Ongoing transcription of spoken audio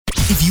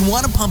If you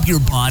want to pump your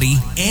body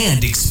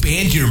and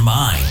expand your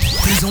mind,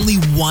 there's only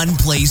one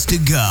place to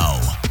go.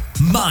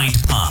 Mind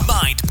Pump.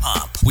 Mind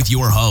Pump with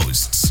your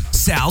hosts,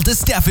 Sal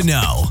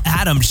DiStefano,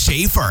 Adam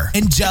Schafer,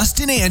 and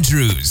Justin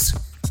Andrews.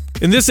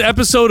 In this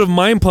episode of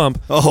Mind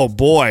Pump, oh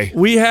boy,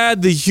 we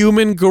had the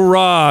Human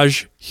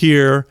Garage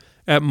here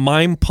at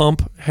Mind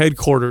Pump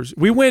headquarters.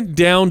 We went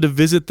down to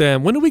visit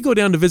them. When did we go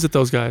down to visit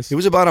those guys? it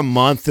was about a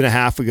month and a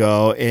half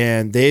ago,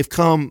 and they've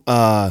come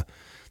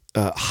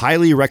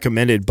highly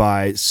recommended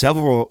by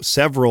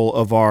several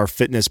of our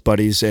fitness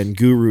buddies and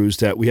gurus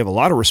that we have a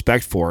lot of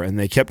respect for, and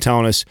they kept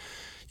telling us,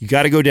 you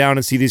got to go down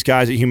and see these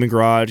guys at Human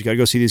Garage. You got to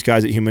go see these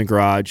guys at Human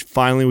Garage.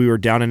 Finally, we were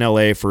down in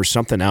LA for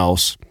something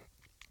else,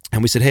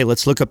 and we said, hey,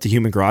 let's look up the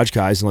Human Garage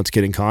guys and let's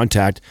get in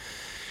contact.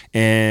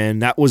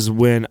 And that was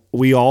when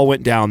we all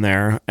went down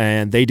there,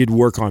 and they did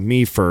work on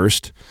me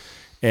first.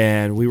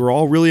 And we were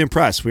all really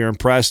impressed. We were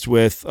impressed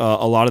with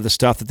a lot of the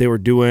stuff that they were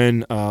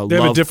doing. They have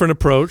a different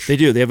approach. They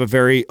do. They have a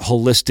very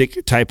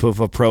holistic type of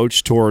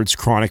approach towards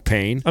chronic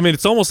pain. I mean,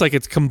 it's almost like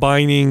it's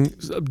combining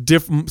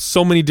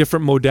so many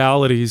different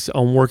modalities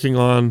on working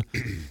on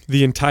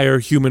the entire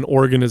human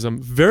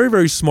organism. Very,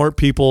 very smart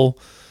people.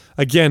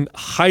 Again,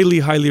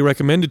 highly, highly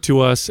recommended to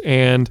us.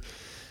 And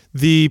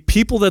the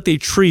people that they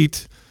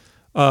treat,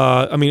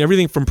 I mean,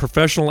 everything from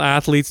professional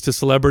athletes to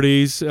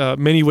celebrities,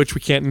 many of which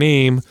we can't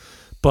name.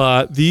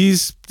 But the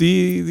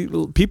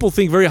people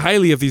think very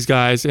highly of these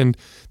guys, and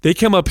they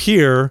come up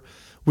here.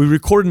 We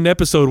recorded an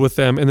episode with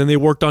them, and then they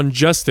worked on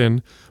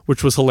Justin,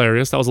 which was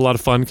hilarious. That was a lot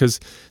of fun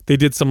because they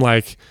did some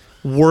like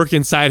work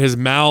inside his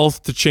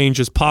mouth to change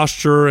his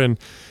posture. And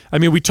I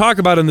mean, we talk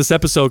about it in this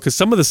episode because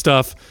some of the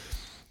stuff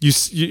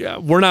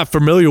we're not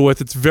familiar with.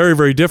 It's very,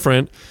 very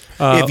different.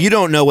 If you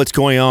don't know what's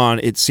going on,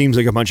 it seems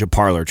like a bunch of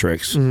parlor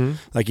tricks. Mm-hmm.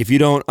 Like if you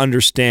don't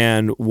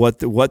understand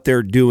what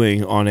they're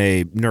doing on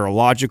a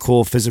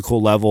neurological,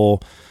 physical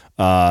level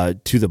to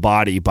the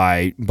body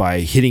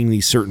by hitting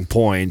these certain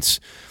points,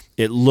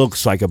 it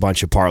looks like a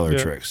bunch of parlor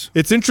tricks.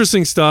 It's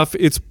interesting stuff.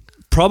 It's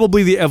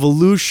probably the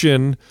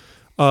evolution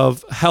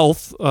of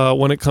health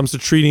when it comes to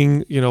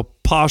treating,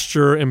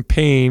 posture and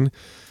pain.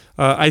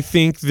 I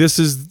think this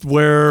is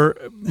where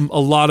a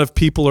lot of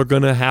people are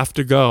going to have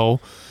to go.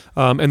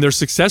 And their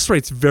success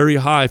rate's very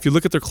high. If you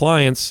look at their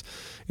clients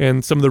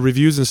and some of the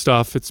reviews and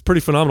stuff, it's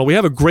pretty phenomenal. We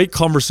have a great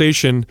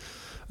conversation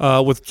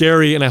with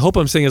Gary, and I hope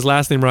I'm saying his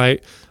last name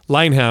right,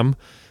 Linehan.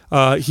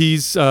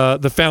 He's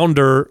the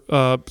founder,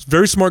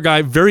 very smart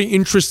guy, very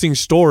interesting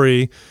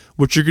story,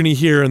 which you're going to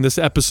hear in this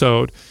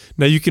episode.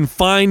 Now, you can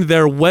find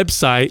their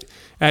website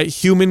at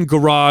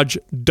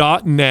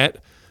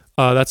humangarage.net.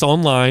 That's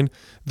online.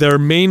 Their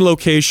main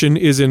location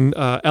is in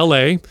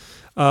LA.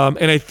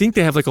 And I think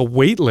they have like a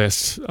wait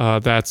list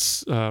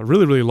that's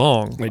really, really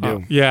long. They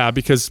do. Yeah,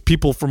 because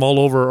people from all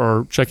over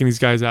are checking these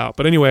guys out.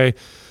 But anyway,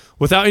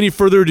 without any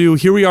further ado,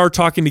 here we are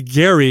talking to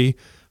Gary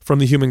from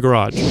the Human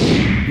Garage.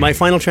 My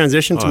final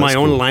transition to my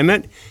own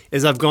alignment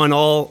is I've gone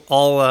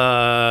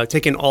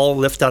taken all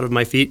lift out of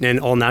my feet and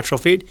all natural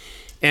feet.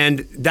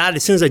 And that,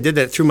 as soon as I did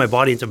that, it threw my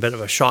body into a bit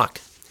of a shock.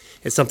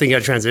 It's something you got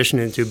to transition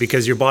into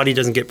because your body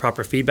doesn't get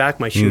proper feedback.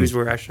 My shoes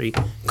were actually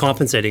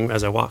compensating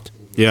as I walked.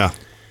 Yeah.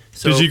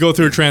 So, did you go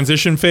through a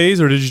transition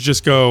phase, or did you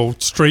just go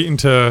straight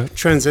into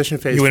transition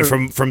phase? You went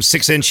from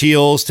 6-inch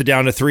heels to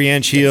down to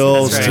 3-inch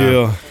heels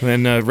to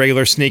then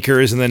regular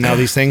sneakers, and then now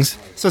these things.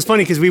 So it's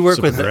funny because we work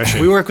with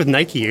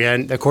Nike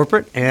and the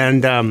corporate,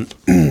 and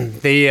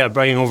they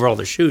bring over all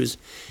the shoes,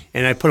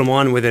 and I put them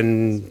on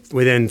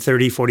within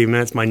 30, 40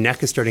 minutes. My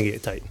neck is starting to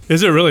get tight.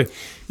 Is it really?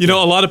 A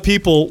lot of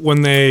people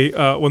when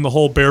the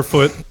whole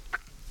barefoot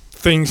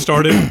thing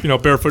started,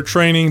 barefoot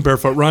training,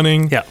 barefoot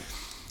running. Yeah.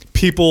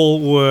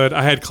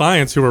 I had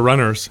clients who were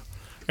runners,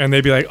 and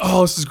they'd be like,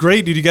 oh, this is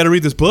great, dude, you got to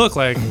read this book.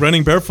 Like,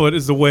 running barefoot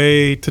is the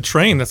way to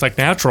train. That's like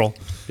natural.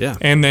 Yeah.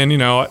 And then,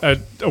 a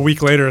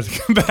week later, they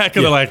come back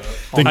and they're like,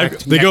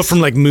 they go from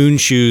like moon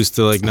shoes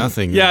to like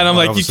nothing. Yeah. And I'm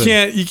like, you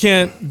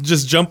can't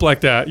just jump like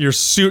that. Your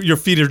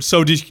feet are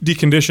so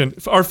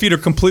deconditioned. Our feet are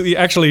completely,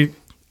 actually,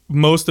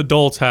 most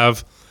adults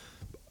have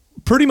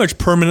pretty much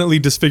permanently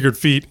disfigured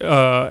feet.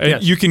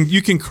 And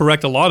you can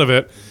correct a lot of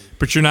it,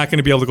 but you're not going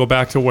to be able to go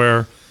back to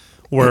where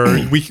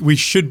we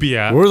should be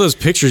at. What were those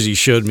pictures you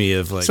showed me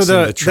of like so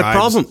some of the tribes?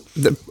 Problem?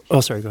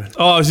 Sorry, go ahead.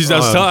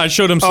 I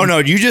showed him. Oh no,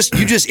 you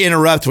just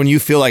interrupt when you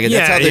feel like it.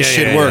 That's how this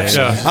shit works.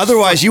 Yeah.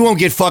 Otherwise, you won't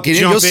get fucking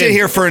in. You'll sit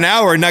here for an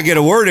hour and not get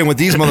a word in with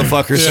these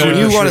motherfuckers. So when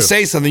you want to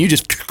say something, you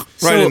just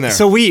right in there.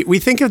 So we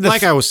think of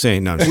I was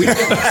saying. No.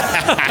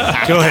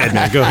 Go ahead,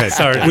 man. Go ahead.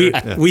 Sorry.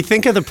 We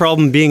think of the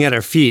problem being at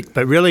our feet,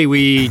 but really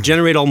we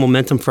generate all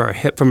momentum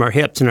from our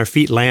hips, and our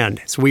feet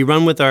land. So we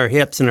run with our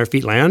hips and our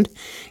feet land.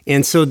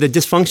 And so the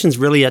dysfunction's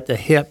really at the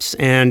hips,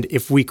 and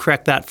if we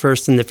correct that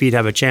first, then the feet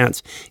have a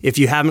chance. If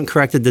you haven't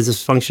corrected the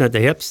dysfunction at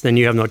the hips, then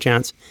you have no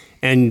chance.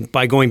 And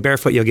by going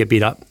barefoot, you'll get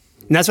beat up.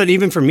 And that's what,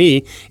 even for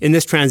me, in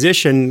this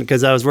transition,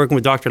 because I was working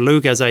with Dr.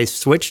 Luke as I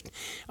switched,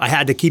 I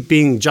had to keep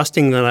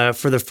adjusting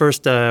for the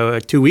first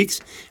 2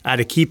 weeks. I had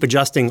to keep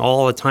adjusting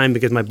all the time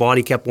because my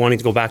body kept wanting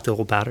to go back to the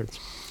old patterns.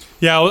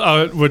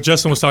 Yeah, what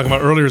Justin was talking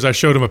about earlier is I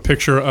showed him a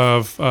picture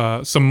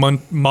of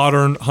some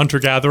modern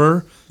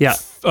hunter-gatherer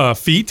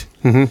feet,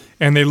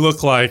 and they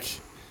look like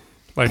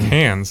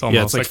hands almost.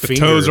 Yeah, it's like the fingers.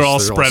 toes are all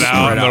They're spread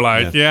out, and they're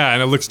like,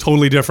 and it looks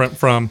totally different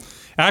from,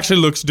 actually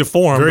looks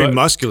deformed. Very but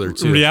muscular,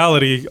 too. In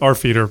reality, our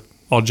feet are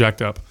all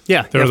jacked up.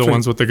 Yeah. They're the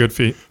ones with the good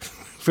feet.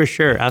 For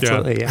sure,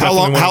 absolutely. Yeah.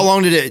 How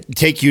long did it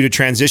take you to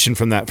transition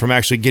from that, from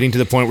actually getting to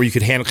the point where you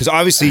could handle? Because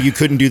obviously you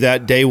couldn't do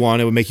that day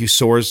one; it would make you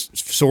sore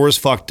as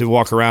fuck to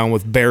walk around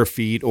with bare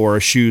feet or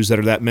shoes that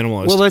are that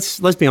minimalist. Well,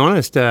 let's be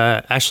honest.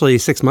 Actually,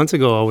 6 months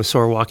ago, I was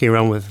sore walking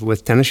around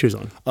with tennis shoes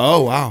on.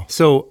 Oh wow!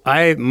 So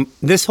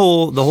the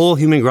whole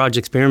Human Garage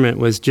experiment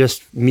was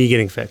just me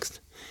getting fixed,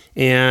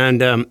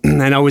 and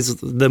I was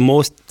the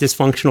most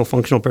dysfunctional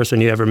functional person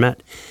you ever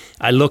met.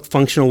 I looked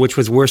functional, which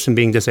was worse than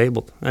being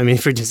disabled. I mean,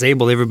 if you're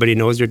disabled, everybody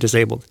knows you're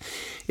disabled.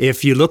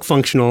 If you look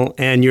functional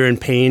and you're in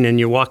pain and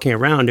you're walking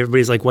around,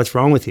 everybody's like, "What's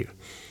wrong with you?"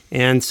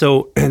 And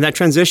so that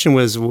transition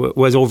was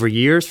over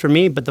years for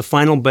me. But the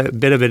final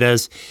bit of it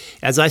as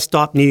I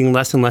stopped needing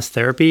less and less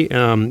therapy,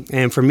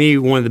 and for me,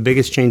 one of the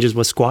biggest changes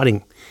was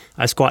squatting.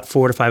 I squat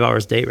 4 to 5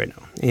 hours a day right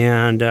now.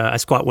 And I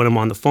squat when I'm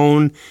on the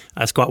phone.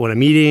 I squat when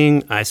I'm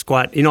eating. I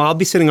squat, I'll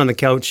be sitting on the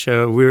couch.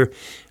 I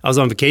was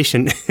on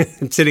vacation,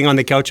 sitting on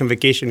the couch on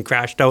vacation,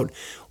 crashed out,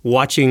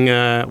 watching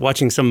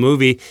some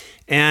movie.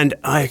 And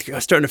I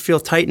was starting to feel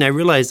tight. And I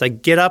realized I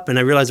get up and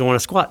I realized I want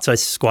to squat. So I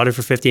squatted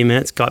for 15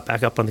 minutes, got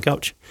back up on the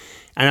couch.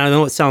 And I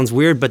know it sounds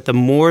weird, but the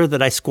more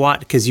that I squat,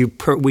 because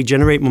we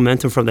generate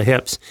momentum from the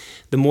hips,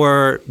 the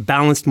more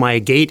balanced my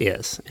gait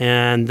is,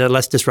 and the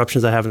less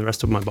disruptions I have in the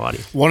rest of my body.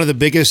 One of the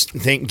biggest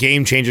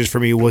game changers for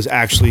me was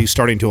actually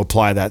starting to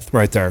apply that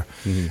right there.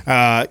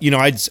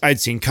 Mm-hmm. I'd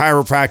seen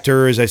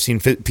chiropractors, I've seen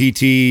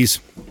PTs.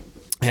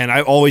 And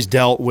I always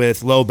dealt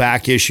with low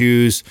back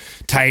issues,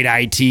 tight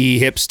IT,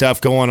 hip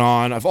stuff going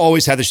on. I've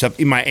always had this stuff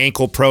in my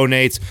ankle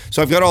pronates.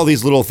 So I've got all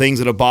these little things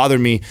that have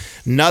bothered me.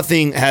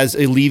 Nothing has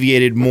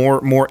alleviated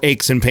more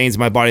aches and pains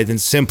in my body than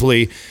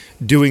simply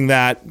doing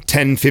that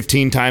 10,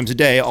 15 times a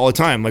day all the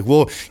time. Like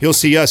you'll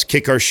see us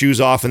kick our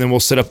shoes off and then we'll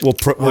sit up, we'll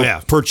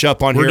perch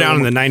up on We're here. We're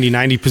down in the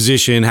 90-90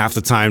 position half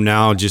the time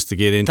now just to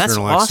get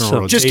internal, That's external awesome.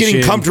 rotation. Just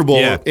getting comfortable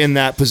in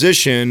that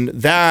position,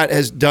 that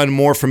has done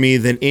more for me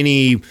than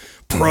any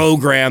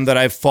program that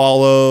I've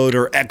followed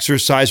or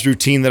exercise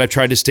routine that I've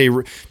tried to stay,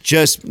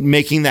 just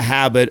making the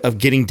habit of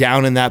getting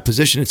down in that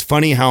position. It's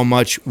funny how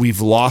much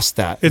we've lost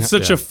that. It's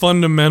such a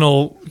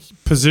fundamental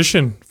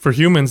position for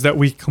humans that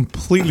we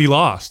completely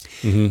lost.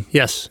 Mm-hmm.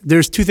 Yes.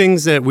 There's two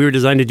things that we were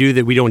designed to do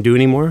that we don't do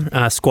anymore,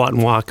 squat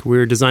and walk. We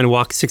were designed to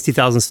walk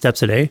 60,000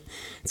 steps a day.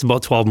 It's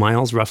about 12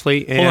 miles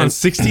roughly. Hold on,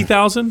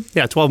 60,000?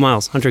 Yeah, 12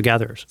 miles,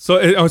 hunter-gatherers.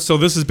 So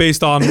this is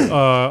based on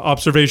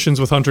observations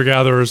with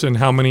hunter-gatherers and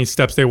how many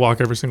steps they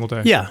walk every single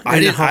day. Yeah.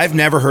 I've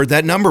never heard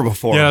that number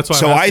before. Yeah, that's why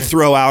So I'm I asking.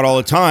 throw out all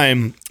the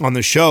time on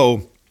the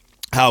show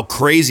how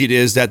crazy it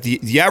is that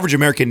the average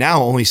American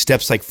now only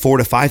steps like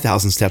 4,000 to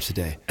 5,000 steps a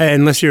day.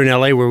 Unless you're in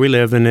LA where we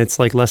live and it's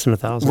like less than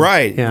 1,000.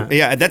 Right.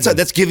 Yeah.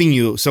 That's giving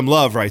you some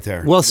love right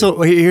there. Well,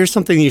 so here's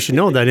something you should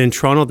know, that in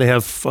Toronto they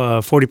have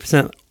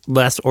 40%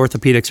 less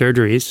orthopedic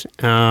surgeries,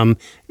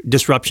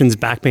 disruptions,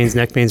 back pains,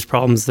 neck pains,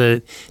 problems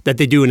that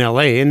they do in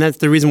LA. And that's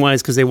the reason why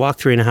is because they walk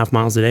 3.5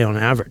 miles a day on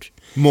average.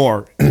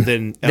 More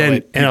than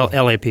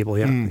LA people,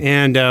 yeah.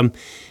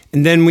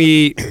 And then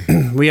we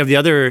have the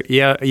other,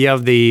 you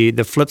have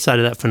the flip side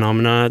of that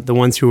phenomena, the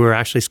ones who are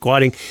actually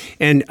squatting.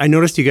 And I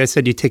noticed you guys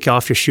said you take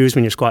off your shoes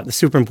when you're squatting. It's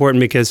super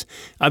important because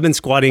I've been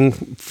squatting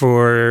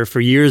for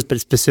years, but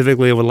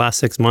specifically over the last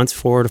 6 months,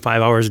 4 to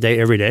 5 hours a day,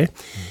 every day.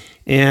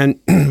 And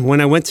when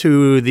I went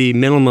to the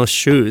minimalist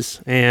shoes,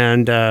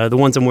 and the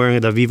ones I'm wearing are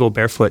the Vivo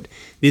Barefoot,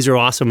 these are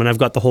awesome, and I've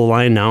got the whole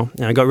line now.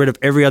 And I got rid of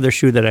every other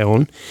shoe that I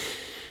own.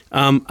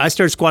 I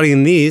started squatting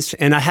in these,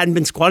 and I hadn't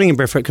been squatting in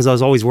barefoot because I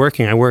was always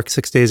working. I work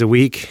 6 days a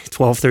week,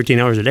 12, 13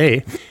 hours a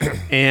day.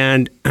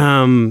 And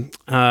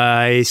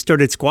I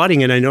started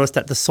squatting, and I noticed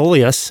that the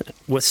soleus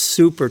was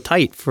super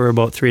tight for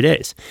about 3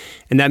 days.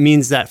 And that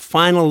means that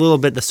final little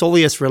bit, the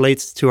soleus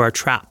relates to our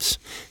traps.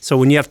 So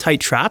when you have tight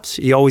traps,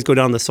 you always go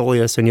down the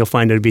soleus, and you'll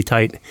find it to be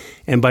tight.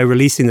 And by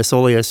releasing the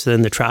soleus,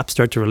 then the traps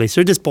start to release.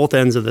 They're just both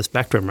ends of the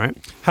spectrum, right?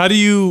 How do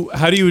you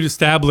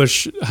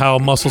establish how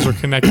muscles are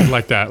connected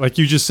like that? Like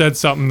you just said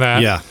something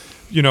that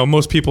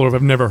most people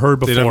have never heard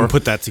before. They don't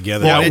put that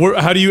together.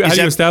 Yeah, how do you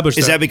establish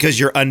that? Is that because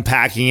you're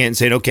unpacking it and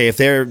saying, okay, if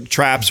their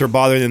traps are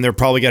bothering them, they're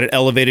probably got an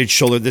elevated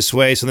shoulder this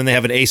way, so then they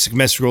have an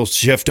asymmetrical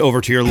shift over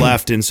to your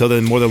left, and so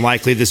then more than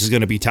likely this is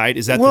going to be tight?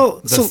 Is that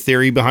the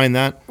theory behind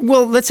that?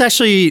 Well, let's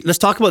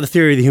talk about the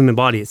theory of the human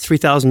body. It's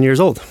 3,000 years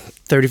old.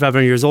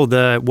 3,500 years old.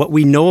 What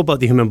we know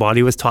about the human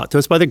body was taught to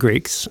us by the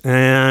Greeks.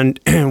 And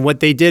what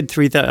they did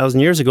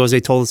 3,000 years ago is they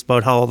told us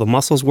about how all the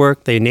muscles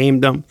work. They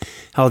named them,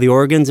 how the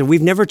organs, and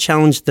we've never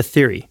challenged the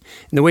theory.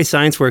 And the way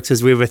science works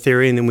is we have a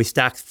theory and then we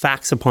stack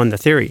facts upon the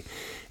theory.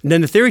 And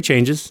then the theory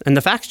changes and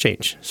the facts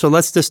change. So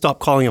let's just stop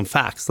calling them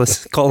facts.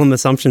 Let's call them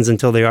assumptions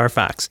until they are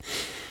facts.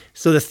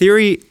 So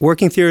the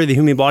working theory of the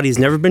human body has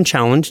never been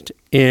challenged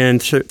in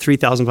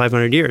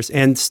 3,500 years.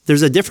 And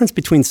there's a difference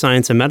between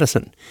science and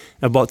medicine,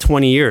 about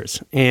 20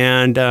 years.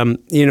 And,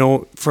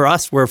 for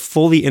us, we're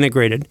fully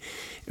integrated.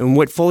 And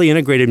what fully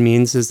integrated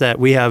means is that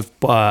we have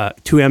 2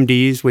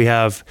 MDs, we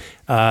have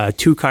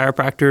 2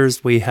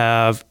 chiropractors, we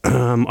have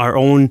our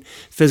own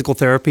physical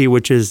therapy,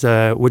 which is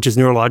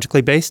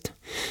neurologically based.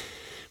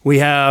 We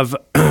have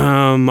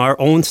our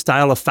own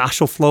style of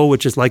fascial flow,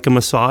 which is like a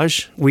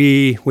massage.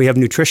 We have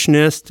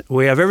nutritionists.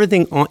 We have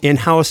everything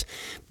in-house,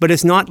 but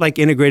it's not like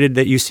integrated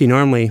that you see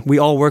normally. We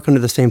all work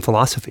under the same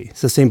philosophy.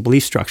 It's the same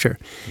belief structure,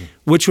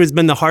 which has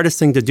been the hardest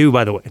thing to do,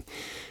 by the way.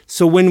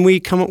 So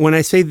when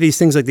I say these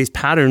things like these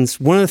patterns,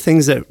 one of the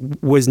things that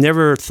was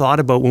never thought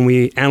about when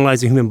we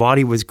analyzed the human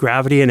body was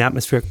gravity and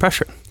atmospheric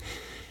pressure.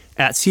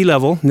 At sea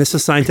level, and this is a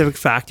scientific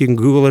fact, you can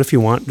Google it if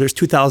you want, there's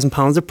 2,000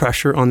 pounds of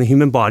pressure on the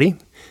human body,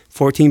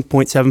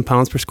 14.7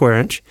 pounds per square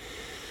inch.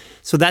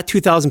 So that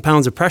 2,000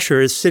 pounds of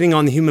pressure is sitting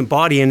on the human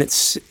body, and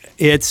it's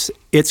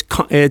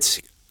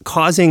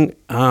causing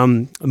a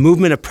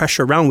movement of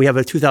pressure around. We have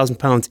a 2,000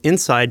 pounds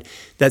inside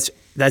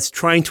that's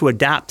trying to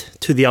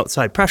adapt to the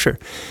outside pressure.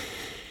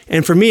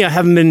 And for me, I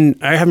haven't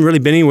really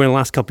been anywhere in the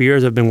last couple of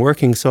years. I've been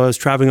working, so I was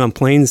traveling on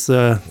planes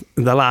the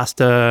last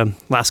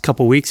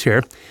couple of weeks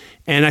here.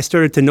 And I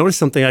started to notice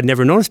something I'd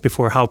never noticed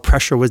before, how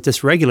pressure was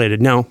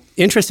dysregulated. Now,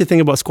 interesting thing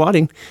about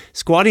squatting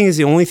is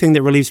the only thing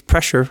that relieves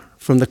pressure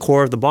from the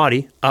core of the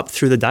body up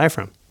through the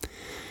diaphragm.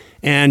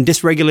 And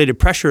dysregulated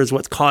pressure is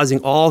what's causing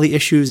all the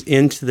issues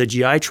into the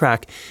GI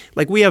tract.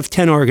 Like, we have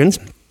 10 organs.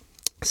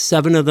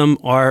 3 of them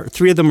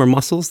are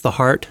muscles, the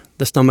heart,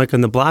 the stomach,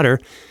 and the bladder.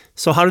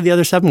 So how do the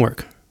other 7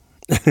 work?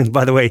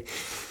 By the way,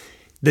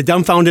 the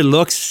dumbfounded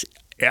looks,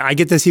 I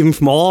get this even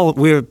from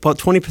about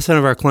 20%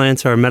 of our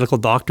clients are medical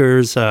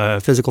doctors,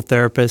 physical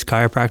therapists,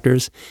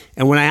 chiropractors.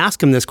 And when I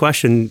ask them this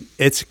question,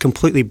 it's a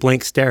completely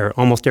blank stare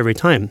almost every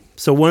time.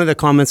 So one of the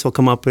comments will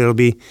come up, it'll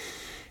be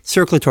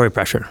circulatory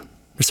pressure,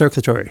 or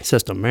circulatory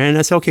system. And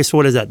I say, okay, so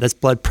what is that? That's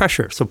blood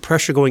pressure. So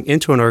pressure going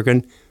into an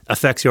organ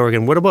affects the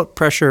organ. What about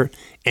pressure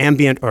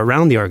ambient or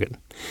around the organ?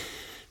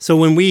 So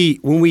when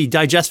we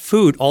digest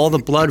food, all the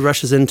blood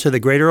rushes into the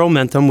greater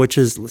omentum, which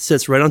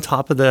sits right on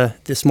top of the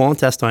small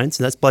intestines.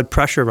 So that's blood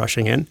pressure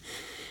rushing in.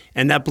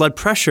 And that blood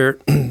pressure,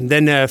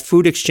 then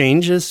food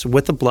exchanges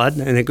with the blood,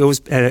 and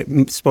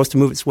it's supposed to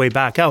move its way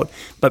back out.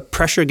 But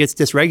pressure gets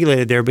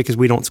dysregulated there because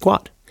we don't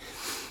squat.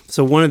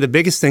 So one of the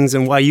biggest things,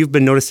 and why you've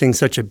been noticing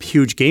such a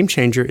huge game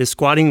changer, is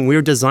squatting.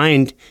 We're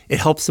designed,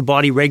 it helps the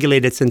body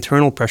regulate its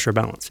internal pressure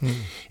balance.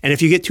 And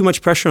if you get too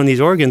much pressure on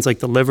these organs, like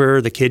the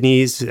liver, the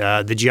kidneys,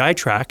 the GI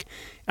tract,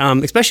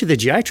 especially the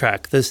GI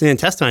tract, the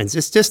intestines,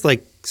 it's just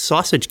like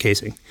sausage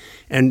casing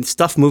and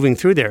stuff moving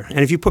through there. And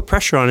if you put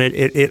pressure on it,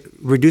 it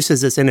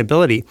reduces its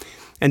inability.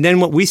 And then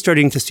what we're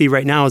starting to see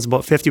right now is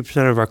about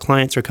 50% of our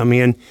clients are coming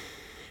in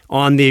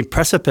on the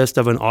precipice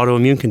of an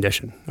autoimmune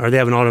condition, or they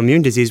have an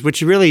autoimmune disease,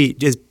 which really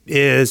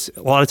is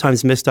a lot of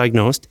times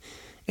misdiagnosed,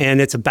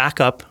 and it's a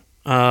backup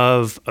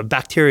of a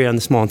bacteria in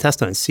the small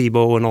intestine,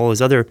 SIBO, and all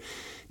those other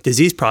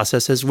disease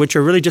processes, which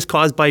are really just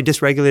caused by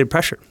dysregulated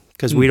pressure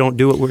because we don't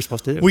do what we're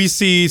supposed to do. We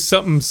see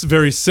something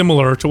very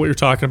similar to what you're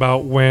talking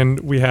about when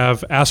we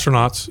have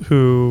astronauts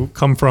who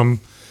come from,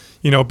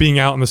 being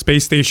out in the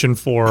space station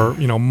for,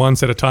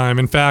 months at a time.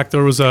 In fact,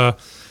 there was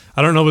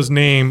I don't know his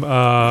name,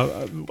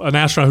 an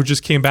astronaut who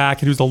just came back,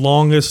 and he was the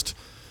longest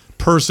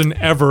person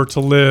ever to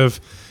live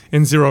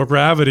in zero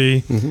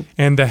gravity.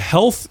 And the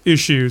health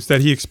issues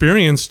that he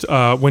experienced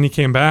when he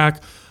came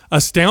back,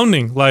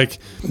 astounding, like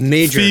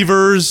major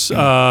fevers,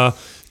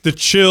 the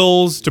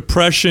chills,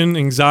 depression,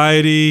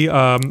 anxiety,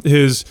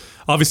 his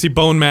obviously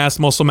bone mass,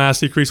 muscle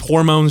mass decreased,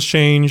 hormones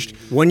changed.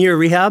 1 year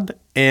rehab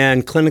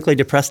and clinically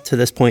depressed to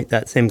this point,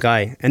 that same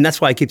guy. And that's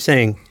why I keep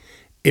saying,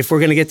 if we're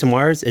going to get to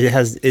Mars,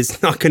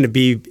 it's not going to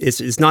be,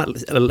 it's not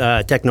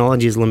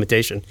technology's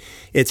limitation.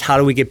 It's how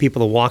do we get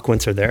people to walk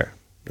once they're there?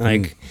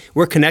 Like,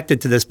 we're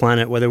connected to this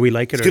planet, whether we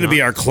like it or not. It's going to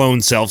be our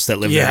clone selves that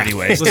live there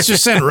anyways. Let's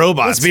just send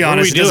robots. Let's be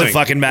honest, it doesn't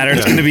fucking matter.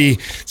 It's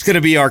going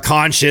to be our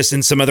conscious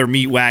and some other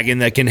meat wagon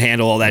that can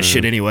handle all that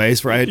shit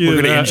anyways, right? We're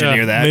going to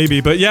engineer that.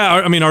 Maybe, but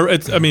yeah,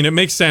 it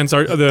makes sense.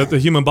 The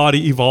human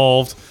body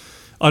evolved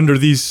under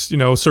these,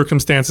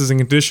 circumstances and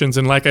conditions.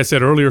 And like I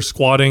said earlier,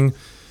 squatting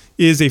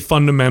is a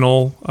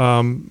fundamental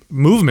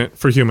movement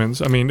for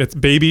humans. I mean, it's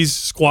babies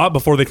squat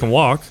before they can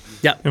walk.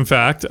 Yeah. In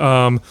fact,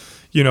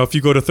 if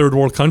you go to third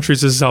world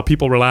countries, this is how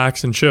people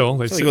relax and chill.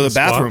 They go to the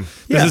bathroom.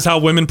 This is how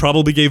women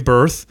probably gave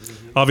birth.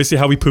 Obviously,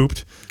 how we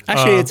pooped.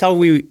 Actually,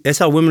 it's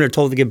how women are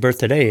told to give birth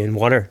today in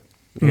water.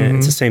 Yeah,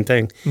 it's the same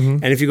thing.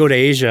 And if you go to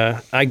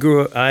Asia,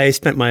 I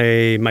spent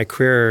my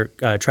career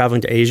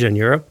traveling to Asia and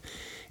Europe.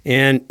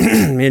 And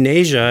in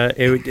Asia,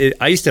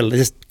 I used to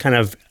just kind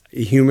of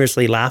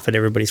humorously laugh at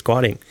everybody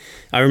squatting.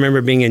 I remember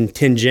being in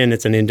Tianjin,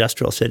 it's an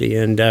industrial city,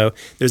 and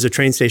there's a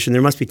train station.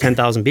 There must be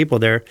 10,000 people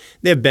there.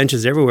 They have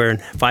benches everywhere, and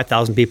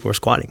 5,000 people were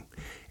squatting.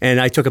 And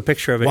I took a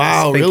picture of it.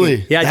 Wow, thinking,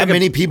 really? Yeah, that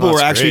many people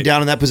were actually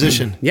down in that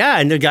position. Yeah,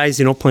 and the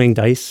guys, playing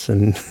dice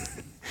and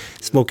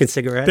smoking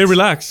cigarettes. They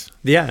relax.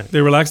 Yeah.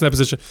 They relax in that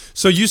position.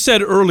 So you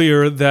said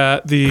earlier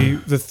that the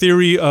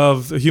theory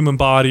of the human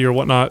body or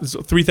whatnot is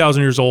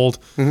 3,000 years old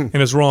and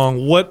is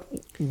wrong. What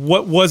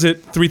was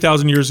it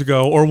 3,000 years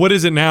ago, or what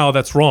is it now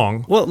that's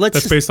wrong? Well,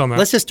 that's based on that.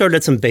 Let's just start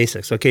at some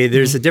basics. Okay,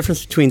 there's a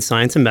difference between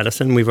science and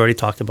medicine. We've already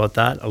talked about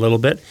that a little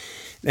bit,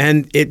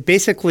 and it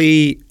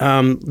basically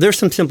there's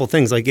some simple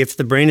things like if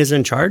the brain is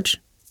in charge,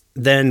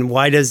 then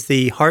why does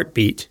the heart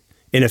beat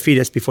in a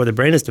fetus before the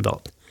brain is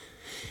developed?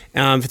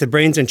 If the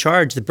brain's in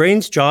charge, the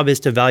brain's job is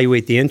to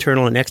evaluate the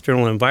internal and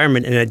external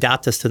environment and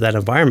adapt us to that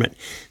environment.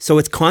 So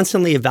it's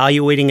constantly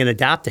evaluating and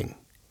adapting.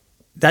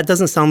 That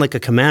doesn't sound like a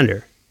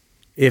commander.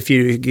 If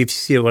you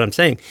see what I'm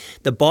saying.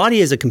 The body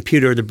is a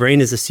computer, the brain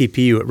is a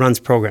CPU, it runs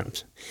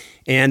programs.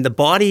 And the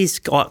body's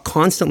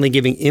constantly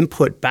giving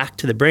input back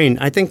to the brain.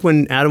 I think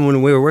when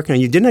we were working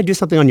on you, didn't I do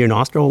something on your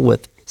nostril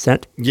with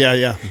scent?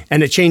 Yeah.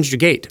 And it changed your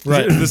gait.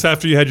 Right. Is this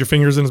after you had your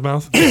fingers in his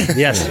mouth?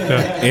 Yes.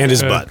 And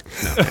his butt.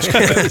 No,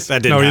 that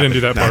didn't No, happen. you didn't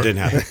do that No, part. it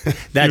didn't happen.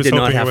 That He was did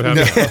not hoping it would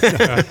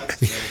happen.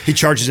 happen. He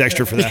charges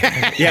extra for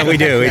that. Yeah, we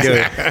do.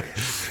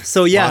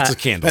 So yeah. Lots of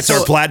candles. That's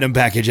our platinum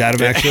package,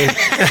 Adam, actually.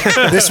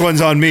 This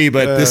one's on me,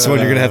 but this one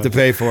you're going to have to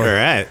pay for. All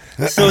right.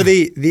 So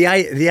the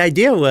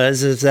idea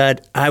is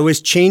that I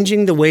was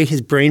changing the way his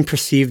brain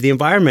perceived the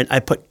environment. I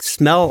put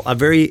a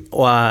very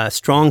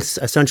strong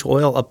essential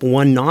oil up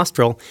one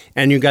nostril,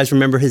 and you guys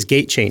remember his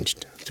gait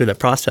changed through that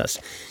process.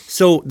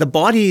 So the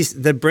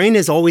brain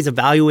is always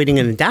evaluating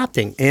and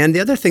adapting. And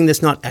the other thing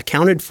that's not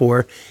accounted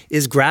for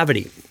is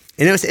gravity.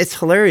 And it's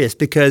hilarious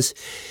because,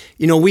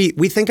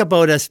 we think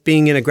about us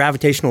being in a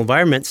gravitational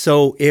environment.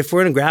 So if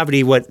we're in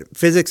gravity, what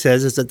physics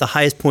says is that the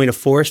highest point of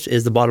force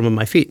is the bottom of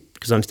my feet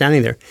because I'm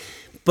standing there.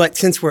 But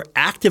since we're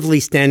actively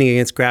standing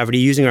against gravity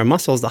using our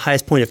muscles, the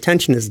highest point of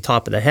tension is the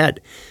top of the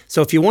head.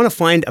 So if you want to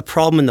find a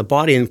problem in the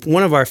body, and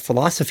one of our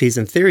philosophies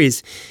and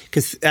theories,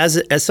 because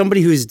as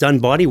somebody who's done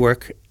body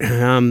work,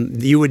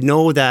 you would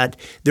know that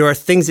there are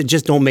things that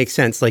just don't make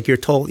sense. Like you're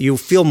told, you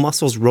feel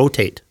muscles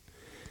rotate.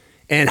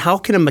 And how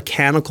can a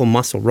mechanical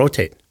muscle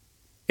rotate?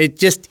 It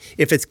just,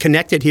 if it's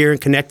connected here and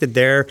connected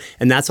there,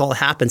 and that's all that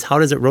happens, how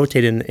does it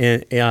rotate in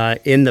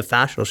the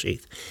fascial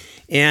sheath?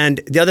 And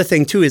the other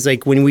thing too is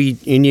like when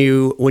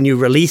you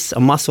release a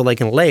muscle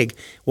like in a leg,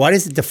 why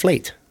does it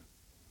deflate?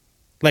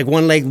 Like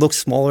one leg looks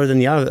smaller than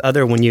the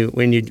other when you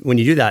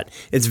do that.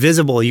 It's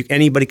visible.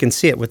 Anybody can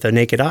see it with their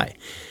naked eye.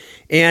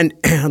 And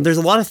there's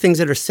a lot of things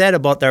that are said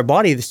about their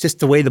body. It's just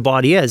the way the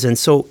body is. And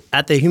so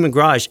at the Human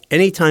Garage,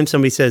 anytime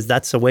somebody says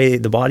that's the way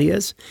the body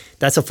is,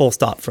 that's a full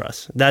stop for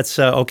us. That's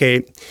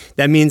okay.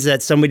 That means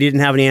that somebody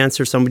didn't have any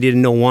answer. Somebody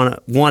didn't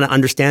want to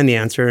understand the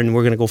answer, and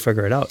we're going to go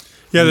figure it out.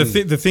 Yeah,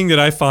 the thing that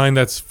I find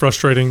that's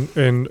frustrating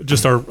in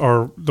just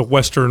the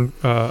Western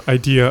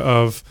idea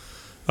of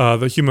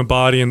the human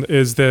body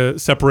is the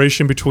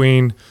separation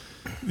between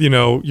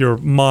your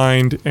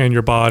mind and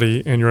your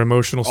body and your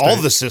emotional state. All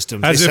the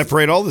systems. They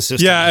separate all the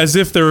systems. Yeah, as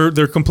if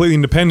they're completely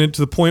independent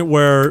to the point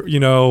where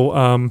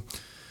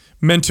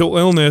mental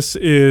illness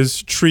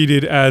is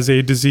treated as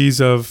a disease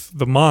of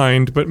the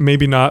mind, but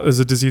maybe not as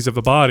a disease of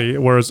the body.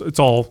 Whereas it's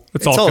all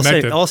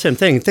connected. All same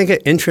thing. Think of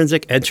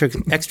intrinsic,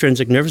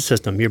 extrinsic nervous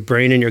system, your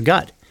brain and your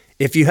gut.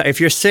 If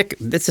you're sick,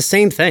 it's the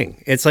same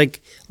thing. It's like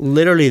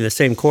literally the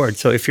same cord.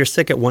 So if you're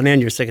sick at one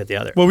end, you're sick at the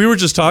other. Well, we were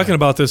just talking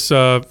about this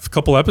a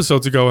couple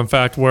episodes ago, in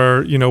fact,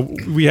 where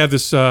we have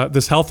this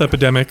health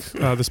epidemic,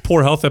 this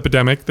poor health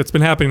epidemic that's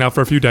been happening now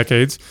for a few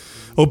decades.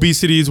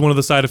 Obesity is one of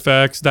the side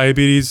effects.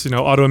 Diabetes,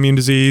 autoimmune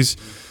disease.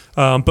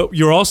 But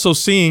you're also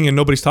seeing, and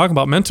nobody's talking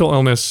about, mental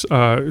illness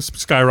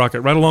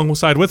skyrocket right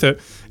alongside with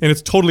it, and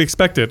it's totally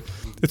expected.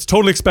 It's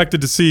totally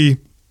expected to see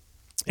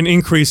an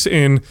increase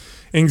in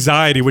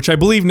anxiety, which I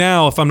believe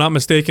now, if I'm not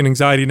mistaken,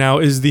 anxiety now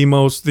is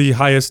the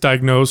highest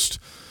diagnosed,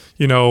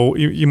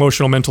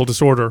 emotional mental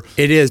disorder.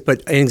 It is,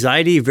 but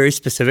anxiety very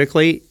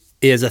specifically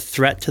is a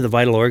threat to the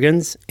vital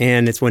organs,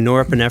 and it's when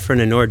norepinephrine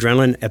and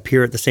noradrenaline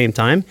appear at the same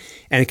time,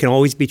 and it can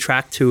always be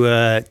tracked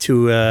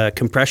to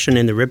compression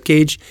in the rib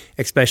cage,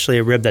 especially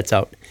a rib that's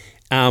out.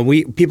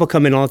 People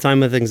come in all the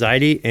time with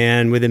anxiety,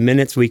 and within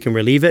minutes we can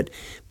relieve it,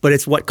 but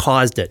it's what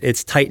caused it.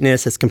 It's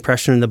tightness, it's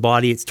compression in the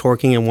body, it's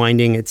torquing and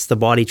winding, it's the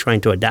body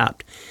trying to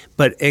adapt.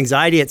 But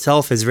anxiety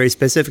itself is very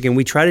specific, and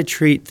we try to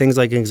treat things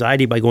like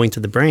anxiety by going to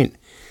the brain.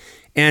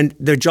 And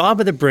the job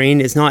of the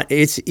brain is not,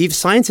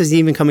 science is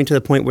even coming to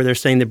the point where they're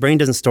saying the brain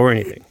doesn't store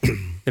anything.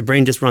 The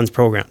brain just runs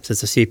programs.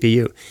 It's a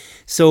CPU.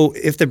 So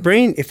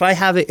if I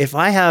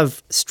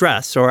have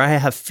stress or I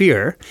have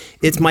fear,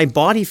 it's my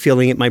body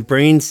feeling it, my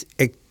brain's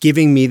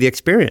giving me the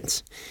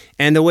experience.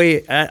 And the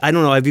way, I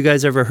don't know, have you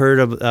guys ever heard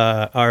of,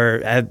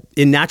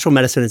 in natural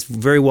medicine, it's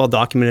very well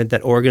documented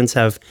that organs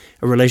have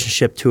a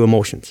relationship to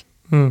emotions.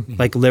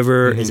 Like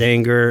liver is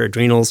anger,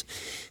 adrenals.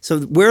 So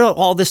where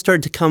all this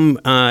started to come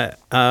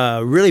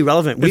really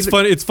relevant.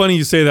 It's funny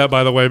you say that,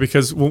 by the way,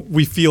 because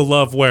we feel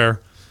love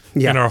where?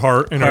 Yeah. In our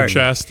heart, in our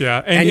chest,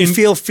 yeah. And you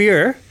feel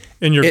fear.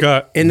 In your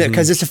gut.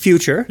 Because it's a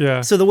future.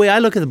 Yeah. So the way I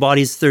look at the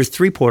body is there's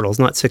 3 portals,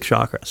 not 6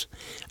 chakras.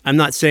 I'm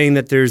not saying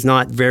that there's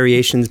not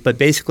variations, but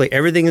basically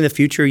everything in the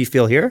future you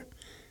feel here,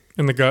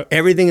 In the gut.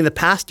 Everything in the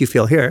past you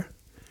feel here,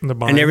 In the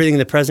mind. and everything in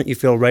the present you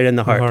feel right in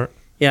the heart. heart.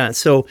 Yeah.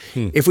 So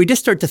if we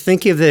just start to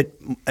think of it,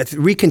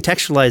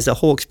 recontextualize the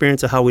whole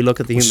experience of how we look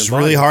at the human It's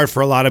body. really hard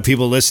for a lot of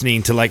people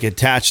listening to like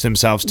attach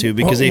themselves to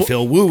because they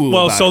feel woo woo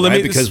Well, about so it, let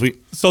right? me Because we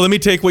so let me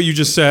take what you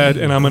just said,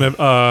 and I'm going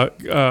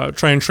to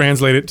try and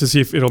translate it to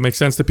see if it'll make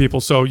sense to people.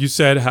 So you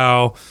said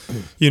how,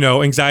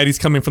 anxiety is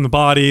coming from the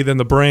body, then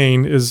the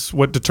brain is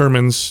what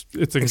determines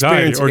its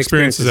anxiety or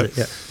experiences it.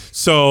 Yeah.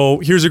 So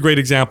here's a great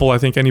example. I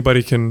think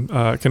anybody can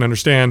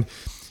understand.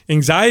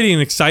 Anxiety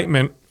and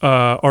excitement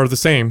are the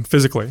same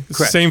physically. It's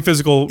Correct. the same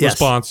physical Yes,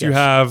 response. You yes.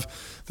 have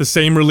the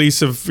same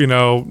release of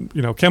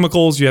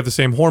chemicals. You have the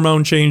same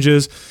hormone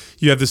changes.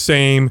 You have the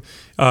same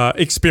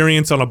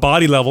experience on a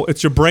body level.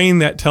 It's your brain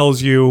that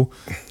tells you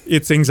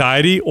it's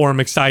anxiety or I'm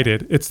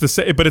excited. It's the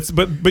same, but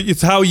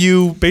it's how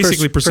you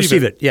basically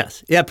perceive it.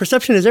 Yes, yeah.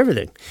 Perception is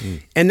everything,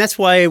 and that's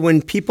why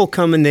when people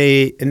come and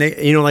they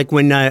like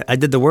when I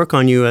did the work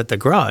on you at the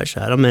garage,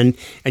 Adam, and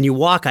you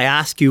walk, I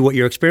ask you what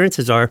your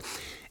experiences are.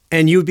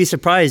 And you would be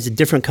surprised at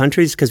different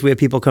countries because we have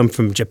people come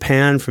from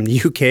Japan, from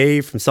the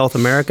UK, from South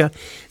America.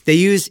 They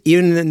use,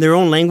 even in their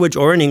own language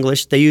or in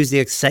English, they use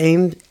the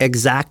same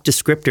exact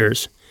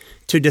descriptors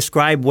to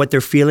describe what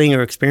they're feeling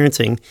or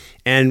experiencing.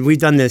 And we've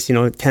done this,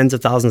 tens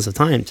of thousands of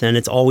times, and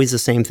it's always the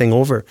same thing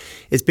over.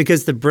 It's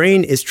because the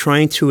brain is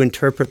trying to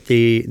interpret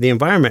the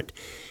environment.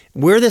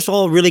 Where this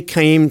all really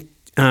came,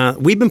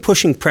 we've been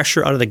pushing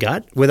pressure out of the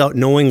gut without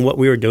knowing what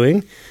we were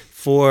doing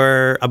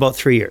for about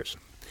 3 years.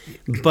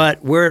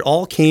 But where it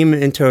all came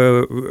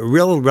into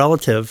real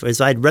relative is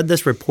I'd read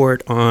this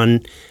report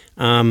on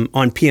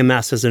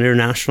PMS as an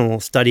international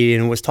study,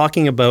 and it was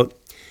talking about,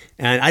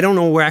 and I don't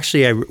know where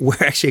actually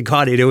I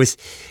got it. It was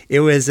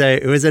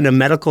in a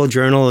medical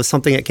journal. It was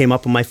something that came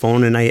up on my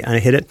phone, and I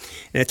hit it,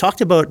 and it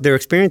talked about their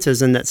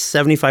experiences, and that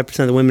 75%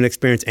 of the women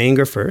experience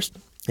anger first,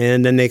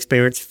 and then they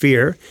experience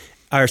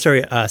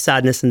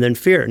sadness, and then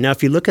fear. Now,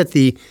 if you look at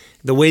the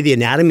way the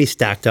anatomy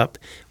stacked up,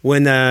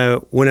 when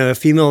a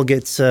female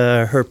gets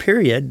her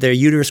period, their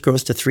uterus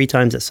grows to 3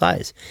 times its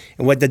size.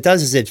 And what that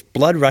does is it's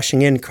blood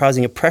rushing in,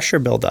 causing a pressure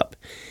buildup.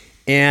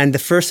 And the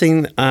first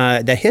thing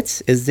that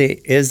hits is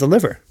the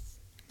liver.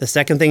 The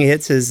second thing it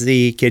hits is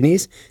the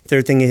kidneys.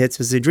 Third thing it hits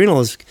is the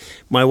adrenals.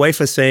 My wife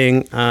was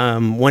saying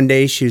one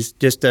day, she's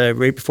just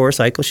right before her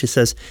cycle, she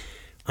says,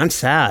 "I'm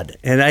sad."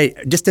 And I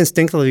just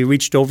instinctively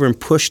reached over and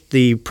pushed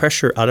the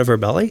pressure out of her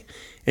belly.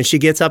 And she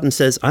gets up and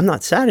says, "I'm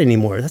not sad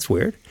anymore. That's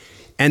weird."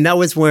 And that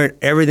was where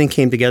everything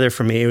came together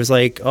for me. It was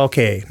like,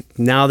 okay,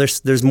 now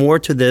there's more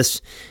to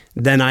this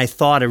than I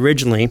thought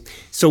originally.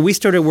 So we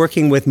started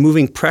working with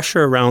moving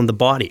pressure around the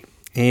body.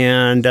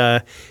 And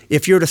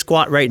if you were to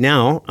squat right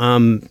now,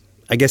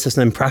 I guess it's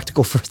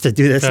impractical for us to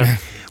do this.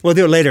 We'll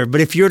do it later.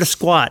 But if you were to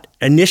squat,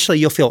 initially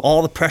you'll feel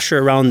all the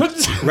pressure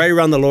right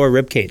around the lower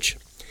rib cage.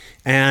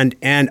 And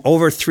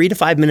over 3 to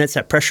 5 minutes,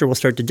 that pressure will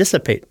start to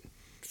dissipate.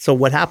 So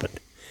what happened?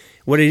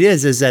 What it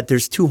is that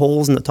there's 2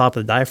 holes in the top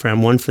of the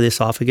diaphragm, one for the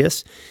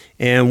esophagus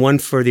and one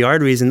for the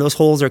arteries, and those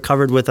holes are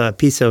covered with a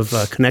piece of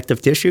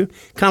connective tissue,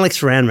 kind of like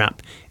saran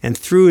wrap. And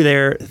through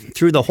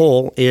the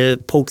hole,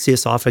 it pokes the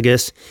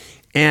esophagus,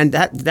 and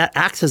that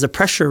acts as a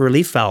pressure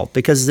relief valve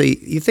because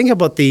you think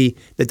about the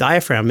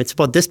diaphragm, it's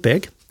about this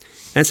big,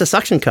 and it's a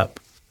suction cup.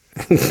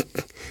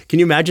 Can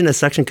you imagine a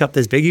suction cup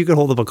this big? You could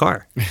hold up a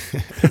car.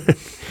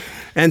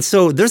 And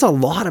so there's a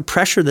lot of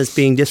pressure that's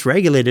being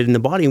dysregulated in the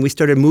body, and we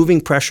started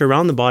moving pressure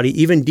around the body,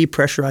 even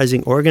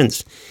depressurizing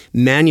organs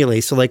manually.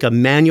 So like a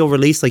manual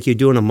release like you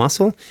do in a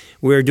muscle,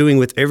 we're doing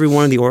with every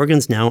one of the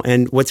organs now.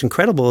 And what's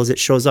incredible is it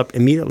shows up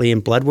immediately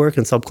in blood work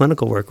and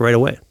subclinical work right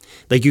away.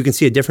 Like you can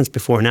see a difference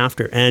before and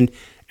after. And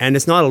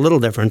it's not a little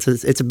difference,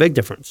 it's a big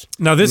difference.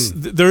 Now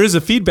there is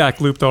a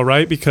feedback loop though,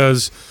 right?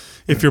 Because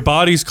if your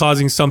body's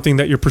causing something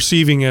that you're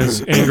perceiving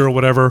as anger or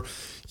whatever,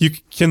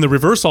 can the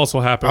reverse also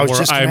happen? I was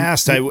just going to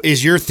ask,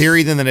 is your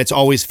theory then that it's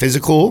always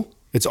physical?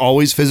 It's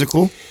always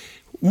physical?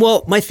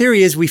 Well, my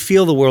theory is we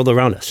feel the world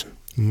around us.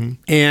 Mm-hmm.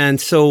 And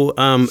so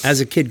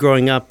as a kid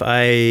growing up,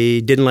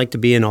 I didn't like to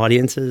be in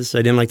audiences. I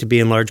didn't like to be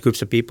in large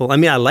groups of people. I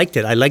mean, I liked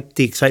it. I liked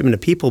the excitement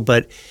of people,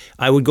 but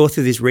I would go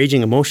through these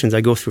raging emotions.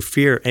 I go through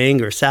fear,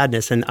 anger,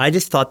 sadness, and I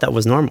just thought that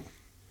was normal.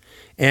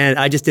 And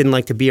I just didn't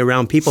like to be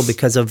around people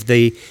because of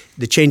the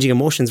changing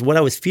emotions. What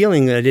I was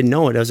feeling that I didn't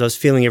know it, as I was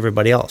feeling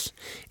everybody else.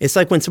 It's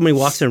like when somebody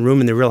walks in a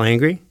room and they're real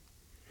angry.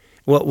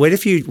 Well, what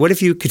if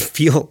you could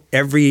feel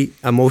every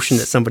emotion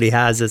that somebody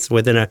has that's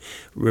within a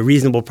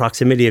reasonable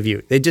proximity of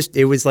you?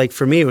 It was like,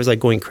 for me, it was like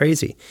going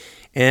crazy.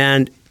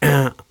 And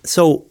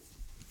so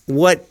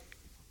what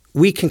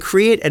we can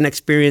create an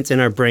experience in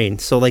our brain.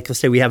 So like, let's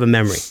say we have a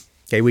memory.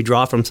 Okay, we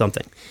draw from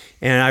something.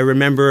 And I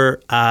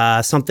remember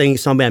somebody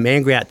I'm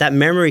angry at. That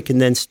memory can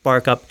then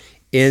spark up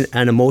in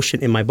an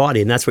emotion in my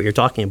body. And that's what you're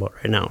talking about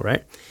right now,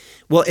 right?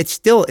 Well,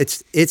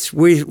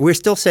 we're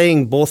still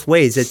saying both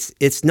ways.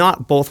 It's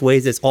not both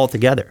ways, it's all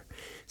together.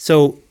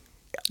 So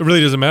it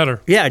really doesn't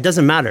matter. Yeah, it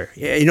doesn't matter.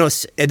 You know,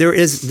 there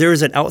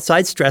is an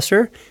outside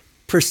stressor,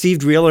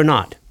 perceived real or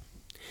not.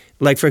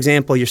 Like, for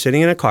example, you're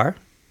sitting in a car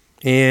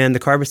and the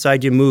car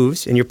beside you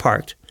moves and you're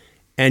parked.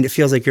 and it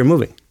feels like you're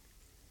moving.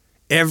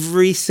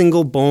 Every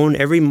single bone,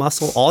 every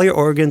muscle, all your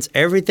organs,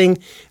 everything,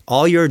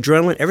 all your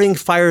adrenaline, everything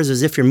fires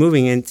as if you're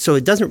moving. And so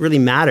it doesn't really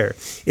matter.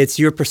 It's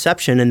your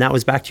perception, and that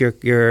was back to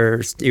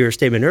your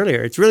statement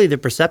earlier. It's really the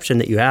perception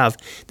that you have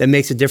that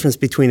makes a difference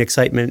between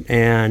excitement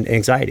and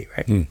anxiety,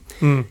 right?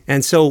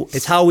 And so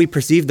it's how we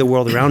perceive the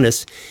world around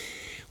us.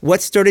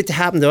 What started to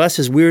happen to us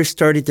is we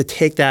started to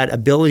take that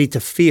ability to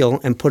feel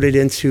and put it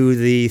into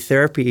the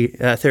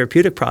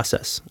therapeutic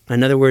process.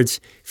 In other words,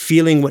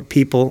 feeling what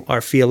people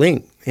are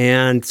feeling.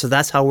 And so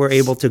that's how we're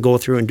able to go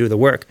through and do the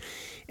work.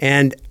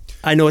 And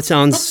I know it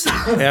sounds,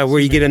 where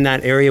you get in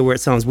that area where it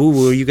sounds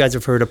woo-woo, you guys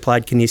have heard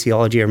applied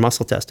kinesiology or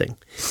muscle testing.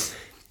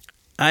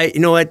 You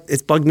know what,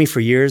 it's bugged me for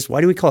years.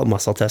 Why do we call it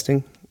muscle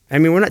testing? I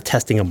mean, we're not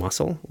testing a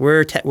muscle.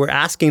 We're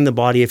asking the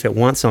body if it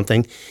wants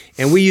something,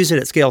 and we use it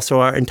at scale,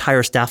 so our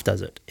entire staff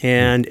does it.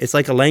 And it's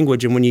like a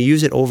language, and when you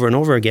use it over and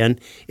over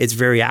again, it's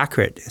very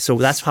accurate. So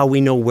that's how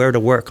we know where to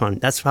work on.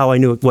 That's how I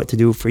knew what to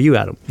do for you,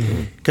 Adam.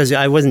 Because you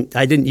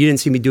didn't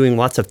see me doing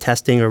lots of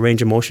testing or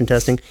range of motion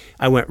testing.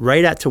 I went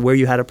right to where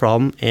you had a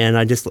problem,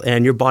 and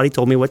your body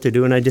told me what to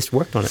do, and I just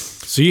worked on it.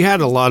 So you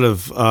had a lot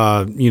of,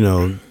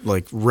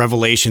 like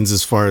revelations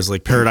as far as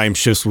like paradigm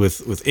shifts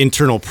with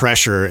internal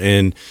pressure.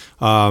 And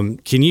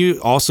can you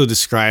also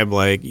describe,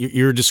 like,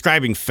 you're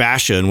describing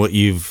fascia and what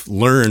you've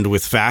learned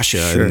with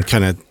fascia, and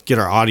kind of get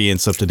our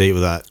audience up to date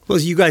with that? Well,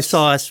 you guys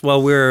saw us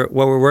while we're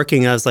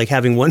working. I was like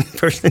having one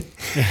person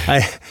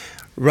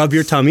rub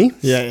your tummy,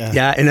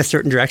 in a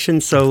certain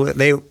direction.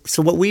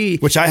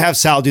 Which I have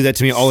Sal do that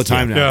to me all the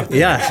time now.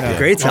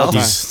 Great, Sal.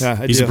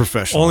 He's a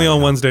professional. Only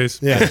on Wednesdays.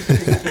 Yeah.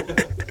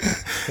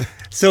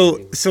 So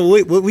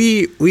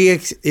we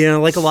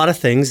like a lot of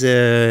things,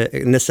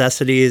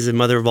 necessity is the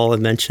mother of all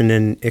invention,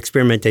 and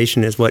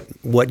experimentation is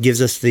what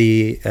gives us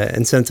the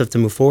incentive to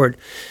move forward.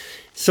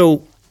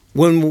 So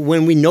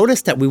when we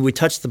noticed that we would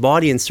touch the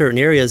body in certain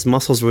areas,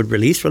 muscles would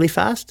release really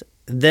fast,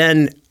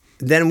 then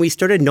we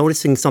started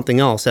noticing something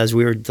else as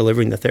we were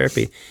delivering the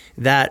therapy,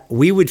 that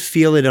we would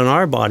feel it in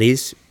our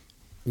bodies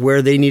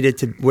where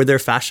their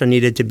fascia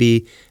needed to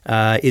be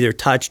either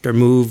touched or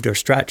moved or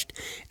stretched,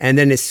 and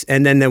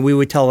then we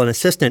would tell an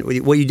assistant,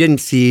 what you didn't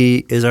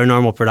see is our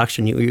normal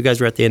production. You guys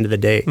were at the end of the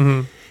day,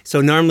 so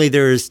normally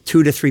there's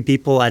 2 to 3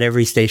 people at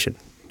every station,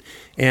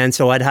 and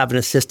so I'd have an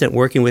assistant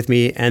working with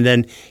me, and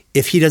then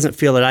if he doesn't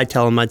feel it, I'd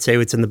tell him, I'd say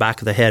it's in the back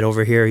of the head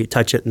over here. You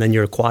touch it, and then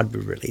your quad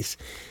would release.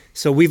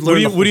 So we've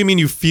learned. What do you mean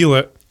you feel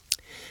it?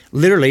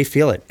 Literally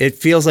feel it. It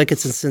feels like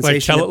it's a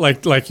sensation.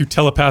 Like you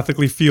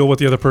telepathically feel what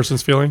the other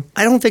person's feeling?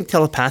 I don't think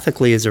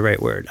telepathically is the right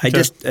word.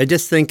 Okay. I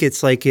just think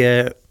it's like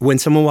when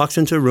someone walks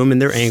into a room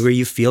and they're angry,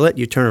 you feel it,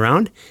 you turn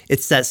around.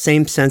 It's that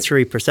same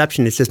sensory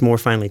perception. It's just more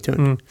finely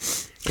tuned.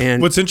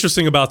 And what's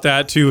interesting about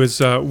that too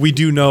is we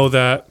do know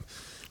that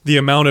the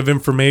amount of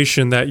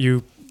information that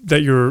you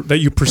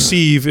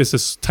perceive is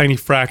this tiny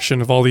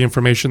fraction of all the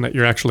information that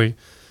you're actually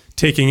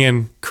taking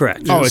in.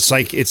 Correct. Oh, it's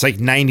like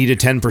 90 to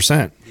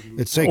 10%.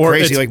 It's like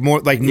crazy, like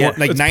more, like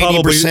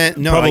 90%.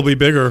 No, probably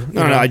bigger.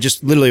 No. I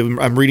just literally,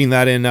 I'm reading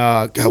that in.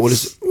 God,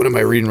 what am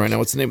I reading right now?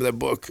 What's the name of that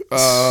book?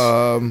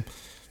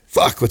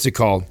 What's it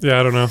called? Yeah,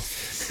 I don't know.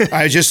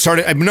 I just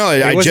started. I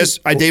was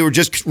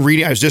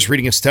just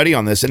reading a study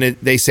on this, and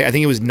they say I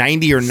think it was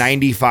 90 or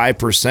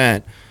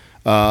 95%.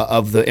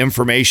 Of the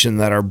information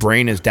that our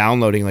brain is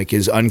downloading, like,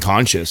 is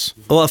unconscious.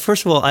 Well,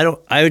 first of all,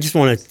 I just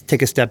want to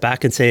take a step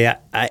back and say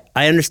I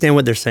understand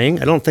what they're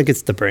saying. I don't think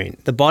it's the brain.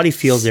 The body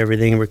feels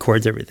everything and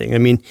records everything. I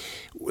mean,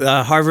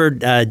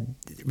 Harvard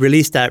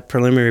released that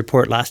preliminary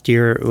report last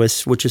year,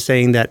 which is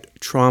saying that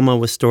trauma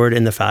was stored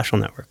in the fascial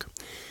network.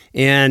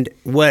 And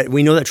what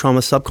we know that trauma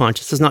is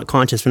subconscious. It's not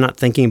conscious. We're not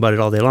thinking about it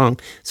all day long.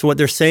 So what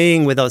they're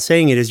saying without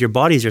saying it is your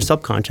body is your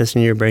subconscious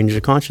and your brain is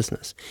your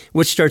consciousness,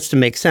 which starts to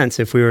make sense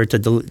if we were to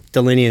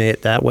delineate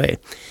it that way.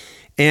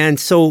 And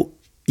so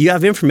you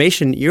have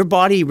information. Your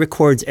body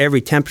records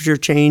every temperature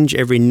change,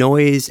 every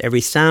noise,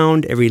 every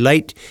sound, every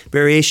light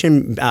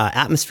variation,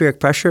 atmospheric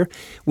pressure.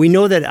 We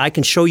know that I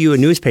can show you a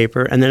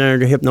newspaper, and then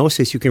under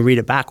hypnosis, you can read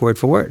it back word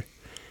for word.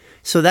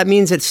 So that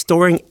means it's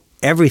storing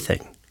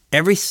everything,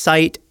 every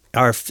sight.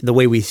 The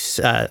way we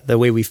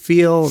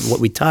feel, what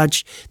we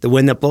touch, the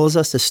wind that blows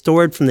us is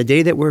stored from the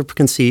day that we're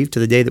conceived to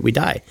the day that we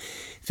die.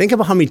 Think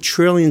about how many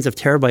trillions of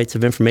terabytes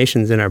of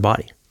information is in our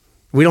body.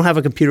 We don't have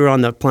a computer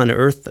on the planet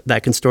Earth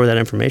that can store that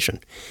information.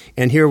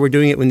 And here we're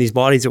doing it in these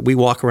bodies that we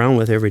walk around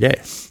with every day.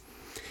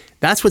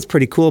 That's what's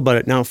pretty cool about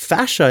it. Now,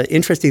 fascia,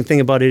 interesting thing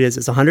about it is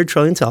it's 100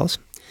 trillion cells.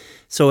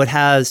 So it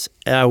has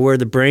where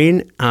the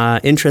brain,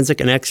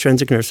 intrinsic and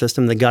extrinsic nervous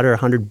system, the gut are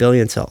 100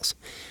 billion cells.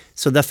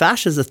 So the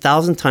fascia is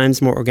 1,000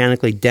 times more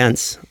organically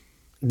dense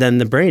than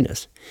the brain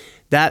is.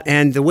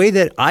 And the way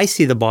that I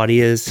see the body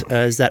is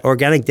that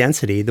organic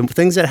density. The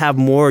things that have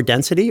more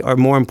density are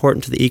more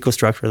important to the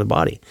ecostructure of the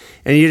body.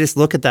 And you just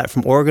look at that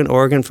from organ to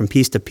organ, from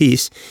piece to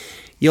piece.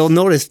 You'll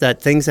notice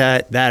that things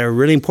that are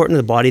really important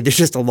to the body, there's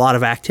just a lot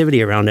of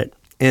activity around it.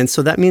 And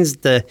so that means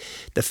the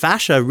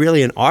fascia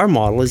really in our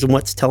model is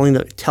what's telling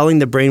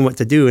the brain what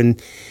to do.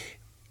 And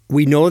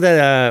we know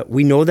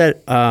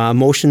that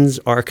emotions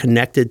are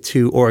connected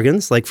to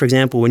organs. Like, for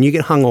example, when you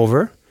get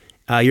hungover,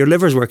 your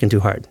liver's working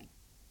too hard.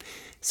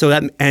 So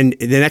that, and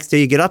the next day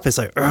you get up, it's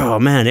like, oh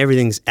man,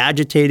 everything's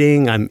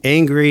agitating. I'm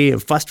angry. I'm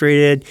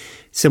frustrated.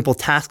 Simple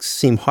tasks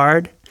seem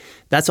hard.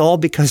 That's all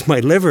because my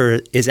liver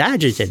is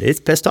agitated.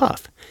 It's pissed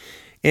off.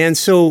 And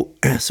so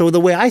the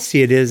way I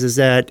see it is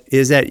that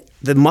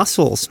the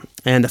muscles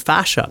and the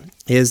fascia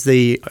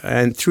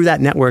and through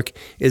that network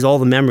is all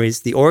the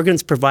memories. The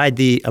organs provide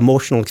the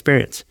emotional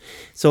experience.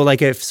 So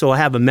like I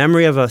have a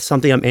memory of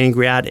something I'm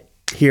angry at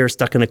here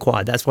stuck in a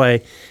quad. That's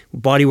why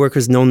body work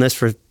has known this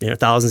for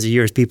thousands of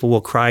years. People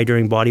will cry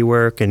during body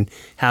work and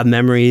have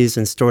memories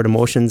and stored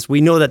emotions.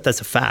 We know that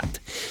that's a fact.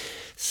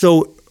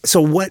 So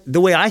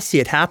the way I see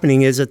it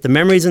happening is that the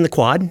memory's in the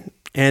quad.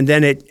 And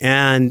then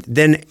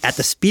at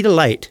the speed of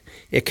light,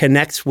 it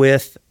connects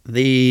with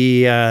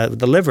the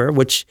liver,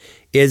 which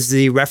is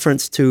the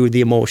reference to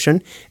the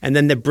emotion. And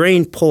then the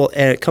brain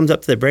it comes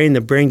up to the brain.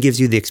 The brain gives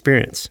you the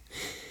experience.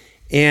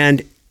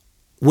 And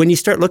when you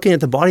start looking at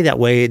the body that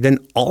way, then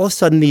all of a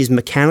sudden these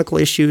mechanical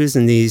issues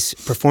and these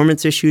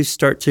performance issues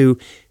start to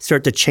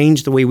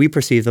change the way we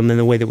perceive them and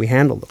the way that we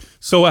handle them.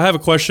 So I have a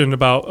question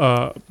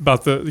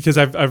because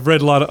I've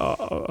read a lot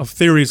of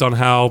theories on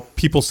how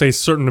people say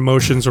certain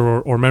emotions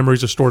or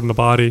memories are stored in the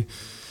body.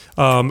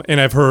 And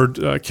I've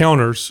heard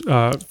counters.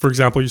 For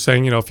example, you're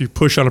saying, if you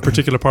push on a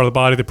particular part of the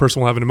body, the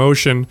person will have an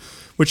emotion,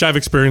 which I've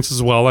experienced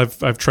as well.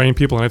 I've trained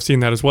people and I've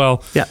seen that as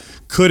well. Yeah.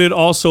 Could it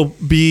also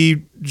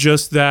be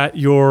just that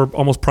you're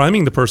almost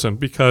priming the person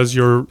because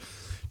you're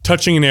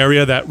touching an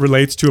area that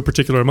relates to a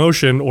particular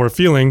emotion or a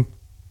feeling?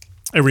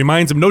 It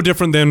reminds them, no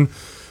different than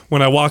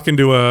when I walk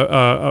into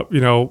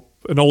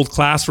an old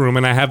classroom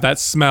and I have that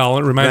smell.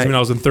 It reminds me when I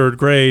was in third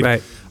grade.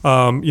 Right.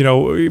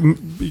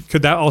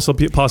 Could that also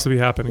possibly be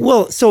happening?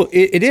 Well, so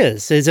it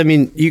is.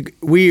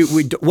 We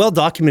well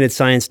documented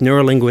science,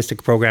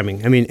 neurolinguistic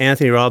programming.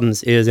 Anthony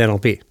Robbins is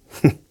NLP.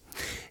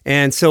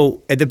 And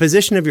so at the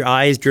position of your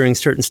eyes during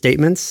certain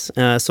statements,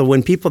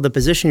 the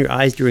position of your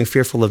eyes during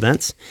fearful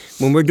events,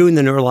 when we're doing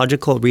the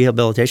neurological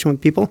rehabilitation with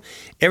people,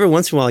 every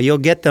once in a while you'll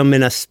get them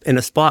in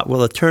a spot where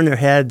they'll turn their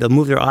head, they'll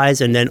move their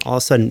eyes, and then all of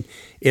a sudden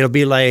it'll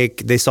be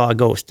like they saw a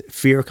ghost.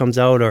 Fear comes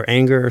out or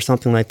anger or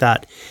something like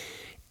that.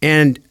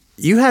 And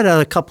you had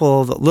a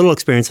couple of little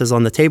experiences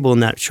on the table in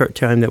that short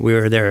time that we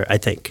were there, I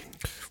think.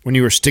 When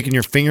you were sticking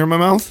your finger in my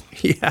mouth?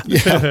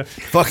 Yeah.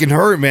 Fucking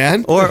hurt,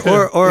 man. Or it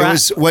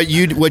was what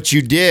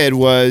you did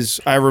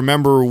was, I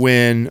remember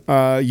when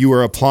you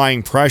were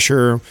applying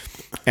pressure,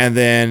 and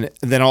then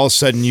all of a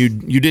sudden you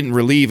didn't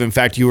relieve. In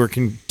fact, you were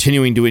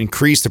continuing to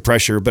increase the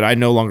pressure, but I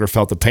no longer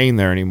felt the pain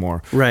there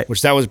anymore. Right.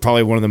 Which that was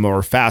probably one of the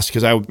more fast,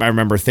 because I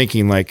remember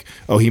thinking like,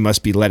 oh, he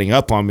must be letting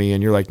up on me,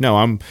 and you're like, no,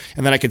 and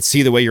then I could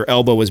see the way your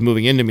elbow was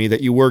moving into me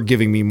that you were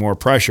giving me more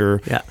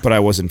pressure, but I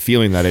wasn't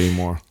feeling that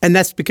anymore. And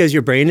that's because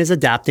your brain is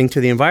adapting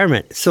to the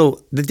environment.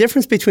 So the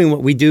difference between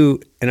what we do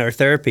in our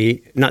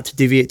therapy, not to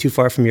deviate too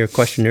far from your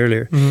question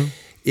earlier,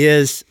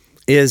 is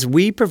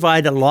we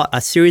provide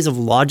a series of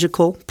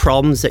logical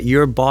problems that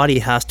your body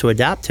has to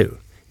adapt to.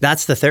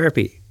 That's the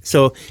therapy.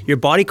 So your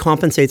body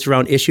compensates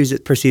around issues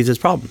it perceives as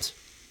problems.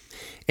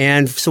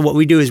 And so what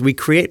we do is we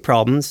create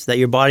problems that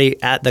your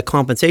body, at the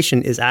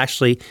compensation, is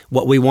actually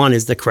what we want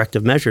is the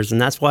corrective measures. And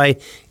that's why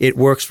it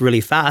works really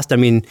fast.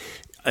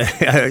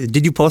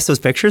 Did you post those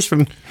pictures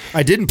from?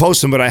 I didn't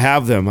post them, but I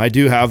have them. I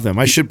do have them.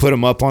 I should put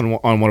them up on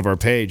one of our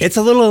pages. It's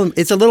a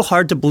little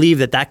hard to believe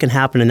that can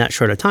happen in that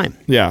short a time.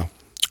 Yeah.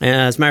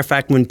 As a matter of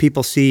fact, when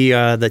people see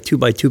the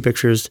 2x2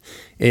 pictures,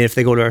 if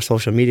they go to our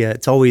social media,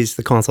 it's always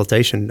the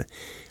consultation.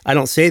 I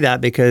don't say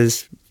that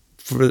because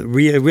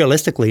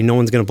realistically, no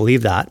one's going to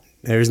believe that.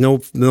 There's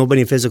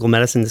nobody in physical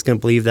medicine that's going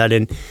to believe that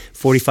in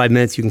 45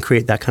 minutes you can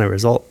create that kind of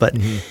result. But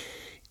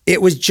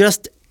it was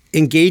just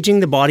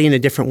engaging the body in a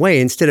different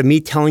way. Instead of me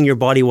telling your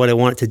body what I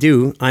want it to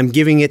do, I'm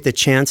giving it the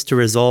chance to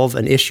resolve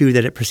an issue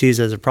that it perceives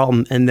as a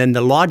problem. And then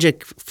the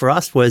logic for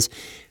us was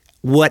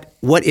what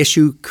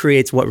issue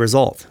creates what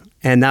result.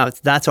 And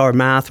that's our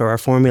math or our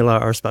formula,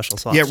 our special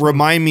sauce. Yeah,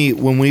 remind me,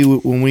 when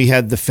we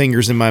had the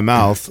fingers in my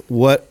mouth,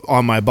 what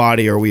on my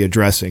body are we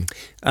addressing?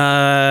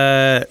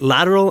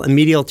 Lateral and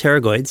medial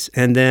pterygoids,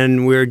 and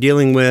then we're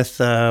dealing with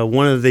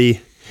one of the.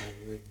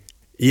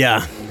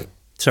 Yeah,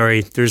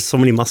 sorry, there's so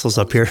many muscles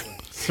up here.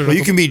 Well,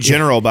 you can be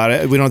general about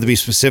it. We don't have to be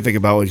specific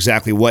about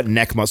exactly what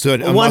neck muscle.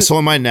 A muscle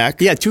in my neck.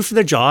 Yeah, 2 for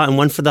the jaw and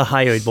 1 for the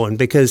hyoid bone.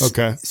 Because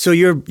so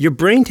your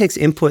brain takes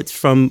inputs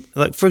from,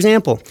 like, for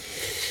example.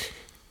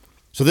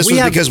 So this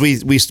was because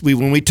we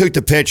when we took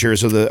the picture,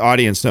 so the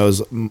audience knows,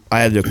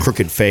 I had a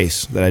crooked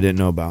face that I didn't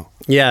know about.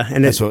 Yeah,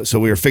 and so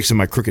we were fixing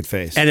my crooked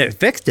face, and it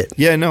fixed it.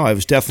 Yeah, no, I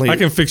was definitely. I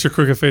can fix your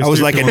crooked face. I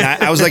was like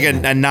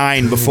a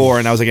 9 before,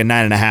 and I was like a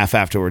 9.5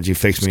 afterwards. You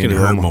fixed me. It's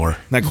gonna hurt more.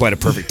 Not quite a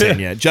perfect 10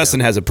 yet. Justin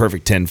has a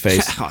perfect 10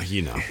 face. Oh,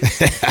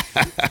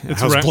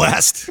 I was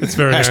blessed. It's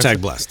very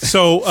hashtag blessed.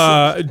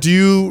 So,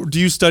 do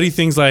you study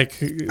things like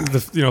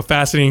the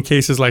fascinating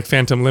cases like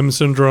phantom limb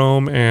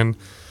syndrome and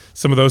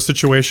some of those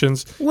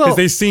situations? Well- Because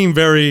they seem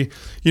very,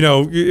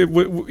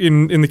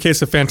 in the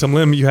case of phantom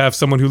limb, you have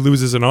someone who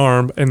loses an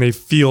arm and they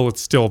feel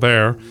it's still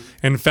there.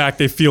 And in fact,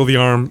 they feel the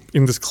arm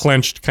in this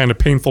clenched kind of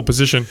painful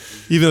position,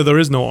 even though there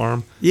is no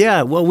arm.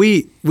 Yeah, well,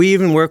 we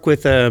even work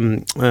with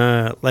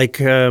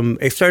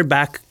it started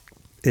back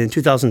in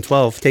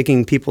 2012,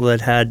 taking people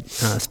that had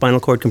spinal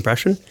cord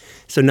compression.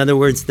 So in other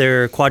words,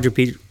 they're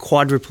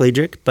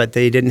quadriplegic, but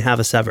they didn't have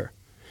a sever.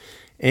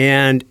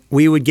 And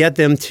we would get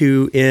them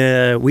to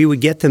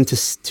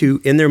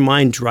in their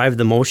mind drive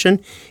the motion,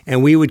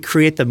 and we would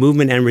create the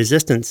movement and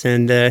resistance.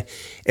 And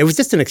it was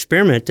just an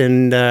experiment.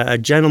 And a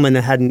gentleman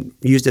that hadn't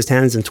used his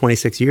hands in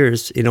 26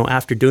 years,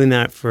 after doing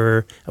that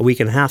for a week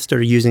and a half,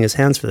 started using his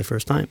hands for the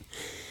first time.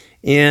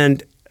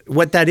 And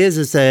what that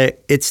is that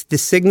it's the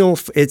signal.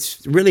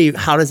 It's really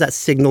how does that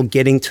signal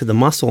getting to the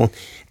muscle?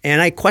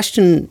 And I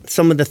question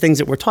some of the things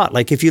that we're taught.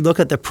 Like if you look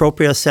at the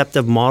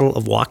proprioceptive model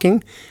of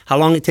walking, how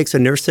long it takes a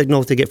nerve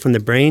signal to get from the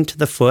brain to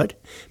the foot,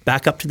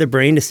 back up to the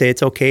brain to say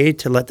it's okay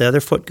to let the other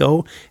foot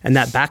go, and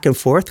that back and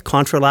forth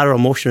contralateral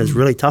motion is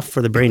really tough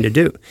for the brain to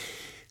do.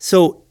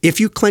 So if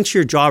you clench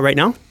your jaw right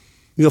now,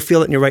 you'll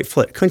feel it in your right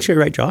foot. Clench your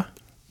right jaw,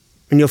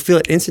 and you'll feel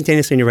it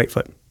instantaneously in your right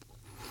foot.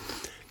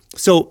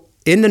 So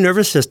in the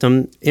nervous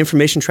system,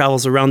 information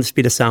travels around the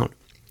speed of sound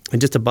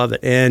and just above it.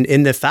 And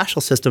in the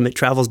fascial system, it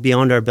travels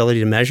beyond our ability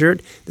to measure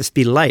it, the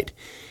speed of light.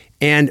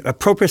 And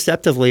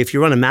proprioceptively, if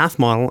you run a math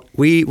model,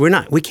 we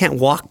can't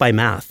walk by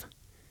math.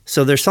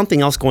 So there's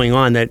something else going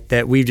on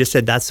that we've just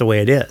said that's the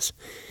way it is.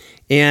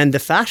 And the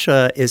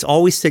fascia is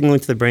always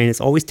signaling to the brain.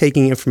 It's always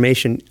taking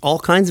information, all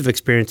kinds of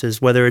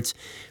experiences, whether it's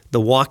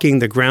the walking,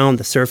 the ground,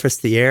 the surface,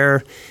 the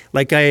air.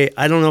 Like I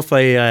don't know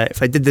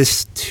if I did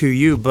this to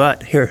you,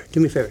 but here, do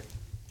me a favor.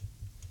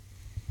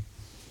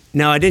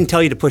 Now, I didn't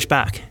tell you to push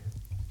back.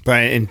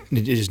 Right, and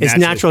it's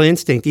natural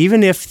instinct.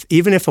 Even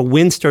if a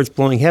wind starts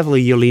blowing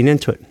heavily, you'll lean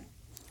into it.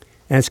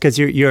 And it's because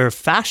your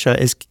fascia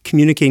is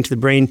communicating to the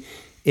brain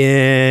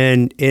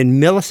in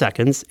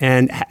milliseconds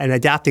and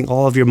adapting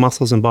all of your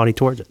muscles and body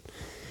towards it.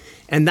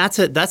 And that's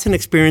an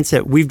experience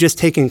that we've just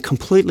taken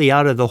completely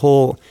out of the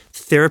whole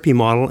therapy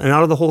model and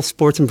out of the whole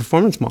sports and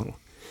performance model.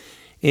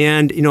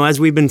 And, as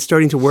we've been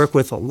starting to work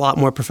with a lot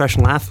more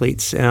professional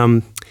athletes,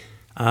 some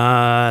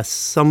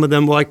of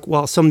them,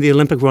 some of the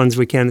Olympic runs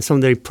we can, some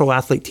of the pro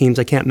athlete teams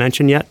I can't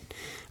mention yet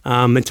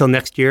until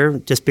next year,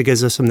 just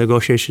because of some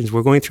negotiations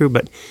we're going through.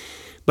 But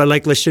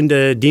like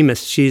Lashinda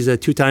Demas, she's a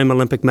 2-time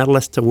Olympic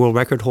medalist, a world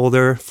record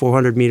holder,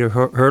 400-meter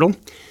hurdle.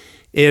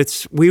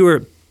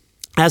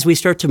 As we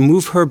start to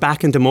move her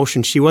back into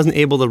motion, she wasn't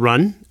able to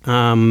run.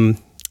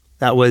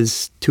 That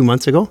was 2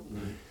 months ago.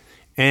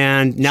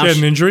 And now she had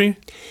an injury?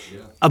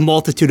 A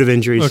multitude of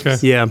injuries. Okay.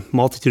 Yeah,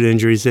 multitude of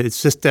injuries.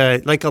 It's just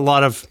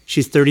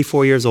she's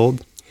 34 years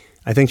old.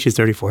 I think she's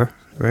 34,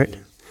 right?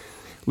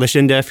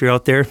 Lashinda, if you're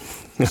out there.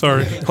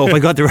 Sorry. Hope I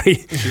got the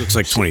right. She looks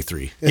like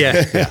 23.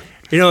 Yeah.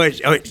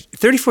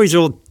 34 years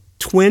old,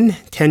 twin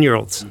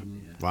 10-year-olds.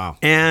 Wow.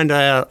 And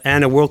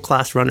a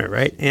world-class runner,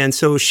 right? And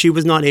so she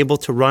was not able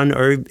to run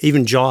or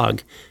even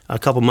jog a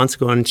couple months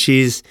ago, and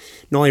she's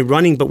not only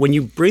running, but when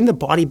you bring the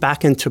body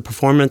back into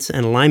performance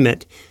and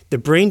alignment, the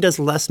brain does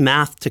less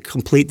math to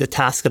complete the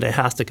task that it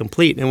has to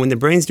complete. And when the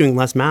brain's doing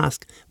less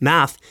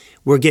math,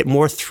 we'll get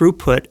more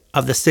throughput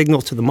of the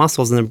signal to the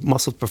muscles, and the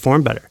muscles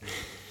perform better.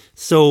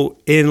 So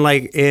in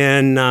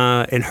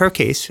her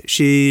case,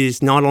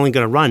 she's not only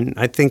going to run,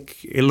 I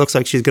think it looks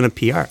like she's going to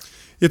PR.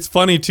 It's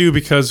funny too,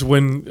 because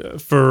when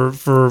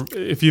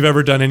if you've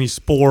ever done any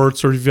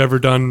sports, or if you've ever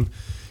done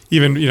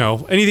even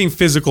anything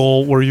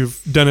physical where you've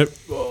done it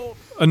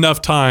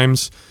enough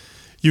times,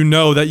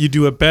 that you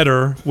do it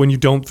better when you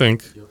don't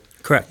think.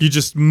 Correct. You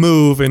just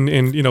move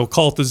and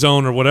call it the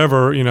zone or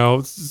whatever.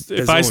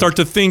 If I start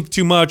to think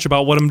too much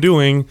about what I'm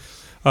doing,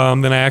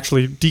 then I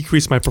actually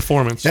decrease my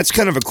performance. That's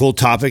kind of a cool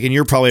topic, and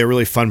you're probably a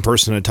really fun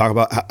person to talk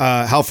about.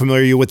 How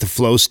familiar are you with the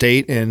flow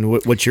state, and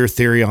what's your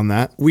theory on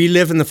that? We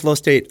live in the flow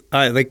state.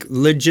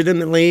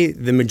 Legitimately,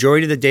 the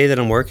majority of the day that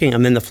I'm working,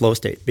 I'm in the flow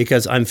state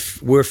because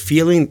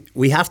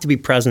we have to be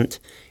present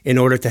in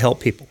order to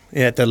help people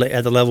at the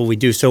level we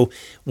do. So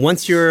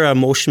once you're a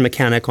motion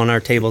mechanic on our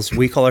tables,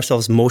 we call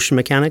ourselves motion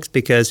mechanics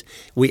because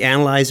we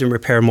analyze and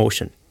repair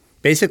motion.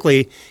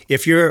 Basically,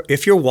 if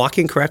you're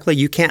walking correctly,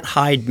 you can't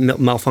hide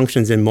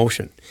malfunctions in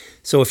motion.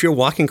 So if you're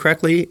walking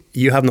correctly,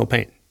 you have no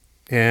pain.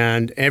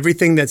 And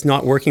everything that's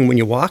not working when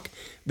you walk,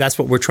 that's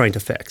what we're trying to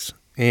fix.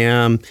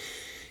 And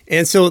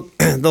so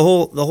the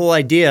whole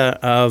idea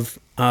of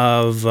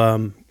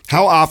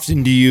how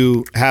often do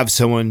you have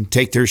someone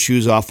take their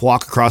shoes off,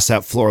 walk across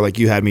that floor like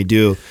you had me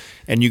do,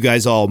 and you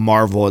guys all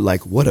marvel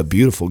at what a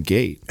beautiful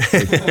gait?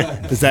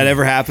 Does that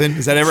ever happen?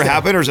 Does that ever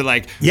happen, or is it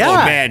like, yeah, oh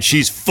man,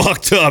 she's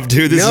fucked up,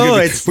 dude? We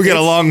got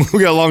a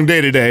long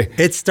day today.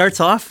 It starts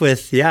off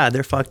with,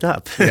 they're fucked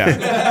up.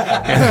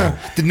 Yeah.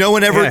 Did no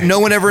one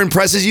ever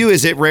impresses you?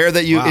 Is it rare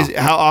that you? Wow.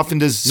 How often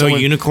does someone, no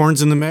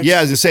unicorns in the mix? Yeah,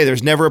 I was gonna say,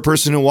 there's never a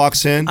person who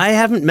walks in. I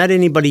haven't met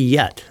anybody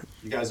yet.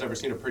 You guys ever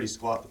seen a pretty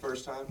squat the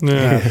first time?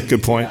 Yeah.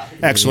 Good point.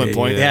 Excellent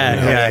point.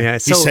 Yeah. He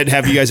So, said,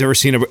 "Have you guys ever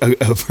seen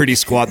a pretty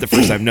squat the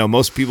first time?" No,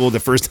 most people the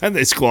first time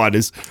they squat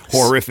is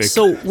horrific.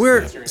 So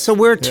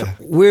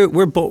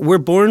we're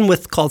born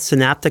with called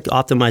synaptic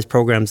optimized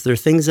programs. They're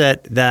things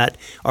that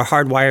are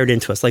hardwired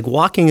into us. Like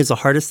walking is the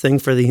hardest thing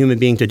for the human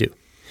being to do,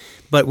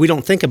 but we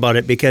don't think about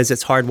it because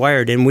it's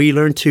hardwired. And we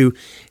learn to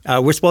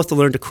we're supposed to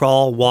learn to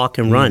crawl, walk,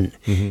 and run.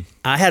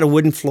 I had a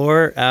wooden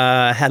floor,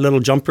 had little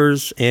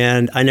jumpers,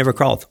 and I never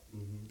crawled.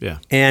 Yeah.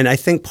 And I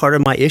think part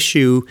of my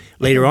issue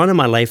later on in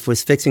my life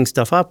was fixing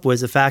stuff up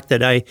was the fact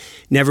that I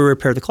never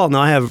repaired the call.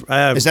 Now I have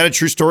is that a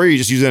true story? Or you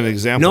just use that as an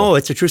example? no,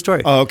 it's a true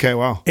story. Oh, okay.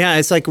 Wow. Yeah,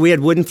 it's like we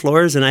had wooden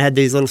floors, and I had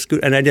these little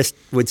and I just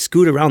would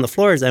scoot around the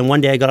floors. And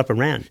one day I got up and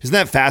ran. Isn't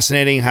that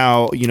fascinating?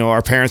 How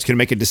our parents can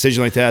make a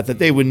decision like that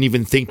they wouldn't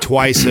even think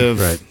twice of.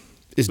 Right.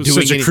 Is It's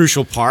doing such a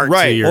crucial part,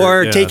 Right. To your,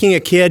 Or taking a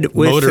kid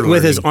motor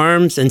with his learning.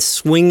 arms and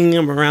swinging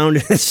him around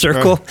in a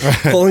circle,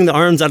 pulling the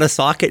arms out of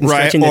socket and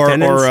right, stretching the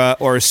tendons.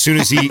 or as soon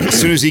as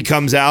he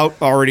comes out,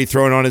 already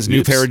throwing on his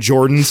new pair of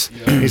Jordans.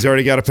 He's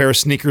already got a pair of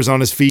sneakers on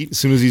his feet as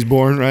soon as he's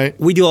born. Right.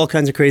 We do all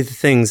kinds of crazy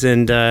things,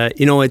 and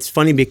it's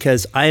funny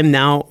because I am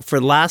now for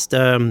the last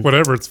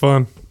Whatever, it's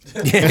fun.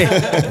 for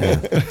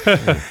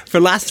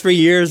the last 3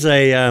 years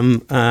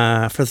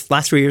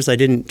I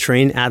didn't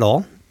train at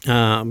all.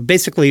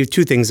 Basically,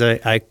 two things.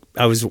 I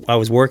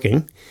was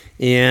working,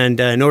 and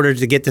in order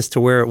to get this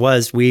to where it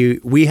was,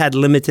 we had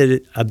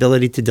limited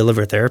ability to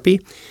deliver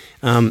therapy.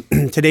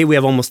 Today we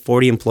have almost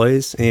 40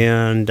 employees,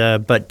 and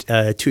but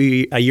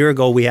a year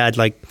ago we had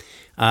like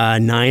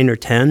 9 or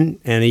 10,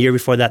 and a year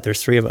before that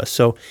there's 3 of us.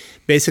 So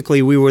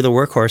basically, we were the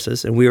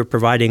workhorses, and we were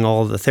providing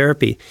all of the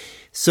therapy.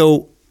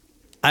 So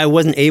I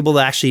wasn't able to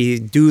actually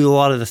do a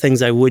lot of the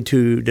things I would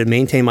to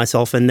maintain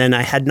myself. And then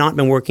I had not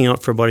been working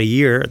out for about a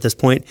year at this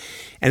point,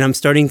 and I'm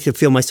starting to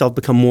feel myself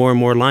become more and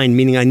more aligned,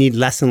 meaning I need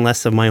less and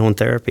less of my own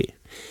therapy.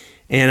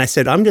 And I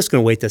said, I'm just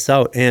going to wait this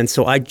out. And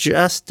so I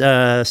just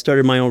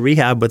started my own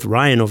rehab with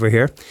Ryan over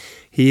here.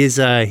 He's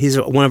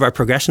one of our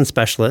progression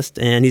specialists,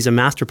 and he's a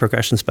master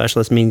progression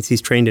specialist, means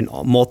he's trained in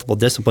multiple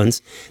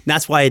disciplines.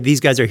 That's why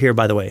these guys are here,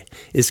 by the way,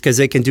 is because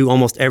they can do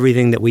almost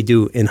everything that we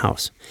do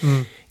in-house.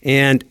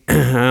 And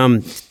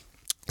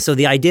so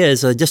the idea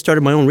is I just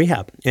started my own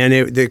rehab.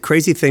 And the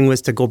crazy thing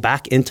was to go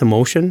back into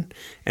motion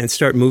and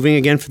start moving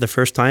again for the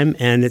first time.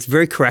 And it's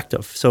very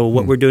corrective. So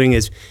what we're doing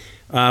is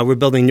we're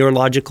building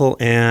neurological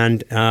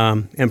and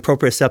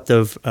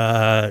proprioceptive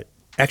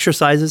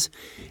exercises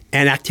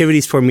and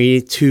activities for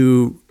me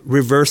to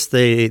reverse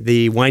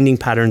the winding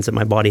patterns that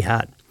my body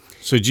had.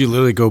 So did you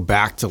literally go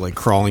back to like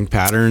crawling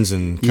patterns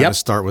and kind of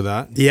start with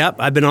that? Yep,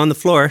 I've been on the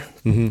floor,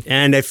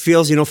 and it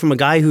feels, from a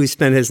guy who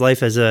spent his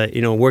life as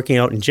working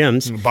out in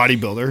gyms,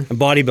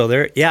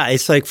 bodybuilder. Yeah,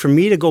 it's like for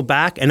me to go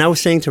back, and I was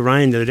saying to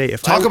Ryan the other day,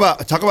 talk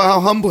about how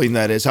humbling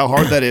that is, how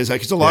hard that is.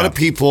 Like, 'cause a lot of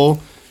people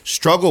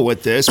struggle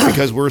with this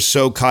because we're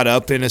so caught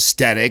up in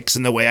aesthetics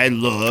and the way I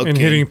look And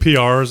hitting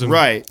PRs. And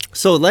right.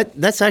 So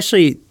that's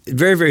actually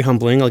very, very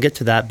humbling. I'll get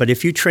to that. But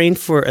if you train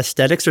for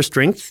aesthetics or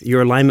strength,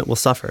 your alignment will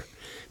suffer.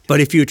 But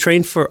if you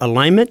train for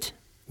alignment,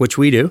 which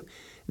we do,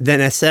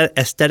 then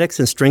aesthetics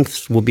and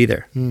strengths will be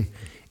there.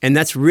 And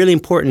that's really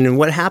important. And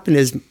what happened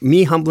is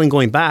me humbling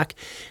going back,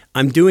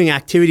 I'm doing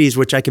activities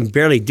which I can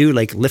barely do,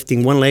 like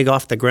lifting one leg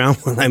off the ground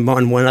while I'm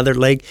on one other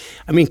leg.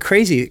 I mean,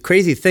 crazy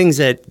things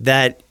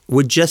that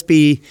would just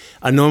be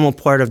a normal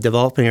part of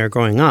developing or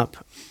growing up,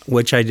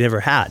 which I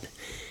never had.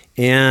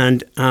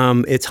 And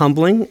it's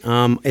humbling.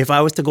 If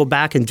I was to go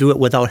back and do it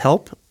without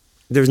help,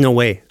 there's no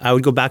way. I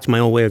would go back to my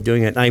old way of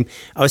doing it. I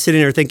was sitting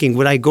there thinking,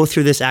 would I go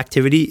through this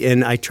activity?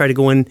 And I try to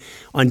go in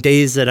on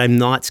days that I'm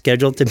not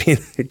scheduled to be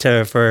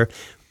for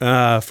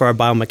our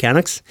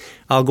biomechanics.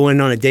 I'll go in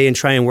on a day and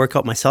try and work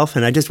out myself,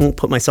 and I just won't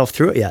put myself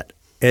through it yet.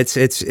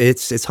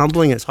 It's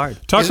humbling. It's hard.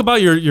 Talk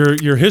about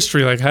your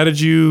history. Like, how did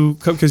you?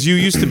 Because you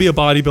used to be a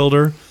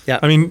bodybuilder. Yeah.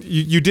 I mean,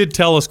 you did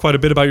tell us quite a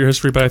bit about your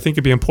history, but I think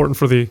it'd be important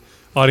for the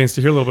audience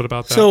to hear a little bit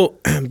about that. So,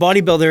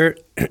 bodybuilder.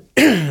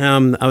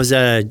 I was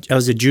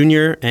a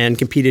junior and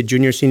competed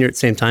junior senior at the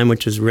same time,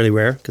 which was really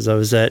rare because I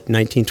was at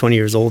 19, 20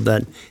 years old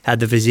that had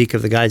the physique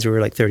of the guys who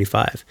were like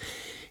 35.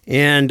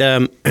 And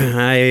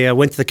I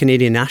went to the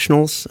Canadian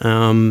Nationals.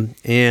 And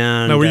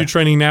now, were you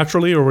training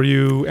naturally, or were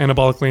you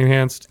anabolically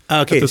enhanced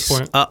at this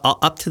point?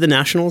 Up to the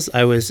Nationals,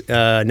 I was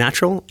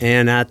natural,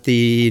 and at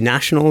the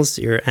Nationals,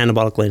 you're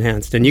anabolically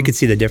enhanced, and you could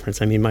see the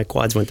difference. I mean, my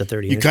quads went to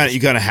 30. You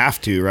kind of have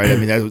to, right? I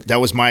mean,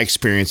 that was my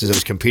experience as I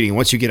was competing.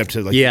 Once you get up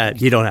to like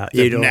you don't have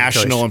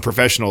national and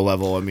professional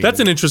level. I mean, that's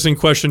an interesting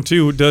question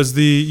too. Does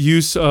the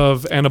use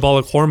of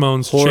anabolic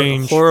hormones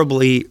change?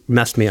 Horribly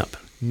messed me up.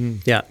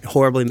 Yeah,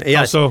 horribly. Yeah.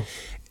 How so?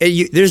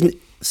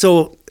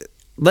 So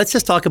let's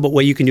just talk about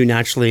what you can do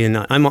naturally.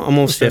 And I'm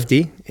almost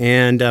 50,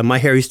 and my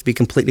hair used to be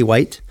completely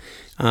white.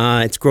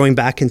 It's growing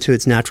back into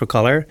its natural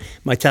color.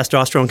 My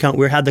testosterone count,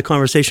 we had the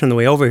conversation on the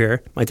way over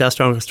here. My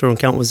testosterone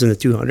count was in the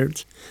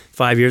 200s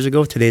 5 years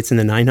ago. Today it's in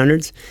the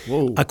 900s.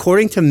 Whoa.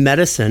 According to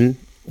medicine,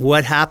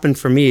 what happened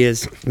for me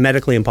is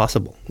medically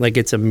impossible. Like,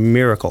 it's a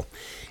miracle.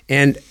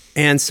 And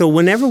And so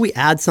whenever we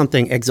add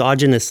something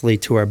exogenously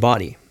to our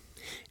body,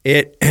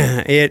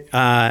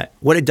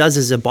 what it does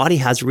is the body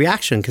has a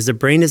reaction because the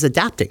brain is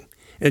adapting.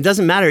 And it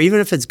doesn't matter, even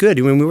if it's good.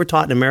 When we were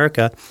taught in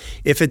America,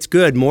 if it's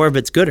good, more of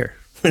it's gooder.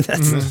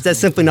 That's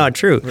simply not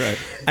true. Right.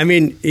 I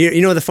mean,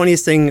 you know, the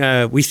funniest thing,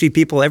 we see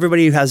people,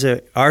 everybody who has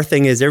our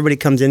thing is everybody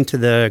comes into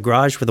the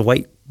garage with a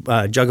white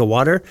jug of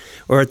water,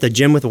 or at the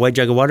gym with a white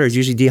jug of water is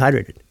usually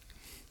dehydrated.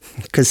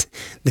 Because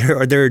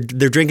they're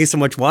drinking so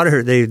much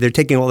water, they're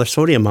taking all their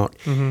sodium out.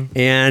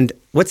 And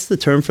what's the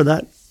term for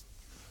that?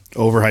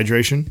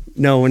 Overhydration?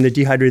 No, when they're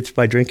dehydrated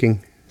by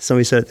drinking.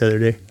 Somebody said it the other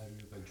day.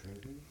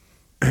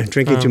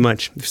 Drinking too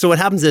much. So what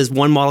happens is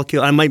one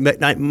molecule, I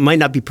might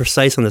not be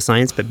precise on the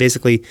science, but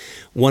basically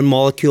one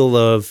molecule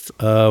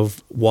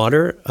of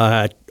water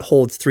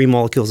holds 3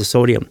 molecules of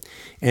sodium.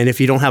 And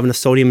if you don't have enough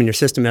sodium in your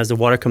system, as the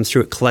water comes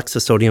through, it collects the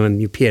sodium and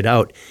you pee it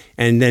out.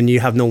 And then you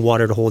have no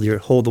water to hold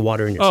the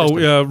water in your system.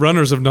 Oh, yeah.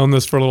 Runners have known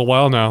this for a little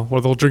while now,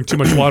 where they'll drink too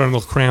much water and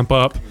they'll cramp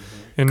up.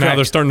 And now Correct.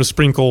 they're starting to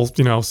sprinkle,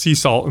 sea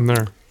salt in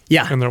there.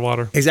 Yeah, in their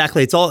water.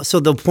 Exactly. It's all. So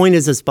the point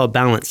is, it's about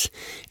balance,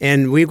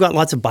 and we've got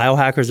lots of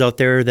biohackers out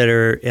there that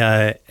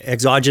are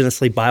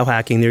exogenously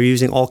biohacking. They're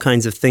using all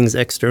kinds of things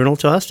external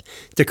to us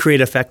to create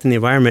effect in the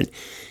environment.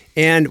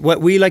 And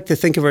what we like to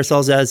think of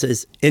ourselves as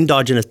is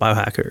endogenous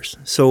biohackers.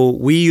 So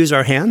we use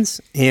our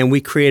hands and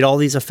we create all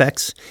these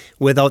effects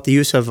without the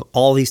use of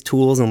all these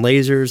tools and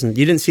lasers. And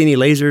you didn't see any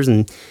lasers,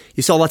 and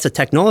you saw lots of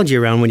technology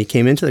around when you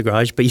came into the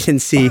garage, but you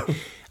didn't see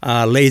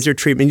laser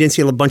treatment. You didn't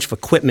see a bunch of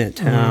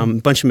equipment,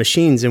 a bunch of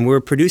machines. And we're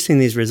producing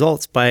these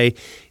results by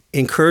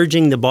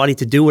encouraging the body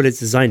to do what it's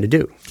designed to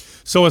do.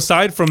 So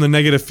aside from the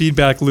negative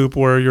feedback loop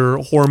where your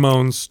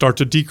hormones start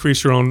to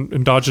decrease your own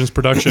endogenous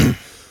production,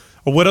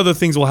 or what other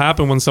things will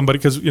happen when somebody,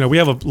 because we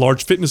have a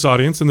large fitness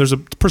audience and there's a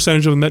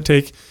percentage of them that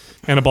take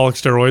anabolic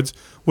steroids.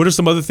 What are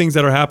some other things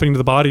that are happening to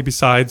the body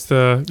besides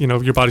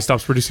your body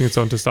stops producing its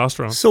own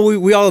testosterone? So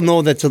we all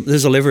know that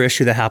there's a liver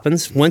issue that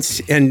happens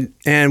once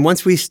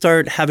we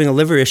start having a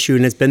liver issue,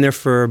 and it's been there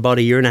for about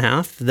a year and a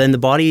half, then the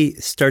body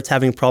starts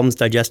having problems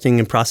digesting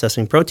and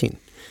processing protein.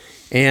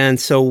 And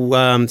so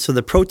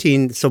the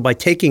protein, so by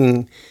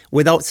taking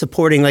without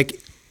supporting,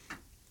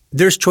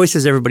 there's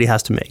choices everybody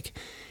has to make.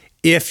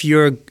 If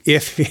you're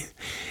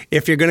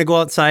going to go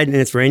outside and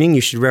it's raining,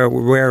 you should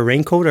wear a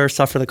raincoat or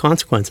suffer the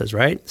consequences,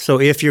 right? So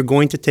if you're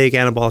going to take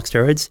anabolic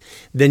steroids,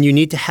 then you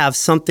need to have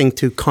something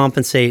to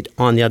compensate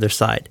on the other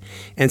side.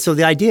 And so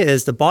the idea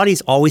is the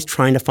body's always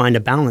trying to find a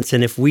balance.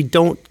 And if we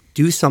don't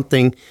do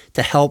something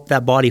to help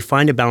that body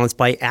find a balance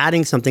by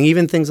adding something,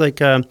 even things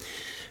like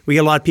we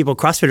get a lot of people,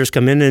 CrossFitters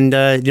come in and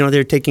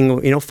they're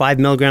taking 5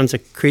 milligrams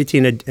of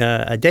creatine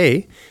a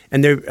day,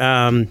 and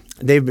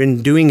they've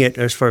been doing it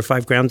as for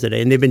 5 grams a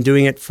day, and they've been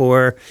doing it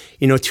for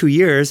 2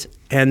 years,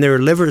 and their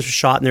livers are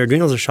shot and their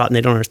adrenals are shot, and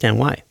they don't understand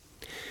why.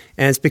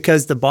 And it's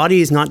because the body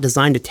is not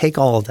designed to take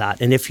all of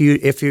that. And if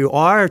you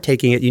are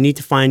taking it, you need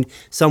to find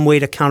some way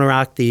to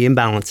counteract the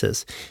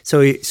imbalances.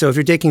 So if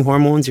you're taking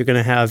hormones, you're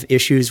going to have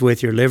issues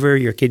with your liver,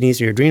 your kidneys,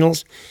 your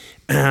adrenals.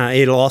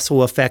 It'll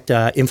also affect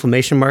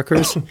inflammation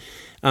markers.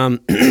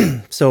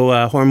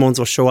 So hormones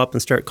will show up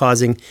and start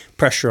causing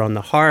pressure on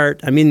the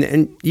heart. I mean,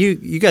 and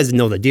you guys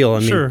know the deal.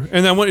 Sure.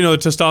 And then the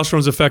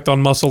testosterone's effect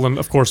on muscle, and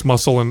of course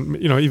muscle, and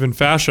even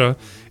fascia.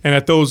 And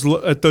at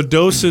the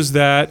doses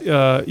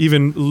that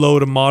even low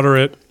to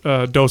moderate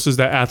doses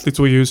that athletes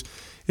will use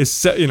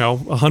is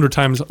 100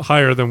 times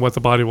higher than what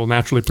the body will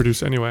naturally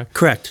produce anyway.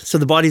 Correct. So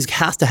the body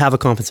has to have a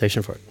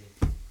compensation for it.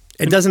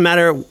 It doesn't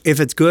matter if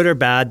it's good or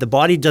bad. The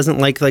body doesn't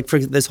like for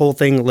this whole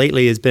thing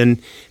lately has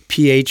been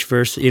pH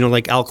versus,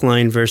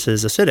 alkaline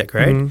versus acidic,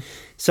 right? Mm-hmm.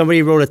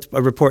 Somebody wrote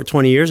a report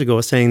 20 years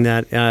ago saying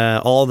that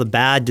all the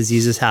bad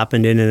diseases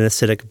happened in an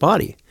acidic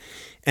body.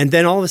 And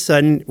then all of a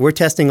sudden, we're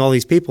testing all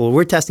these people.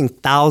 We're testing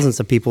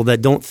thousands of people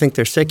that don't think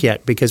they're sick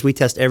yet because we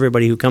test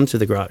everybody who comes to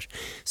the garage.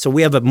 So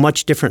we have a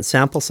much different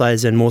sample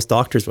size than most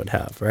doctors would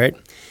have, right?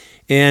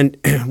 And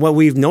what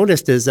we've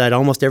noticed is that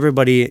almost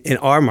everybody in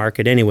our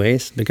market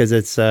anyways, because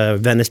it's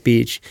Venice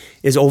Beach,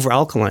 is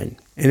over-alkaline.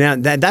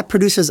 And that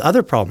produces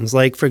other problems.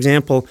 Like, for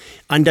example,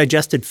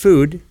 undigested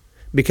food,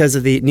 because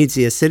it needs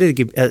the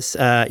acidity,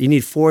 you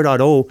need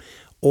 4.0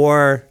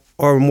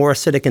 or more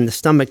acidic in the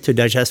stomach to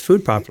digest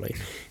food properly.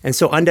 And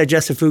so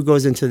undigested food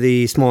goes into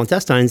the small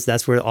intestines.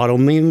 That's where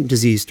autoimmune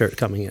disease start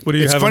coming in.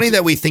 It's funny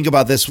that we think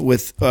about this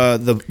with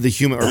the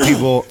human, or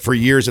people for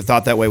years have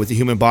thought that way with the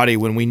human body,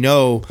 when we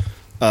know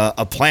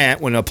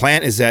when a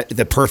plant is at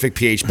the perfect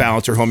pH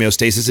balance or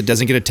homeostasis, it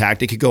doesn't get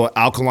attacked. It could go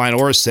alkaline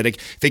or acidic.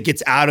 If it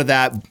gets out of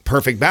that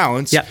perfect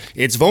balance,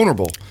 it's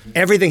vulnerable.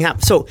 Everything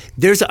happens. So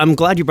I'm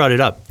glad you brought it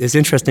up. It's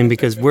interesting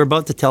because we're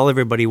about to tell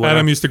everybody what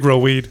Adam used to grow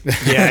weed.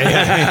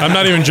 Yeah. I'm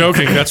not even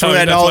joking. That's where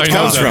that knowledge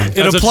comes from.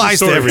 It applies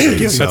to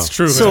everything. That's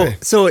true.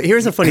 So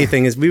here's a funny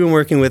thing is we've been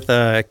working with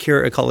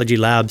Cure Ecology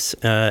Labs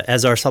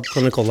as our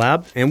subclinical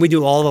lab, and we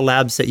do all the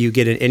labs that you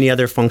get in any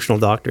other functional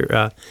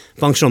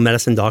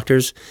medicine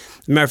doctors.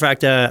 As a matter of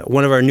fact,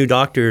 one of our new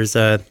doctors,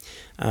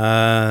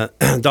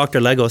 Dr.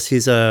 Legos.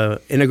 He's a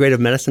integrative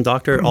medicine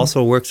doctor.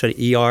 Also works at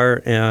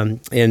ER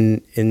in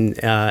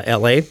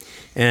LA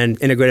and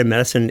integrative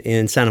medicine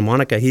in Santa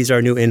Monica. He's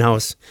our new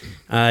in-house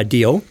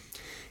DO.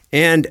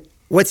 And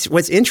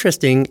what's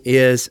interesting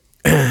is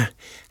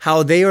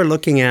how they are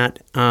looking at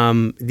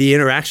the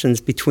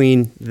interactions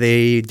between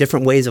the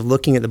different ways of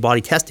looking at the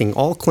body testing.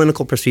 All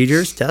clinical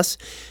procedures, tests,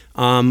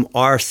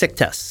 are sick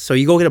tests. So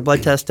you go get a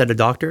blood test at a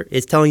doctor,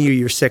 it's telling you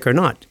you're sick or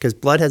not, because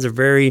blood has a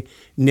very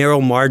narrow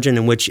margin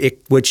in which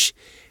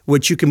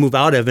you can move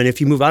out of, and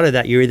if you move out of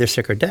that, you're either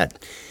sick or dead.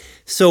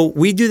 So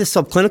we do the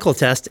subclinical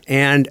test,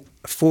 and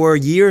for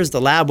years the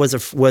lab was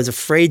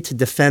afraid to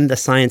defend the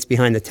science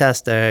behind the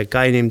test. A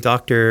guy named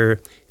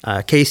Dr.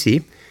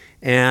 Casey,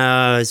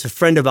 as a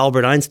friend of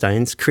Albert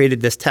Einstein's,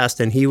 created this test,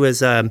 and he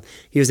was an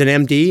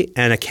MD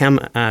and a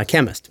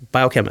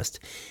biochemist.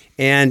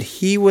 And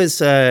he was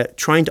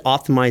trying to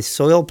optimize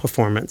soil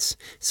performance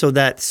so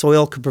that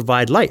soil could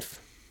provide life.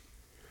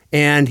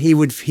 And he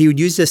would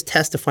use this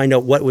test to find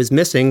out what was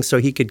missing so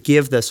he could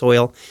give the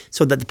soil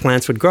so that the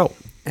plants would grow.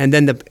 And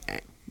then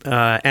the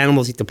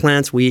animals eat the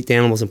plants, we eat the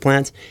animals and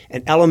plants,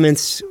 and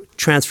elements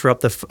transfer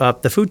up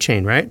the food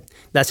chain, right?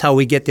 That's how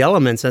we get the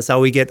elements. That's how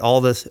we get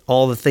all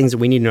the things that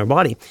we need in our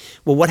body.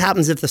 Well, what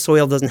happens if the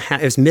soil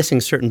is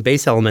missing certain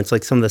base elements,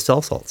 like some of the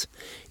cell salts?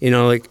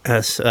 Like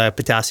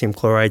potassium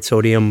chloride,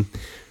 sodium,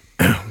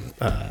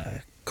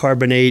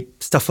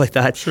 carbonate, stuff like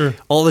that. Sure.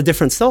 All the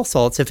different cell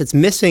salts. If it's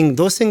missing,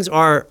 those things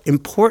are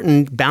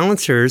important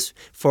balancers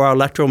for our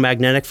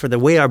electromagnetic, for the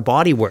way our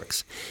body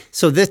works.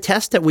 So the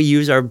test that we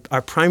use, our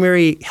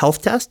primary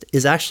health test,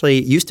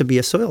 used to be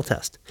a soil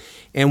test.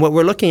 And what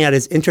we're looking at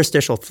is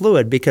interstitial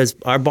fluid, because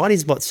our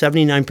body's about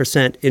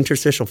 79%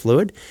 interstitial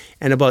fluid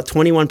and about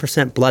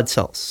 21% blood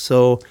cells.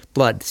 So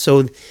blood.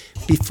 So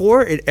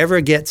before it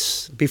ever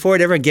gets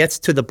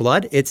to the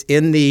blood, it's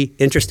in the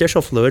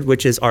interstitial fluid,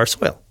 which is our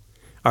soil,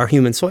 our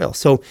human soil.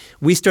 So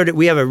we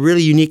have a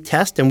really unique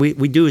test, and we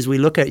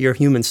look at your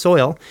human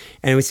soil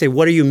and we say,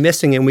 what are you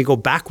missing? And we go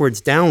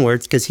backwards,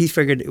 downwards, because he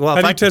figured, well,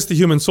 how do you test the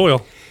human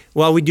soil?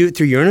 Well, we do it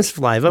through urine and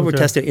saliva. Okay. We're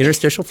testing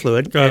interstitial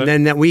fluid. Got and it.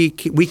 then that we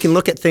can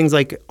look at things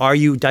like, are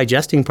you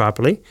digesting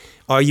properly?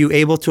 Are you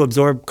able to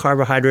absorb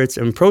carbohydrates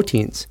and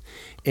proteins?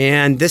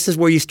 And this is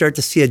where you start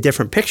to see a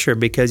different picture,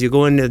 because you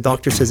go in, the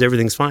doctor says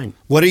everything's fine.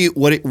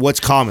 What's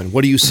common?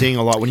 What are you seeing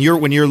a lot when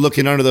you're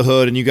looking under the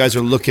hood and you guys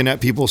are looking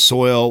at people's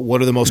soil? What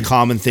are the most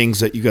common things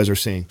that you guys are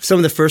seeing? Some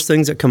of the first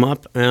things that come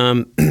up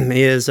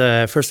is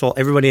first of all,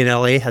 everybody in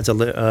LA has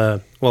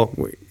I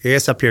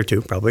guess up here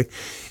too, probably.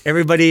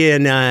 Everybody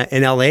in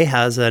LA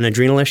has an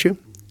adrenal issue.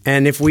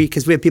 And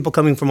because we have people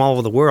coming from all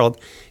over the world,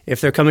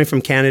 if they're coming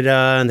from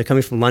Canada and they're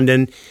coming from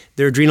London,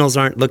 their adrenals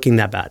aren't looking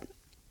that bad.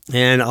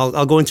 And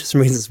I'll go into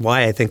some reasons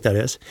why I think that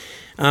is.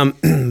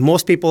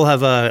 Most people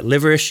have a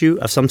liver issue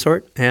of some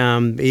sort,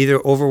 either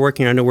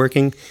overworking or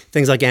underworking,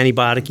 things like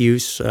antibiotic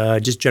use,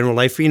 just general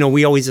life.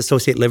 We always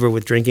associate liver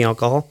with drinking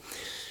alcohol.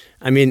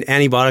 I mean,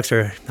 antibiotics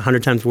are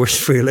 100 times worse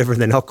for your liver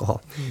than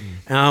alcohol.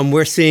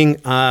 We're seeing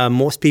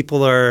most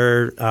people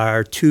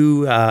are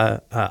too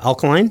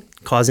alkaline,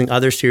 causing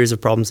other series of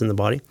problems in the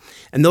body.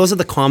 And those are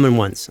the common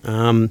ones.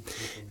 And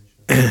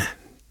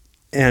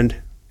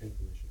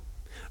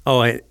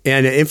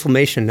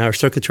inflammation, our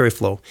circulatory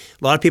flow.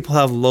 A lot of people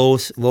have low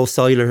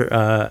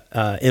cellular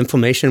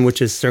inflammation,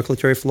 which is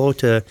circulatory flow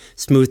to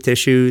smooth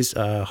tissues,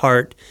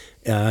 heart,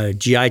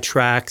 GI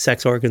tract,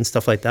 sex organs,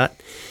 stuff like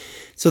that.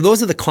 So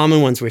those are the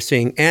common ones we're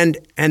seeing. And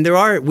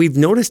we've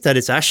noticed that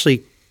it's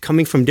actually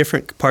coming from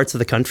different parts of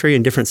the country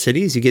and different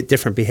cities. You get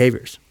different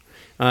behaviors.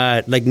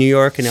 Like New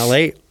York and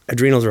LA,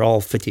 adrenals are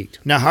all fatigued.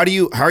 Now, how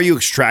are you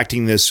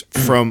extracting this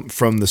from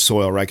the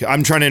soil, right?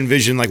 I'm trying to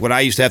envision like what I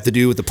used to have to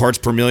do with the parts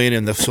per million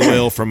in the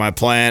soil for my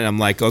plant. I'm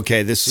like,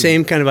 okay, this is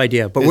same kind of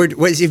idea. But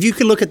if you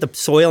can look at the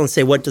soil and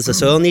say, what does the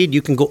soil need?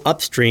 You can go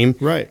upstream,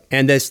 right,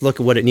 and just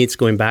look at what it needs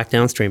going back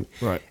downstream,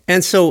 right.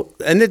 And so,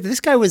 this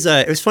guy was.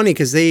 It was funny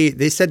because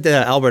they said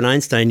to Albert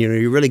Einstein,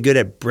 you're really good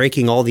at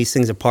breaking all these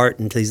things apart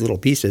into these little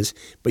pieces,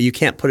 but you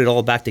can't put it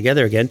all back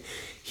together again.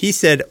 He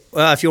said,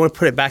 well, if you want to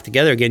put it back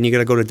together again, you got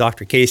to go to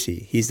Dr.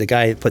 Casey. He's the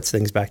guy that puts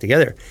things back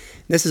together.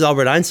 And this is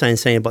Albert Einstein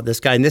saying about this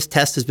guy. And this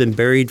test has been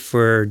buried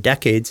for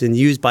decades and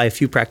used by a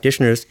few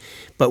practitioners.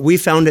 But we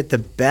found it the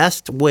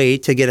best way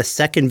to get a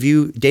second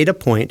view data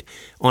point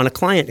on a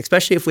client,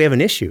 especially if we have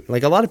an issue.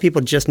 Like a lot of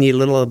people just need a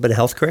little bit of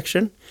health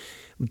correction.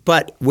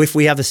 But if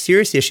we have a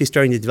serious issue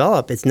starting to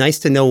develop, it's nice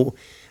to know.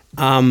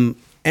 And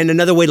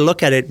another way to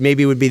look at it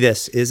maybe would be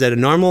this, is that a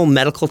normal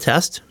medical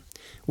test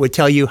would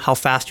tell you how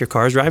fast your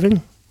car is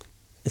driving.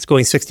 It's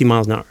going 60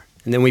 miles an hour.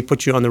 And then we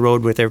put you on the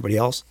road with everybody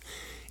else.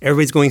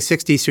 Everybody's going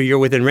 60, so you're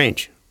within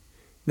range.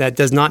 That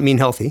does not mean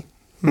healthy.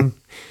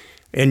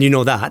 And you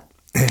know that.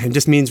 It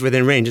just means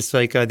within range. It's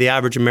like the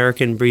average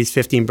American breathes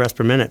 15 breaths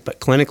per minute, but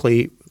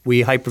clinically,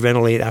 we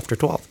hyperventilate after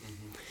 12.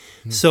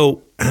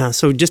 So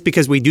just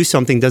because we do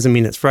something doesn't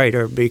mean it's right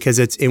or because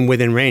it's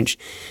within range.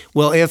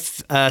 Well,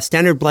 if a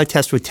standard blood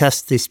test would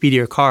test the speed of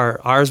your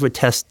car, ours would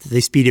test the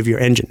speed of your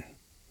engine.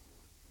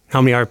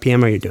 How many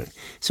RPM are you doing?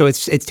 So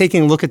it's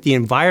taking a look at the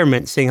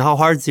environment, saying how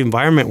hard is the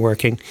environment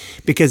working,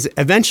 because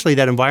eventually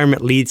that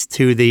environment leads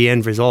to the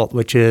end result,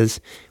 which is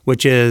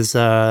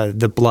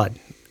the blood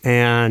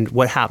and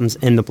what happens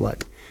in the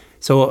blood.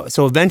 So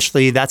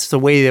eventually that's the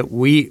way that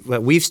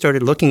we've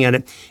started looking at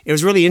it. It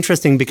was really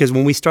interesting because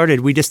when we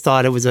started, we just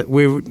thought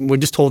we were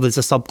just told it's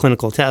a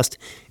subclinical test,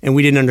 and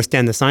we didn't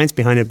understand the science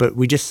behind it, but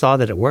we just saw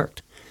that it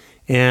worked.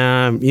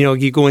 And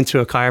you go into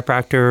a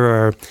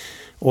chiropractor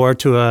or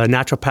to a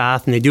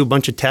naturopath, and they do a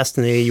bunch of tests,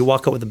 and you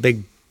walk out with a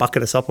big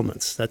bucket of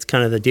supplements. That's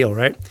kind of the deal,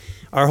 right?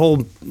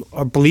 Our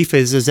belief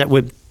is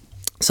that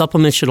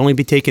supplements should only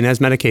be taken as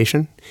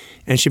medication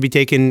and should be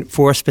taken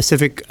for a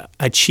specific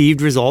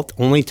achieved result,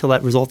 only till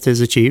that result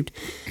is achieved,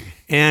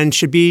 and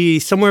should be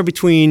somewhere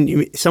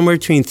between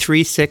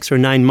 3, 6, or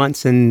 9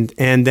 months, and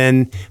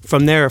then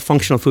from there,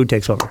 functional food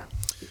takes over.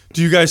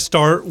 Do you guys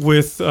start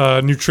with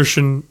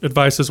nutrition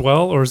advice as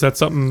well, or is that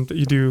something that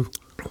you do?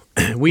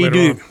 We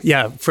do, on?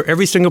 Yeah. For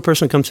every single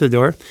person that comes to the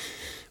door,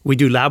 we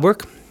do lab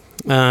work.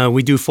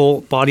 We do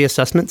full body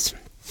assessments.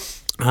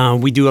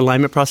 We do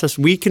alignment process.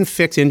 We can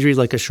fix injuries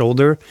like a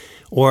shoulder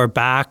or a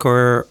back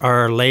or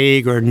our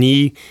leg or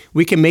knee.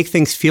 We can make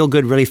things feel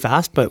good really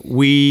fast, but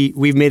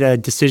we've made a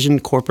decision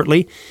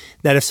corporately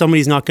that if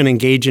somebody's not going to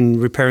engage in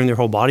repairing their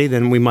whole body,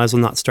 then we might as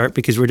well not start,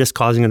 because we're just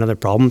causing another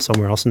problem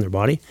somewhere else in their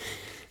body.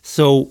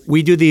 So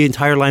we do the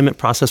entire alignment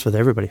process with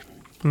everybody.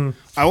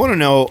 I want to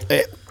know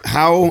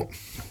how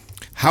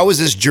has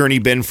this journey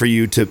been for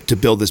you to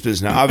build this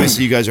business? Now,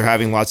 obviously, you guys are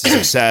having lots of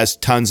success.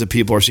 Tons of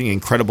people are seeing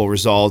incredible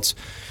results.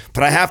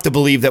 But I have to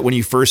believe that when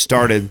you first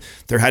started,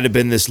 there had to have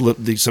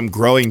been some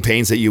growing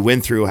pains that you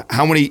went through.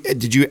 How many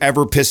did you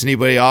ever piss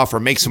anybody off or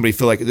make somebody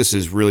feel like this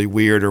is really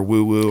weird or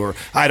woo-woo, or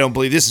I don't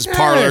believe this is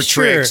parlor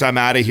tricks, I'm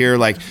out of here?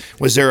 Like,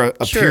 was there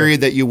a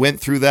period that you went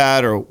through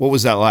that, or what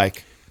was that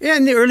like? Yeah,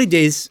 in the early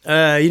days,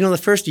 the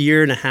first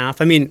year and a half,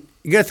 I mean,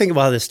 you got to think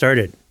about how this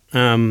started.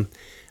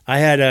 I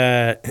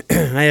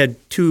had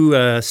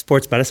 2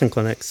 sports medicine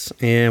clinics,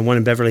 and one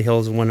in Beverly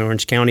Hills and one in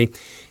Orange County.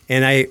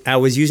 And I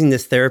was using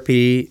this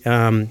therapy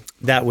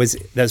that was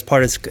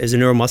part as a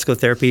neuromuscular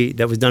therapy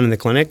that was done in the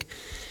clinic.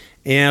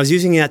 And I was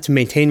using that to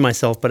maintain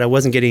myself, but I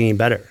wasn't getting any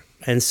better.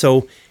 And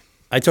so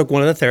I took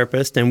one of the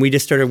therapists, and we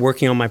just started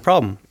working on my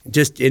problem,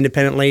 just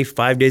independently,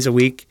 5 days a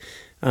week,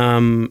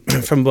 from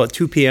about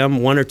 2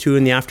 p.m., 1 or 2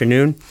 in the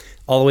afternoon,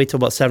 all the way till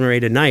about 7 or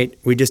 8 at night.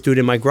 We just do it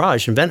in my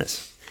garage in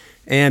Venice.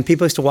 And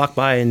people used to walk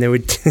by, and they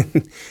would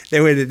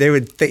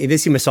they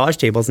see massage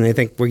tables, and they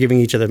think we're giving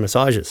each other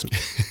massages.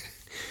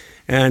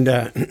 And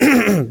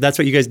that's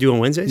what you guys do on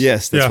Wednesdays?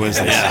 Yes, that's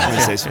Wednesdays. Yeah.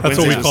 Wednesdays. That's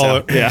what we call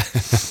it. Yeah.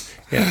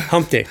 Yeah.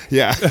 Hump day.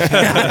 Yeah. Oh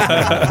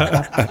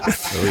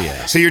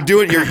yeah. So you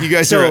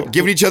guys are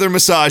giving each other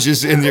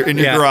massages in your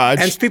garage.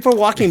 And people are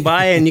walking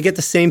by, and you get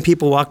the same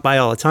people walk by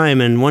all the time.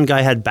 And one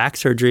guy had back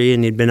surgery,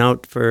 and he'd been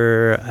out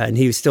and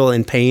he was still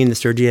in pain. The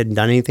surgery hadn't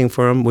done anything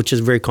for him, which is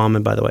very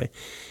common, by the way.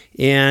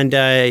 And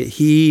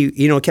he,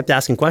 kept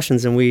asking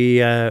questions. And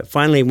we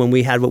finally, when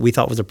we had what we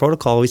thought was a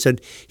protocol,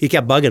 he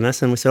kept bugging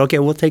us, and we said, okay,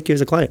 we'll take you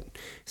as a client.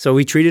 So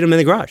we treated him in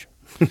the garage.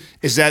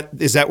 Is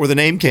that where the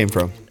name came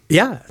from?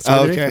 Yeah.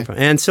 Okay.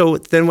 And so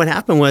then what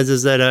happened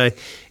was that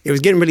it was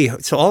getting really.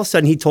 So all of a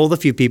sudden, he told a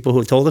few people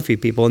who told a few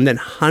people, and then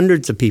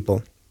hundreds of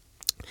people.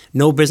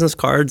 No business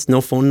cards,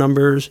 no phone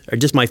numbers, or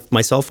just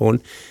my cell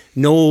phone.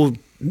 No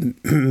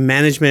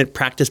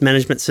practice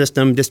management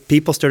system. Just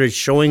people started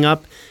showing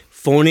up,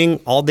 phoning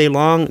all day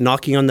long,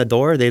 knocking on the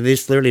door. They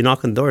just literally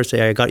knock on the door and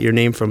say, I got your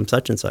name from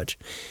such and such.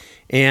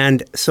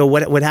 And so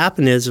what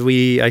happened is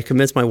I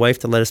convinced my wife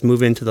to let us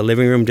move into the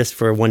living room just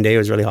for one day. It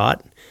was really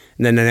hot.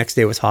 And then the next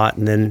day it was hot.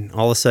 And then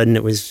all of a sudden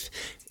it was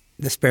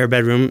the spare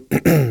bedroom.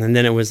 And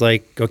then it was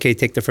like, okay,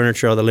 take the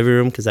furniture out of the living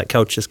room, because that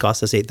couch just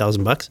cost us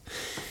 $8,000.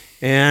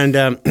 And,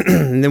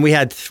 and then we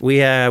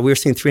were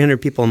seeing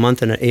 300 people a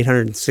month in an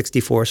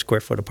 864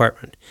 square foot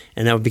apartment.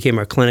 And that became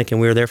our clinic,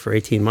 and we were there for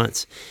 18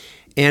 months.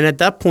 And at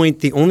that point,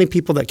 the only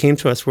people that came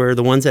to us were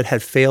the ones that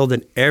had failed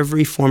in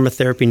every form of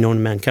therapy known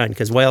to mankind,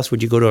 because why else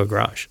would you go to a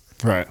garage?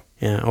 Right.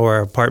 Yeah, or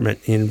an apartment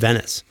in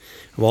Venice,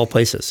 of all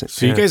places.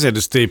 So you guys had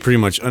to stay pretty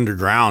much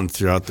underground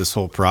throughout this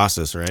whole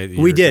process, right?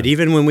 We did.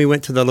 Even when we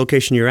went to the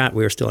location you're at,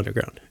 we were still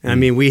underground. I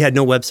mean, we had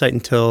no website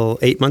until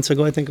 8 months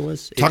ago, I think it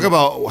was. Talk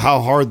about how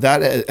hard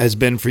that has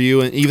been for you,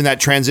 and even that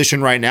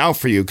transition right now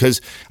for you, because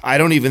I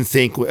don't even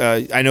think,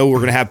 I know we're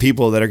going to have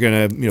people that are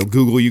going to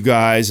Google you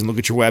guys and look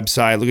at your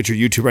website, look at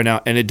your YouTube right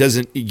now, and it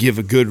doesn't give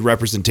a good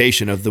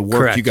representation of the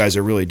work Correct. You guys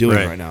are really doing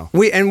right now.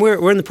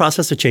 We're in the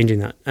process of changing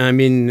that. I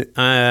mean,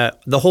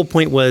 the whole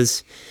point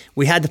was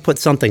we had to put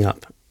something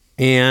up,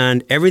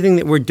 and everything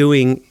that we're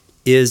doing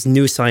is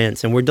new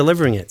science, and we're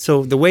delivering it.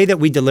 So the way that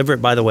we deliver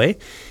it, by the way,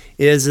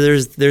 is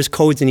there's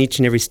codes in each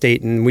and every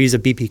state, and we use a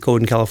BP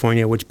code in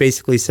California, which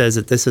basically says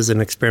that this is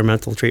an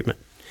experimental treatment.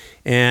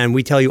 And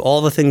we tell you all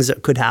the things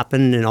that could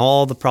happen and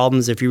all the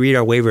problems. If you read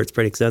our waiver, it's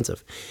pretty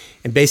extensive.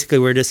 And basically,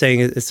 we're just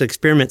saying it's an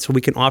experiment so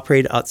we can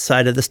operate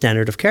outside of the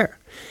standard of care.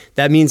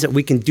 That means that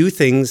we can do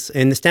things,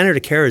 and the standard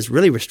of care is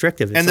really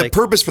restrictive. It's and the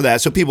purpose for that,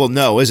 so people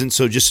know, isn't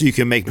so just so you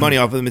can make money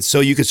off of them. It's so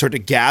you can start to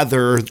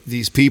gather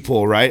these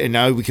people, right? And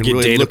now we can Get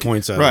really data look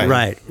points out of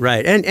right. it.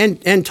 Right.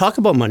 And talk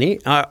about money.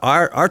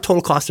 Our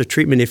total cost of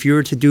treatment, if you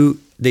were to do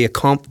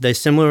the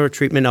similar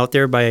treatment out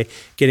there by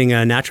getting a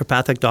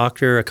naturopathic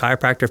doctor, a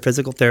chiropractor,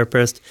 physical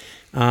therapist,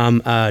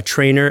 a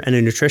trainer, and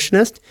a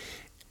nutritionist,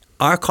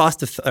 our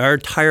cost of our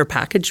entire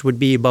package would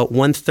be about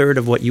 1/3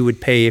 of what you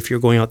would pay if you're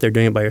going out there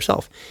doing it by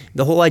yourself.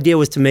 The whole idea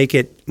was to make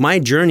it, my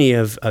journey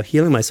of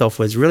healing myself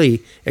was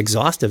really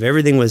exhaustive.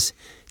 Everything was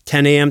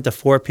 10 a.m. to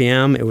 4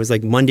 p.m. It was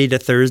like Monday to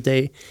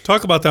Thursday.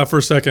 Talk about that for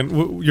a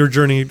second, your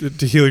journey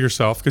to heal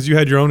yourself, because you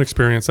had your own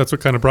experience. That's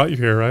what kind of brought you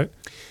here, right?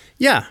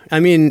 Yeah. I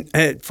mean,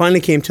 it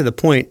finally came to the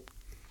point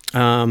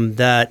to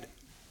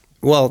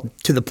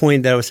the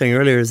point that I was saying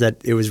earlier, is that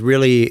it was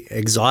really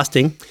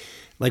exhausting.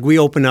 Like, we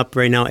open up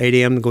right now 8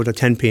 a.m. and go to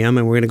 10 p.m.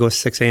 and we're going to go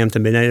 6 a.m. to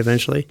midnight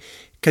eventually.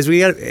 Because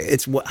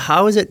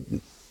how is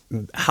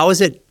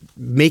it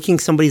making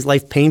somebody's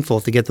life painful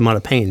to get them out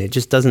of pain? It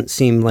just doesn't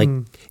seem like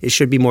it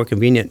should be more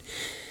convenient.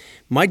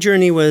 My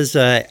journey was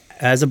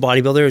as a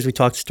bodybuilder, as we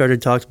talked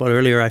about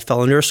earlier. I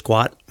fell under a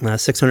squat, a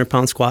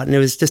 600-pound squat, and it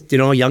was just,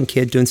 a young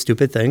kid doing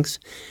stupid things.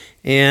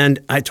 And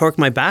I torqued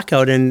my back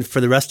out, and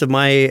for the rest of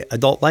my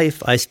adult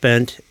life, I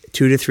spent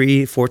 2 to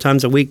 3, 4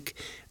 times a week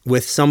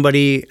with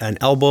somebody, an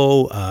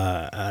elbow,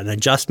 an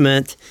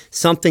adjustment,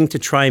 something to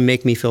try and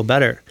make me feel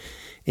better.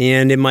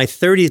 And in my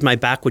 30s, my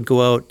back would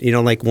go out,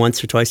 like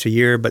once or twice a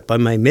year. But by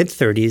my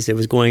mid-30s, it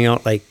was going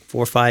out like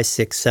 4, 5,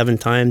 6, 7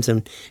 times,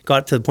 and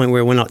got to the point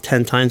where it went out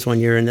 10 times one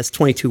year. And that's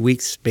 22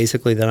 weeks,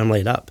 basically, that I'm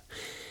laid up.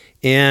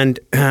 And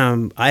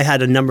I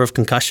had a number of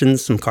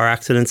concussions, some car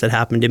accidents that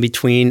happened in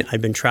between.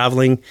 I'd been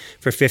traveling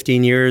for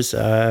 15 years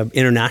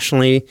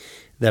internationally.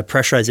 The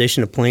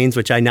pressurization of planes,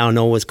 which I now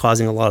know was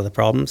causing a lot of the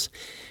problems.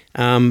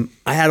 I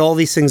had all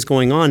these things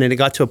going on, and it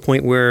got to a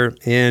point where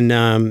in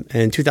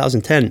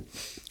 2010,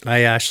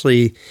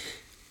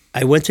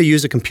 I went to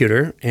use a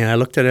computer, and I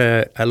looked at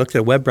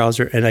a web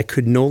browser, and I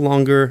could no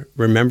longer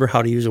remember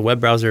how to use a web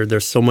browser.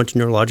 There's so much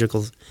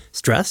neurological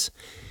stress,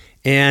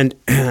 and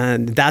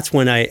that's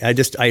when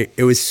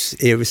it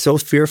was so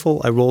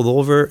fearful. I rolled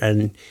over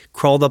and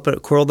curled up in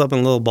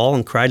a little ball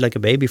and cried like a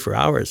baby for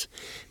hours,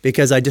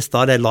 because I just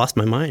thought I'd lost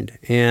my mind.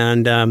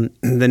 And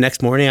the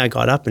next morning I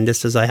got up and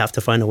just says, I have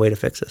to find a way to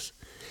fix this.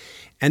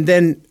 And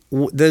then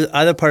the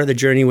other part of the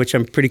journey, which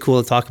I'm pretty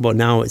cool to talk about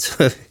now, it's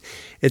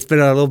been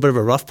a little bit of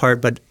a rough part,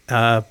 but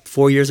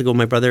 4 years ago,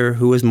 my brother,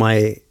 who was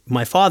my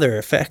father,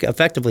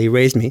 effectively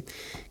raised me,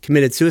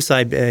 committed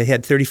suicide. He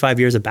had 35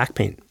 years of back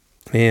pain.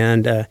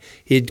 And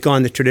he'd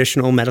gone the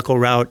traditional medical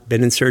route,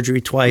 been in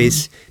surgery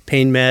twice,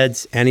 pain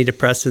meds,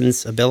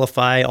 antidepressants,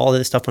 Abilify, all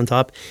this stuff on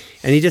top.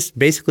 And he just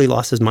basically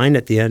lost his mind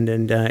at the end.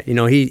 And,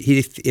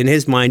 he in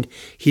his mind,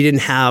 he didn't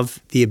have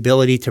the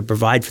ability to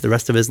provide for the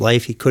rest of his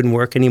life. He couldn't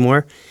work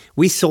anymore.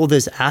 We sold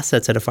his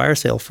assets at a fire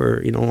sale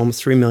for,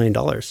 almost $3 million.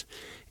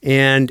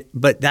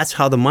 But that's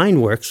how the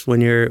mind works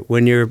when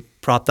you're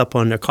propped up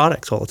on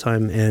narcotics all the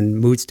time and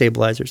mood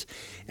stabilizers.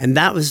 And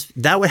that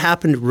would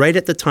happen right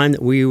at the time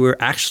that we were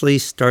actually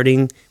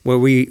starting where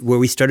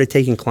we started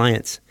taking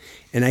clients.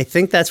 And I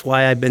think that's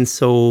why I've been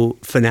so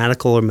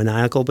fanatical or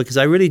maniacal, because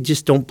I really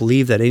just don't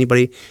believe that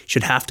anybody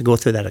should have to go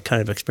through that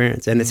kind of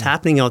experience. And it's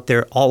happening out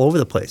there all over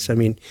the place. I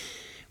mean,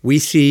 we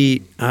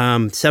see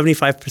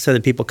 75% of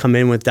the people come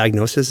in with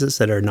diagnoses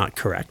that are not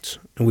correct.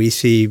 And we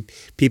see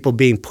people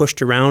being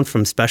pushed around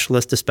from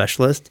specialist to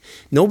specialist.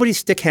 Nobody's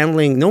stick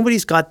handling.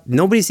 Nobody's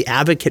the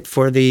advocate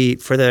for the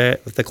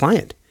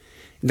client.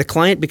 The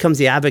client becomes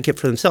the advocate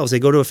for themselves. They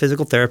go to a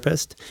physical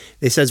therapist.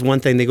 They says one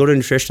thing. They go to a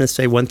nutritionist,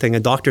 say one thing. A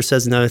doctor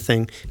says another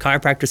thing.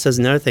 Chiropractor says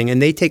another thing.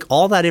 And they take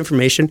all that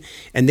information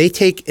and they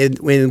take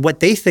what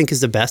they think is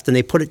the best and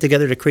they put it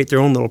together to create their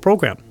own little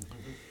program.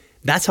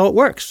 That's how it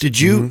works. Did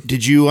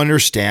you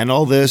understand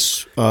all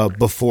this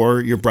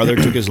before your brother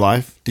took his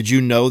life? Did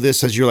you know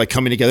this as you're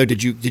coming together?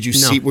 Did you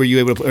see? Were you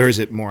able to, or is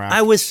it more after?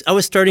 I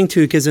was starting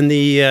to, because in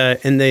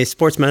the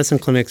sports medicine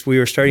clinics we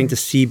were starting to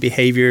see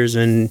behaviors,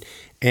 and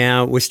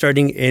we're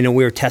starting.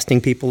 We were testing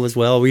people as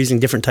well. We're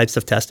using different types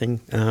of testing,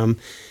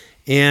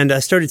 and I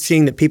started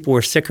seeing that people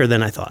were sicker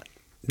than I thought.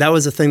 That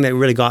was the thing that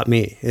really got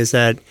me, is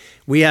that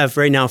we have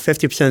right now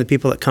 50% of the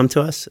people that come to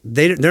us,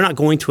 they're not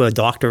going to a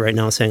doctor right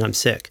now saying I'm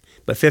sick.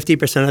 But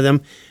 50% of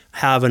them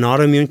have an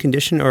autoimmune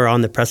condition or are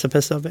on the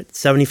precipice of it.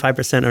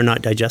 75% are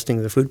not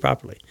digesting the food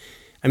properly.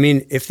 I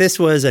mean, if this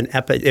was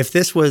if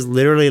this was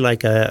literally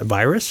like a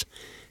virus,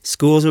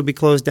 schools would be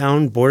closed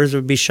down, borders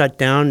would be shut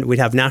down, we'd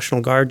have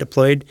National Guard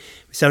deployed.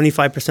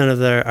 75%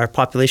 of our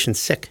population's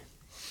sick.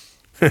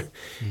 But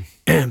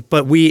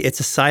it's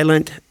a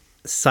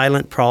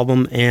silent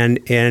problem,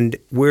 and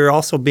we're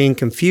also being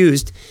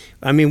confused.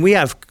 I mean, we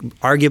have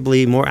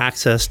arguably more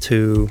access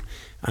to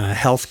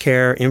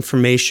healthcare,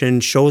 information,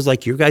 shows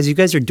like you guys. You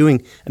guys are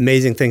doing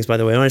amazing things, by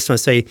the way. I just want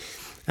to say,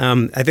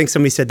 I think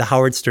somebody said the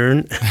Howard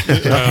Stern.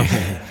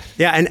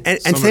 Yeah,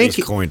 and Somebody thank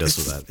you. coined us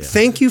with that. Yeah.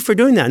 Thank you for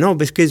doing that. No,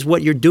 because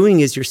what you're doing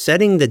is you're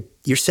setting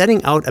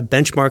out a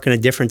benchmark and a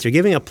difference. You're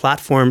giving a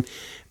platform.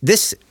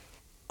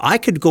 I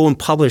could go and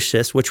publish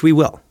this, which we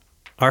will.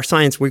 Our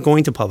science, we're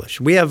going to publish.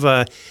 We have.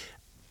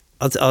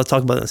 I'll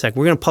talk about that in a second.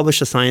 We're going to publish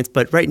the science,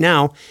 but right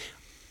now,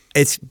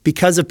 it's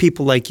because of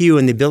people like you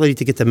and the ability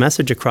to get the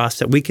message across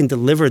that we can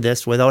deliver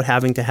this without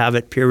having to have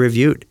it peer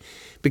reviewed.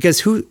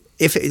 Because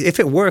if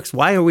it works,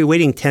 why are we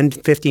waiting 10,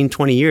 15,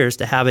 20 years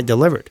to have it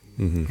delivered?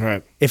 Mm-hmm.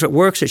 Right. If it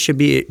works, we should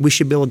be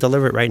able to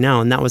deliver it right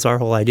now, and that was our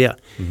whole idea.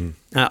 Mm-hmm.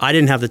 I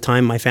didn't have the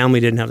time. My family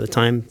didn't have the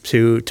time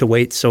to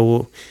wait,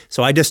 so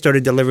I just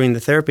started delivering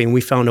the therapy, and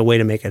we found a way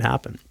to make it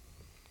happen.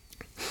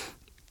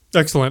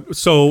 Excellent.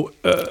 So,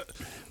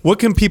 what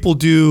can people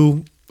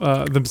do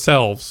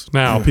themselves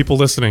now? People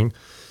listening,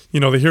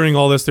 they're hearing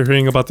all this. They're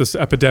hearing about this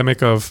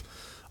epidemic of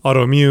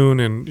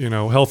autoimmune and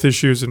health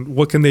issues, and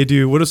what can they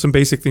do? What are some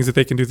basic things that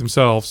they can do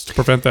themselves to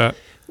prevent that?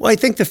 Well, I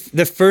think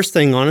the first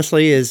thing,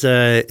 honestly, is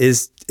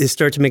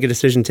start to make a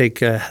decision, take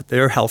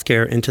their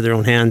healthcare into their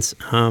own hands.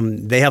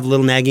 They have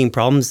little nagging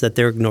problems that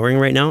they're ignoring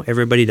right now.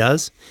 Everybody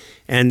does,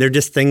 and they're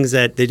just things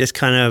that they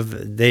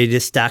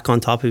just stack on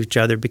top of each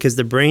other because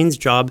the brain's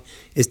job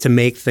is to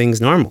make things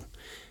normal.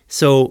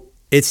 So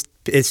it's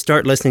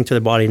start listening to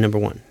the body. Number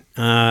one.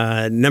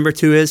 Number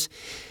two is,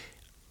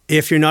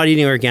 if you're not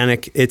eating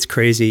organic, it's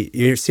crazy.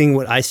 You're seeing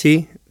what I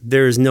see.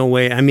 There's no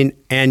way. I mean,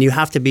 and you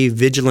have to be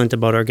vigilant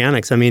about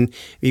organics. I mean,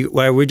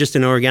 we're just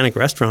an organic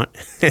restaurant.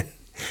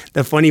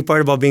 The funny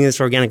part about being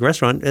this organic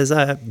restaurant is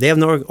they have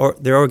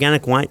their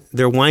organic wine.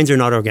 Their wines are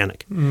not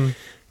organic. Mm.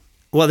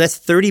 Well, that's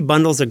 30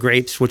 bundles of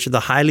grapes, which are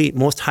the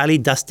most highly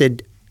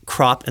dusted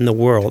crop in the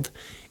world.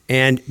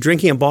 And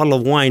drinking a bottle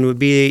of wine would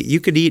be, you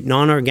could eat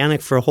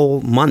non-organic for a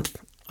whole month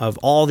of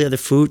all the other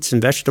fruits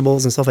and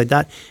vegetables and stuff like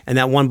that, and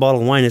that one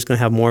bottle of wine is going to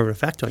have more of an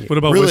effect on you. What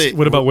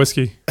about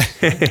whiskey?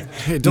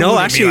 No,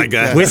 actually,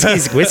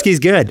 whiskey's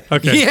good.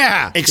 Okay.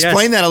 Yeah.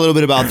 Explain that a little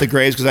bit about the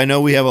grapes, because I know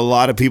we have a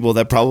lot of people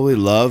that probably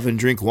love and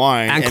drink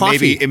wine and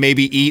coffee.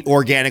 maybe eat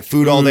organic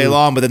food all day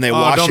long, but then they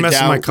wash it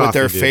down with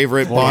their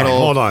favorite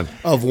bottle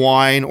of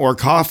wine or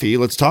coffee.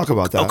 Let's talk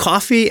about that.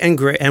 Coffee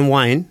and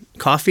wine.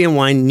 Coffee and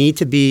wine need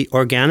to be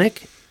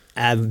organic.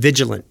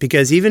 Vigilant,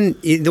 because even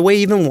the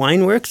way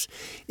wine works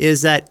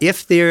is that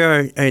if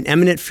they're in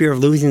imminent fear of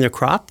losing their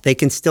crop, they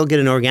can still get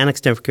an organic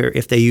certificate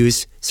if they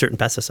use certain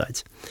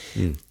pesticides.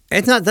 Mm.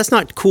 That's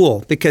not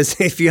cool, because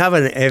if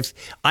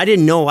I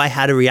didn't know I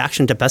had a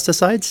reaction to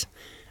pesticides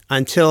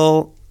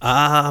until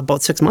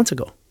about 6 months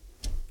ago.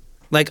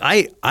 Like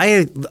I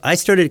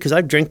started, because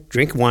I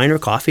drink wine or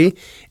coffee,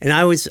 and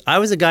I was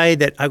a guy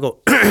that I go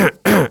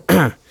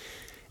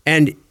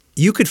and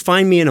you could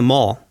find me in a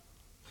mall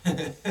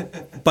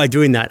by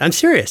doing that. I'm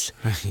serious.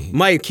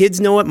 My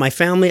kids know it, my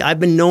family. I've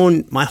been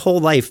known my whole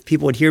life.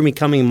 People would hear me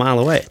coming a mile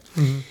away.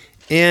 Mm-hmm.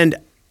 And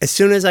as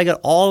soon as I got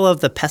all of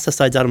the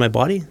pesticides out of my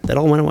body, that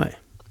all went away.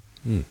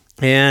 Mm.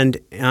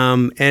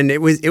 And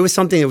it was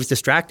something that was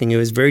distracting. It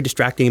was very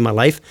distracting in my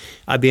life.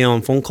 I'd be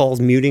on phone calls,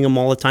 muting them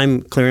all the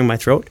time, clearing my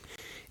throat.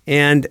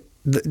 And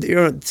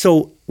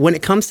so when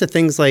it comes to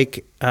things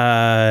like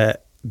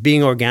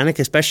being organic,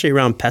 especially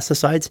around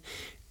pesticides,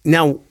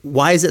 now,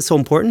 why is it so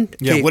important?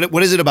 Yeah,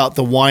 what is it about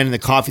the wine and the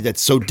coffee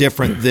that's so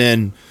different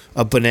than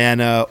a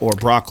banana or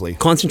broccoli?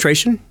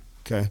 Concentration.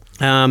 Okay.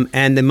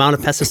 And the amount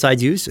of pesticides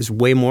used is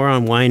way more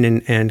on wine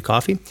and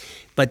coffee.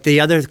 But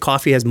the other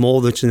coffee has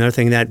mold, which is another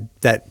thing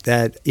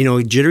that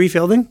jittery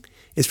feeling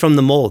is from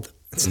the mold.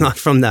 It's not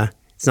from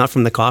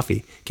the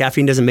coffee.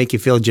 Caffeine doesn't make you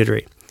feel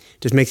jittery. It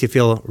just makes you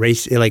feel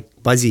like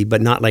buzzy,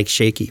 but not like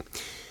shaky.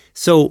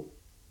 So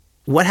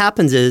what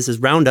happens is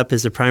Roundup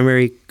is the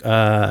primary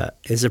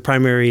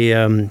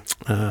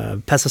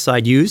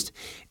pesticide used,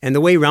 and the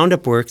way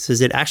Roundup works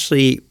is it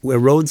actually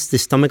erodes the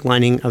stomach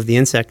lining of the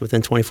insect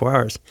within 24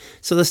 hours.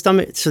 So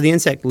the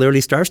insect literally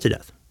starves to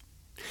death.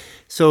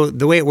 So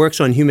the way it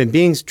works on human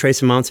beings,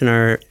 trace amounts in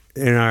our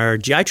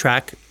GI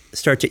tract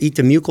start to eat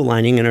the mucal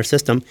lining in our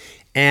system,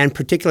 and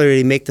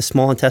particularly make the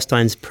small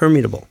intestines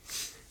permeable.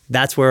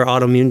 That's where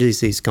autoimmune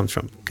disease comes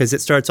from, because it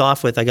starts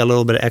off with, I got a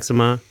little bit of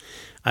eczema,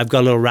 I've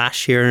got a little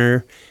rash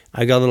here,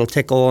 I got a little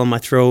tickle on my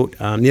throat,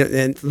 and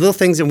little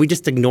things, and we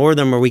just ignore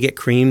them, or we get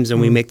creams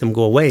and we make them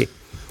go away.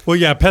 Well,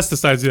 yeah,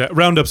 pesticides do that.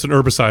 Roundup's an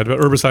herbicide, but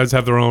herbicides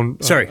have their own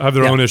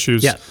own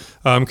issues. Yeah.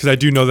 Because I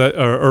do know that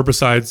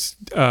herbicides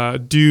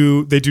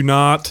do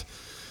not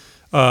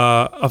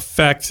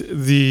affect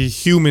the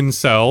human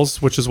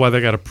cells, which is why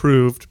they got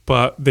approved,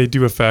 but they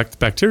do affect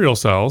bacterial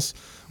cells,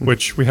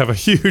 which we have a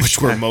huge,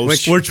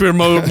 which we're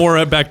more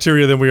at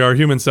bacteria than we are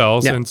human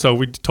cells, yeah. And so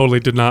we totally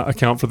did not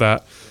account for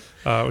that.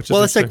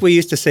 It's like we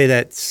used to say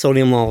that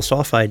sodium lauryl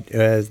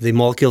sulfide, the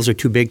molecules are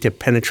too big to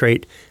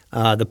penetrate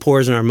the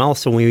pores in our mouth.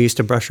 So when we used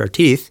to brush our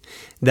teeth,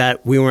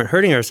 that we weren't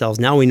hurting ourselves.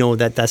 Now we know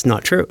that that's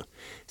not true.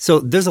 So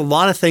there's a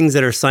lot of things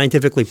that are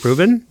scientifically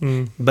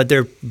proven, but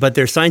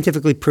they're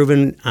scientifically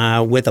proven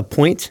with a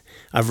point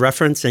of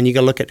reference, and you got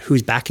to look at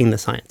who's backing the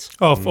science.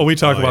 We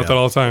talk about that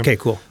all the time. Okay,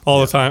 cool.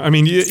 All the time. I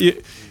mean,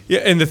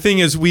 and the thing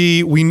is,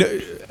 we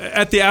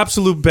at the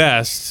absolute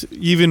best,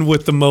 even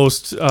with the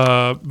most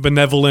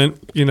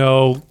benevolent,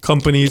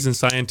 companies and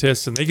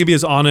scientists, and they can be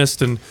as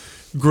honest and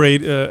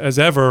great as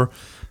ever,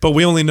 but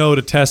we only know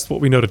to test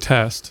what we know to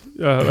test.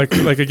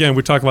 Like again,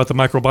 we talk about the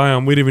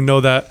microbiome. We didn't even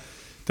know that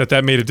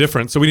made a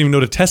difference. So we didn't even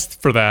know to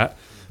test for that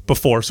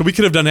before. So we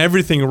could have done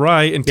everything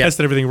right and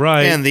tested everything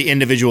right. And the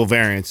individual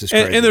variants is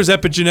crazy. And there's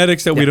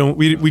epigenetics that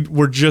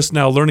we're just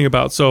now learning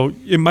about. So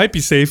it might be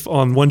safe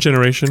on one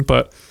generation,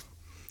 but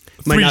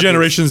 3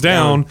 generations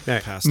down,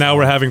 now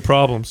we're having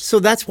problems. So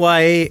that's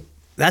why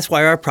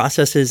our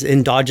process is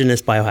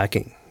endogenous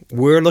biohacking.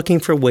 We're looking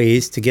for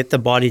ways to get the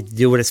body to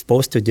do what it's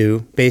supposed to do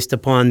based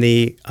upon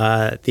the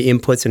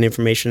inputs and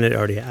information it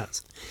already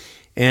has.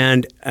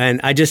 And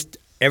I just,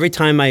 every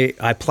time I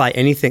apply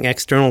anything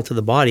external to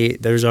the body,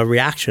 there's a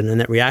reaction, and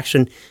that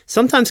reaction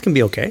sometimes can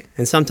be okay,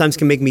 and sometimes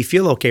can make me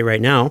feel okay right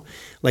now.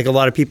 Like a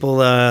lot of people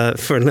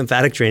for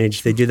lymphatic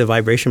drainage, they do the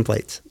vibration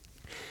plates.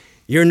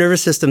 Your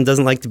nervous system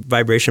doesn't like the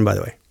vibration, by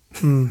the way.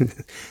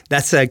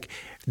 That's like,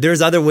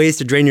 there's other ways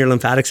to drain your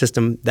lymphatic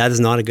system. That is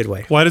not a good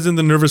way. Why doesn't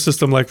the nervous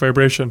system like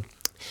vibration?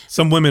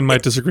 Some women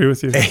might disagree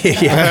with you. That's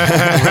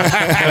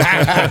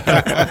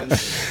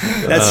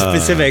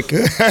specific.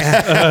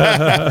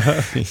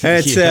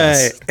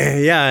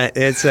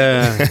 It's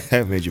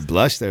That made you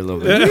blush there a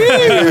little bit.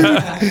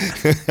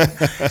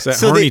 It's that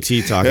horny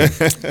tea talking.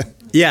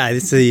 Yeah,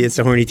 it's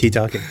a horny tea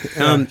talking.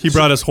 He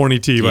brought us horny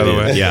tea, by the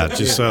way. Yeah,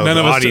 just so none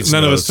the of audience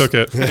us took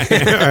it.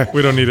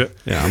 We don't need it.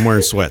 Yeah, I'm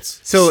wearing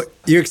sweats. So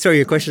your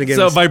question again.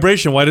 So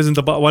vibration. Why doesn't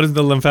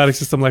the lymphatic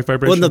system like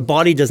vibration? Well, the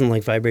body doesn't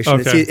like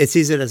vibration. Okay. It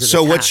sees it as an So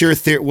attack. what's your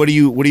theory? What do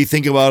you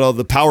think about all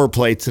the power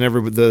plates and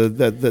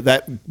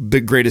that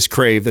big greatest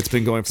crave that's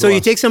been going for? So a you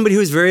while? take somebody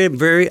who's very,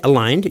 very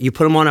aligned, you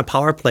put them on a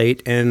power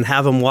plate and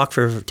have them walk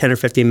for 10 or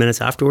 15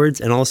 minutes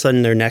afterwards, and all of a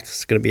sudden their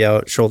neck's going to be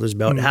out, shoulders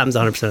be out. It happens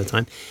 100% of the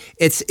time.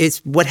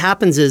 It's what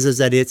happens is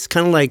that it's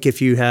kind of like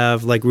if you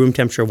have like room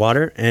temperature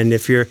water, and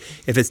if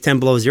it's 10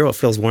 below zero, it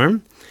feels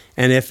warm,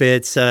 and if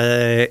it's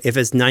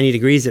 90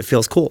 degrees, it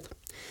feels cold.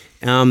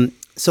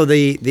 So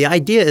the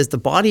idea is the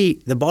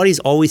body's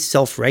always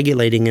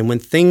self-regulating, and when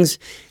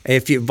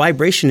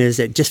vibration is,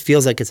 it just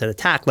feels like it's an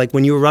attack. Like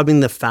when you're rubbing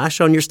the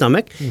fascia on your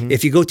stomach,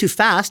 if you go too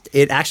fast,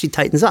 it actually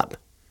tightens up,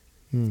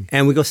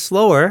 and we go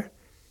slower,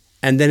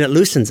 and then it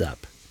loosens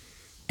up.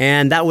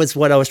 And that was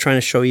what I was trying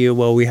to show you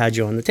while we had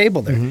you on the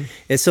table there.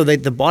 Is so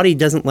that the body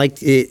doesn't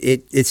like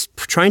it. It's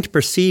trying to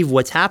perceive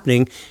what's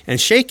happening, and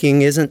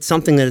shaking isn't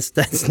something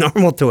that's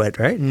normal to it,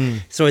 right?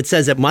 So it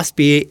says there must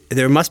be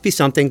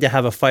something to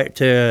have a fight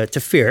to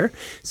fear.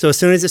 So as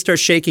soon as it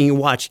starts shaking, you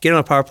watch, get on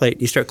a power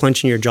plate, you start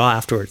clenching your jaw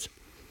afterwards.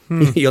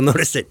 You'll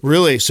notice it.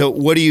 Really? So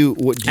what do you?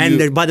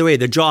 By the way,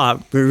 the jaw.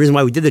 The reason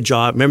why we did the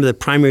jaw. Remember, the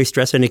primary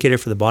stress indicator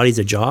for the body is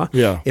the jaw.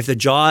 Yeah. If the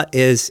jaw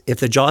is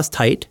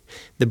tight,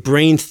 the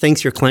brain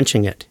thinks you're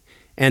clenching it.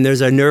 And there's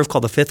a nerve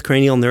called the fifth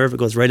cranial nerve. It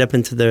goes right up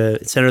into the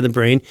center of the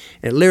brain,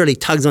 and it literally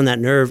tugs on that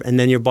nerve. And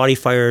then your body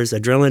fires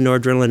adrenaline,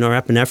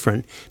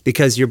 norepinephrine,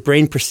 because your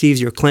brain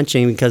perceives you're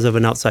clenching because of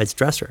an outside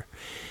stressor.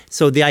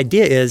 So the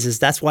idea is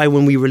that's why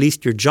when we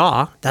released your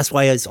jaw, that's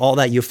why it's all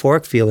that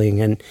euphoric feeling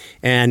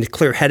and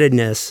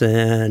clear-headedness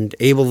and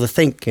able to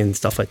think and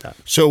stuff like that.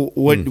 So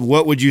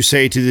what would you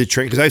say to the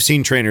trainer? Because I've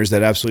seen trainers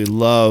that absolutely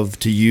love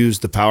to use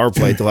the power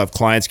plate. They'll have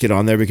clients get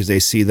on there because they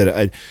see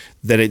that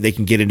they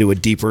can get into a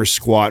deeper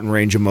squat and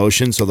range of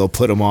motion. So they'll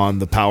put them on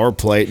the power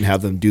plate and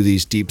have them do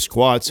these deep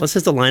squats. Let's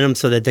just align them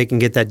so that they can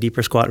get that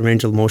deeper squat and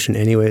range of motion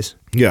anyways.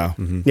 Yeah.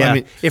 Yeah. I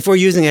mean, if we're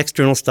using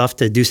external stuff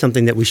to do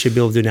something that we should be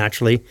able to do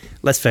naturally,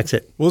 let's fix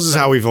it. Well, this is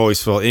how we've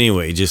always felt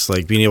anyway, just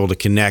like being able to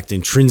connect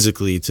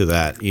intrinsically to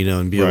that,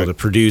 and be able to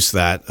produce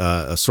that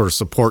a sort of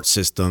support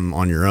system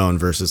on your own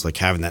versus like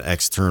having that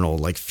external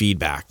like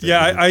feedback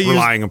that you're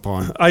relying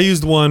upon. I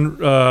used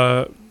one,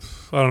 I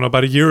don't know,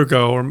 about a year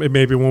ago, or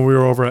maybe when we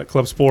were over at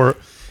Club Sport,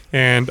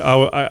 and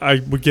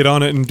I would get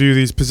on it and do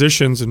these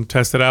positions and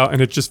test it out,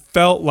 and it just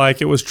felt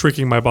like it was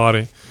tricking my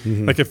body.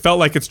 Like it felt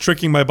like it's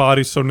tricking my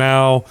body, so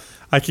now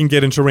I can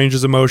get into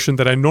ranges of motion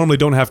that I normally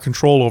don't have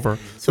control over,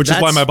 which is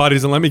why my body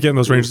doesn't let me get in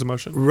those ranges of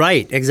motion.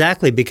 Right,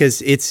 exactly,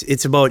 because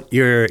it's about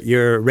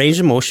your range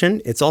of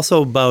motion. It's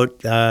also about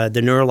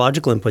the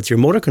neurological inputs, your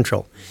motor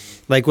control.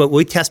 Like what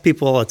we test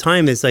people all the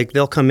time is like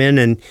they'll come in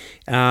and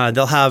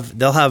they'll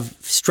have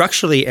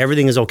structurally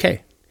everything is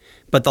okay,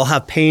 but they'll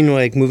have pain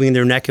like moving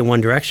their neck in one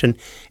direction,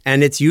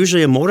 and it's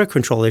usually a motor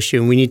control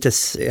issue, and we need to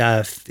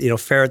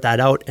ferret that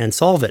out and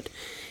solve it.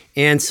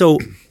 And so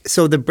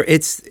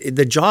it's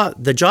the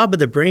job of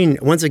the brain.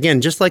 Once again,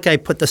 just like I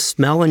put the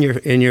smell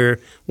in your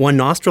one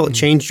nostril, it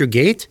changed your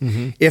gait.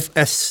 If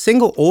a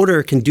single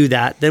odor can do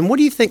that, then what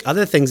do you think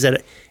other things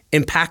that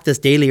impact us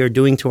daily are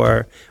doing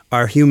to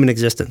our human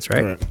existence,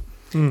 right?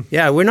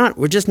 Yeah,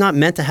 we're just not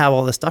meant to have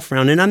all this stuff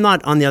around. And I'm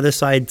not on the other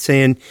side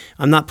saying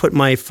I'm not putting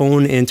my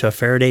phone into a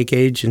Faraday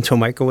cage, into a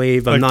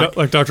microwave. I'm not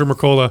like Dr.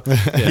 Mercola.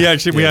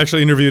 We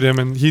actually interviewed him,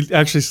 and he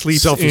actually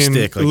sleeps Selfie in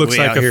stick, it looks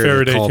way like out a here to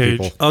Faraday call cage.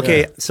 people.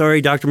 Okay,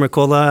 sorry, Dr.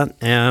 Mercola.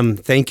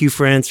 Thank you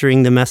for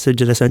answering the message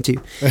that I sent to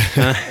you.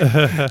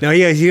 No,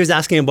 he was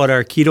asking about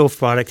our keto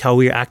product, how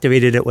we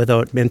activated it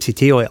without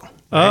MCT oil.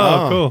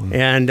 Oh, cool.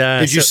 And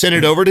Did you send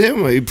it over to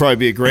him? He'd probably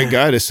be a great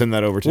guy to send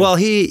that over to. Well,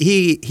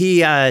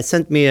 he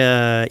sent me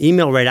an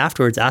email right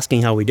afterwards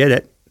asking how we did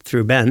it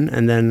through Ben,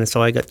 and then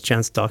so I got the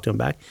chance to talk to him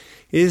back.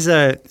 He's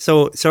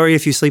so sorry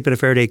if you sleep in a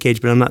Faraday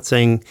cage, but I'm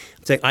saying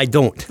I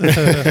don't.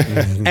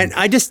 And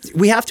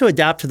we have to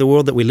adapt to the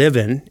world that we live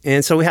in,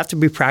 and so we have to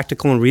be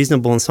practical and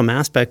reasonable in some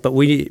aspect.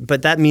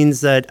 But that means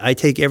that I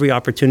take every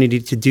opportunity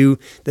to do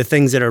the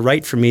things that are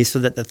right for me, so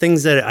that the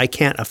things that I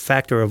can't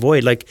affect or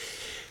avoid, like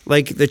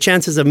the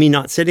chances of me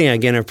not sitting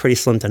again are pretty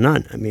slim to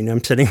none. I mean,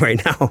 I'm sitting right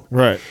now.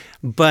 Right.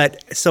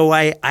 But so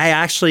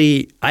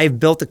I've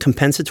built a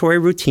compensatory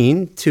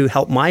routine to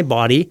help my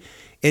body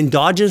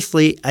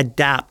endogenously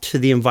adapt to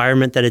the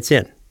environment that it's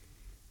in.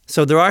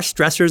 So there are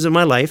stressors in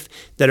my life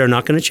that are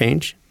not going to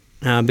change.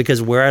 Because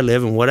of where I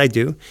live and what I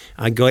do,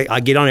 I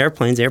get on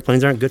airplanes.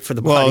 Airplanes aren't good for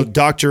the body. Well,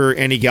 Dr.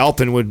 Andy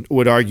Galpin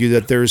would argue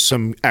that there's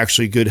some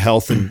actually good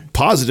health and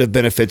positive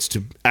benefits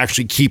to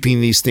actually keeping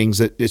these things,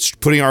 that it's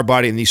putting our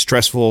body in these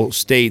stressful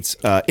states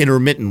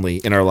intermittently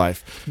in our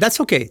life.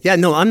 That's okay. Yeah,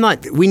 no, I'm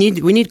not. We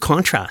need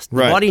contrast.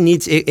 Right. The body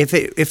needs.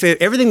 If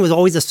everything was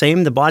always the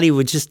same, the body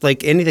would just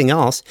like anything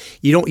else.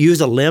 You don't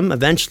use a limb,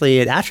 eventually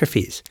it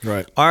atrophies.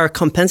 Right. Our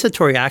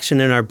compensatory action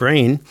in our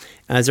brain,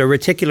 as our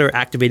reticular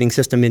activating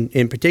system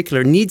in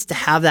particular, needs to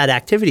have that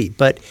activity,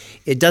 but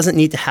it doesn't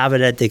need to have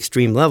it at the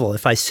extreme level.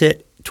 If I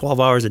sit 12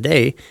 hours a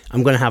day,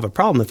 I'm going to have a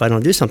problem if I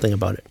don't do something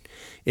about it.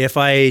 If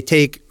I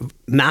take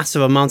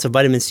massive amounts of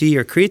vitamin C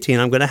or creatine,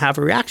 I'm going to have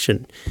a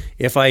reaction.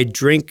 If I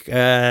drink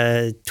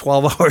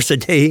 12 hours a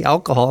day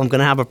alcohol, I'm going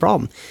to have a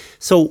problem.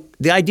 So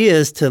the idea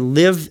is to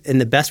live in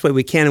the best way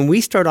we can, and we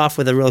start off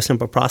with a really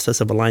simple process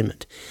of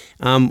alignment.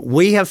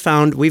 We have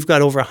found we've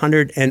got over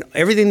 100, and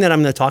everything that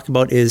I'm going to talk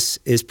about is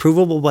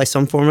provable by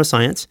some form of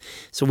science.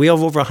 So we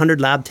have over 100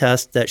 lab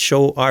tests that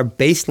show our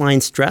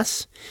baseline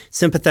stress,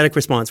 sympathetic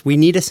response. We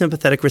need a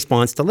sympathetic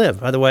response to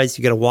live. Otherwise,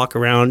 you got to walk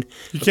around.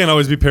 You can't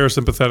always be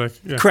parasympathetic.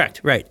 Yeah.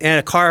 Correct, right. And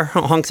a car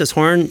honks its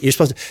horn, you're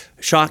supposed to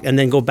shock and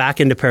then go back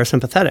into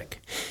parasympathetic.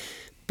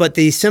 But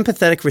the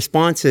sympathetic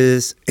response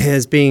is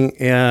being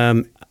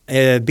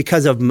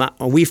because of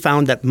we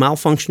found that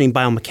malfunctioning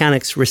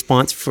biomechanics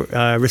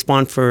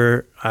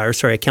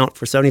account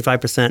for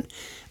 75%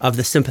 of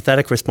the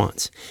sympathetic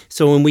response.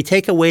 So when we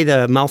take away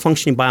the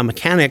malfunctioning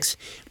biomechanics,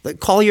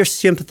 call your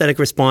sympathetic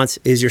response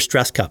is your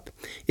stress cup.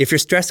 If your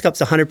stress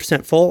cup's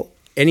 100% full,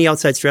 any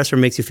outside stressor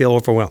makes you feel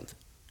overwhelmed.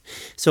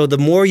 So the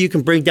more you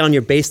can bring down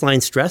your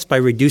baseline stress by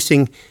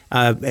reducing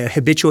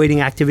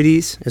habituating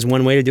activities is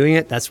one way of doing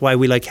it. That's why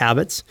we like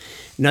habits.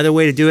 Another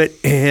way to do it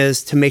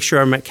is to make sure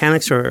our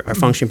mechanics are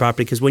functioning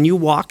properly. Because when you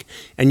walk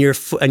and your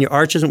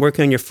arch isn't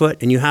working on your foot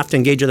and you have to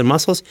engage other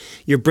muscles,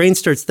 your brain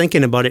starts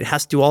thinking about it. It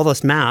has to do all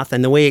this math.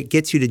 And the way it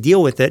gets you to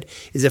deal with it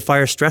is it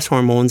fires stress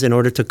hormones in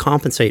order to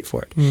compensate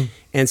for it.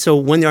 And so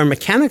when our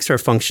mechanics are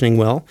functioning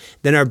well,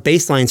 then our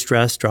baseline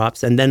stress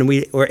drops. And then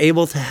we're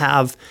able to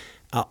have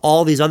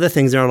all these other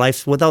things in our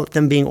life without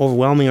them being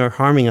overwhelming or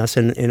harming us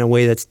in a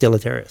way that's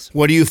deleterious.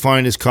 What do you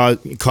find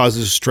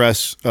causes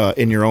stress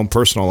in your own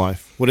personal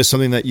life? What is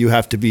something that you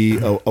have to be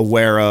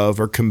aware of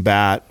or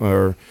combat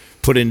or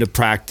put into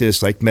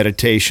practice, like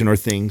meditation or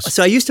things?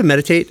 So I used to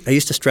meditate. I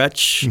used to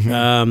stretch.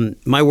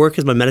 My work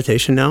is my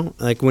meditation now.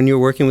 Like when you're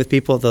working with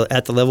people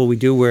at the level we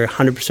do, we're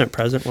 100%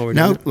 present while we're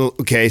doing it.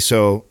 Okay,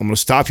 so I'm going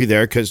to stop you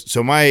there because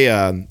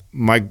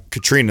my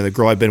Katrina, the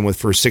girl I've been with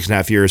for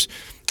 6.5 years,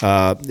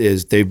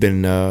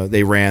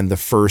 they ran the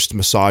first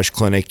massage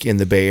clinic in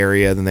the Bay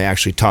Area. Then they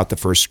actually taught the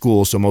first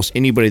school. So most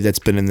anybody that's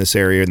been in this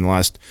area in the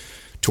last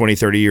 20,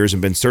 30 years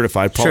and been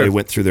certified probably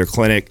went through their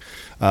clinic.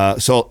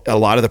 So a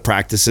lot of the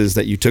practices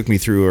that you took me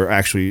through are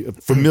actually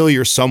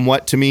familiar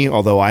somewhat to me,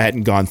 although I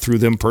hadn't gone through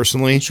them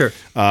personally. Sure.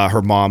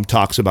 Her mom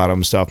talks about them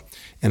and stuff.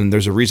 And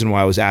there's a reason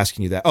why I was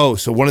asking you that. Oh,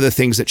 so one of the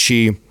things that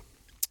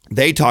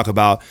they talk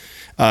about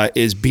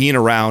is being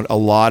around a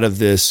lot of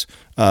this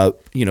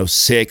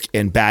sick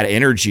and bad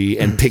energy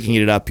and picking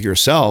it up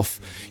yourself.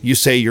 You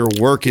say your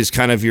work is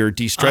kind of your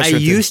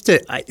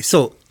de-stressor.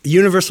 So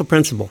universal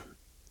principle.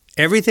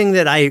 Everything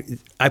that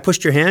I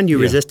pushed your hand, you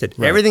resisted.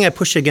 Right. Everything I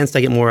pushed against,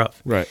 I get more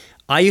of. Right.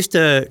 I used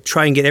to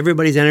try and get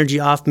everybody's energy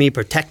off me,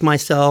 protect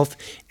myself,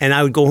 and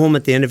I would go home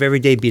at the end of every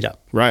day beat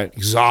up. Right.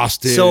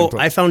 Exhausted. So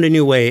I found a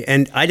new way,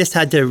 and I just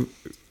had to.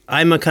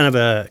 I'm a kind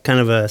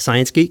of a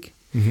science geek.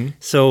 Mm-hmm.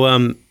 So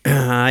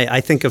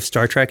I think of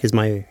Star Trek as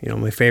my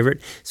favorite.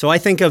 So I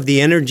think of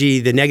the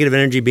negative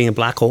energy being a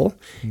black hole,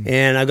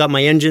 and I've got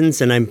my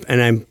engines, and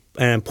I'm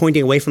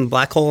pointing away from the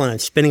black hole, and I'm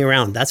spinning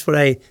around. That's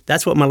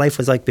what my life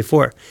was like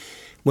before.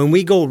 When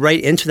we go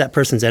right into that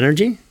person's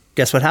energy,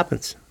 guess what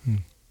happens?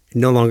 It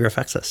no longer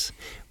affects us.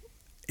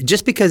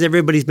 just because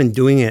everybody's been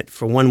doing it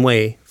for one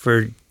way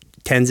for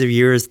tens of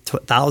years,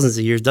 thousands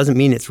of years, doesn't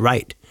mean it's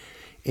right.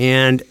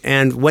 And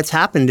what's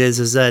happened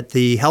is that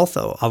the health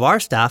of our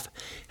staff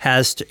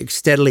has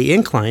steadily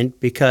inclined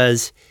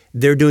because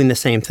they're doing the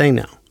same thing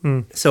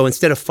now. So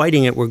instead of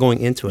fighting it, we're going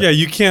into it. Yeah,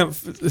 you can't.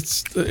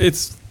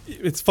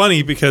 It's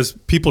funny because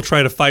people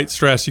try to fight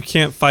stress. You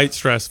can't fight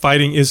stress.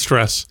 Fighting is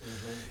stress.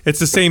 It's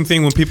the same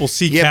thing when people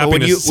seek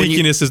happiness.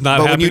 Seekiness is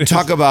not happiness. But when you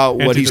talk about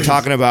what he's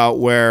talking about,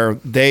 where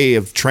they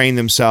have trained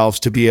themselves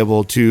to be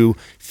able to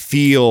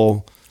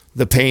feel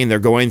the pain they're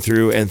going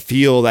through and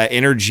feel that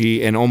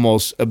energy and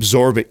almost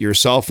absorb it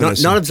yourself.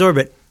 Not absorb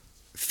it,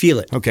 feel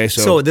it. Okay,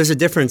 so there's a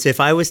difference. If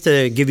I was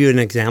to give you an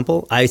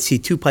example, I see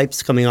two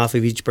pipes coming off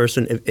of each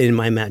person in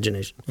my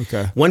imagination.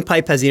 Okay. One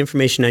pipe has the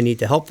information I need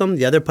to help them.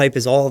 The other pipe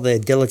is all the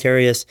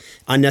deleterious,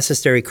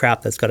 unnecessary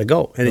crap that's got to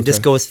go. And it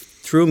just goes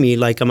through me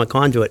like I'm a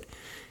conduit.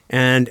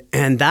 And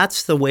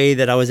that's the way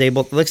that I was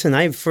able to listen.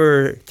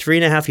 For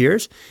 3.5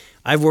 years,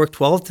 I've worked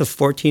 12 to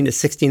 14 to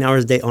 16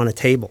 hours a day on a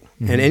table.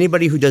 And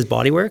anybody who does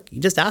body work,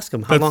 you just ask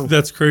them how long.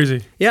 That's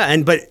crazy. Yeah,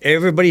 but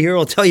everybody here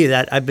will tell you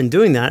that I've been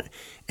doing that,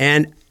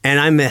 and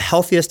I'm the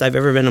healthiest I've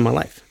ever been in my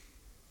life.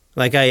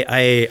 Like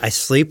I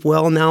sleep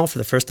well now for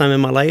the first time in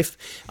my life.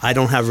 I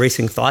don't have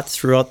racing thoughts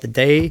throughout the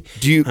day.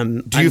 Do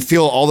you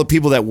feel all the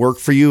people that work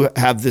for you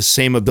have this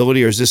same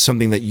ability, or is this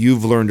something that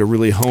you've learned to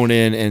really hone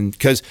in? And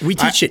because we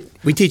teach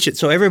it,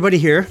 so everybody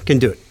here can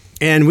do it.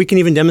 And we can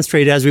even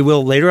demonstrate, as we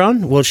will later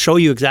on. We'll show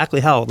you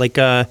exactly how. Like,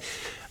 I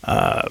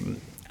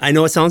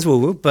know it sounds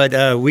woo-woo,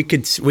 but we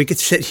could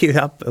sit you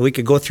up. We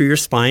could go through your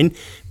spine,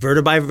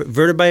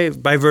 vertebrae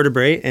by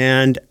vertebrae,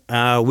 and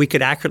we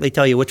could accurately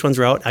tell you which ones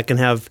are out. I can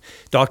have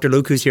Dr.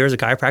 Luke, who's here as a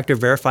chiropractor,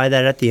 verify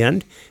that at the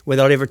end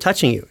without ever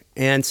touching you.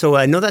 And so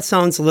I know that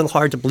sounds a little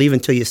hard to believe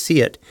until you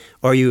see it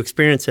or you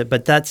experience it,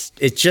 but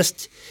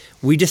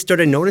we just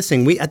started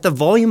noticing at the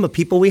volume of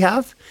people we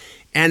have.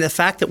 And the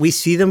fact that we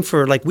see them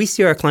we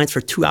see our clients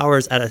for 2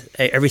 hours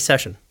every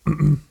session.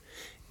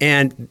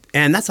 And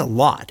that's a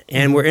lot.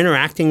 And we're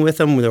interacting with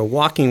them. They're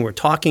walking, we're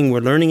talking,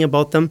 we're learning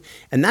about them.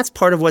 And that's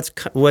part of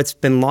what's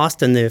been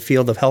lost in the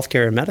field of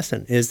healthcare and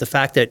medicine is the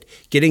fact that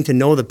getting to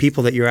know the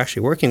people that you're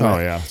actually working with. Oh,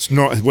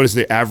 yeah. What is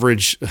the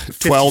average?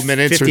 12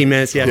 minutes? 15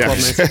 minutes, 12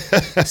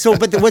 minutes.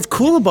 But what's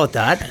cool about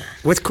that,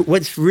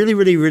 what's really,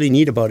 really, really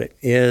neat about it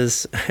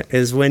is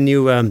when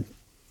you...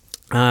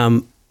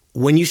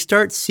 when you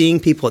start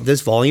seeing people at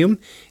this volume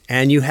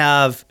and you're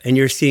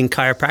seeing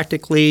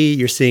chiropractically,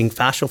 you're seeing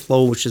fascial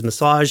flow, which is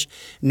massage,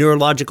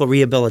 neurological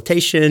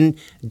rehabilitation,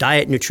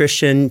 diet,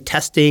 nutrition,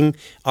 testing,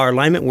 our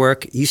alignment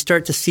work, you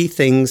start to see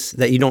things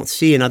that you don't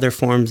see in other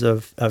forms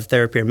of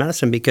therapy or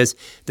medicine because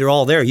they're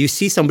all there. You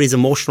see somebody's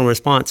emotional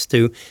response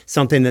to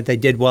something that they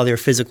did while they were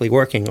physically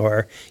working,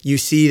 or you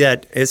see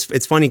that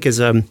it's funny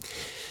because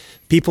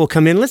people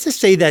come in, let's just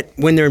say that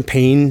when they're in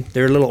pain,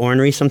 they're a little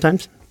ornery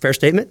sometimes. Fair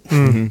statement?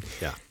 Mm-hmm.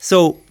 Yeah.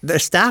 So the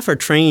staff are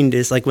trained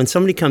is like when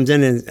somebody comes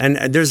in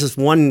and there's this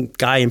one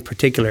guy in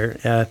particular,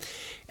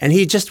 and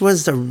he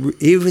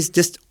was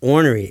just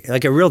ornery,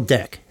 like a real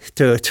dick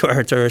to our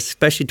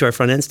especially to our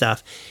front end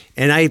staff.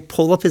 And I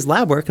pulled up his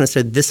lab work and I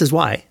said, "This is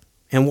why,"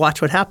 and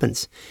watch what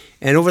happens.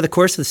 And over the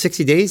course of the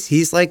 60 days,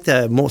 he's like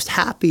the most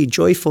happy,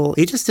 joyful.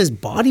 His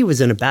body was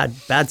in a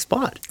bad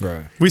spot.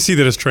 Right. We see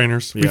that as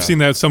trainers. Yeah. We've seen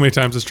that so many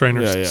times as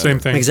trainers. Yeah. Same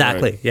thing.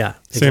 Exactly. Right. Yeah.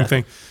 Same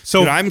exactly. thing.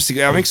 So Dude,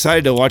 I'm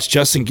excited to watch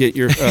Justin get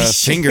your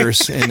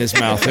fingers in his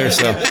mouth there.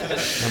 So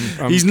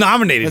He's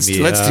nominated let's me.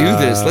 do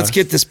this. Let's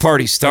get this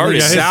party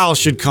started. Yeah, Sal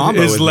should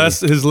combo his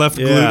with me. his left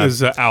glute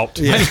is out.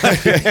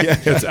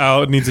 It's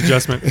out. It needs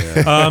adjustment.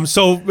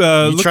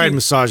 You tried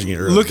massaging it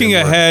earlier. Looking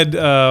Didn't work. ahead,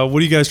 what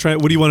do you guys try?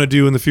 What do you want to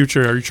do in the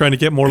future? Are you trying to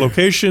get more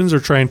locations or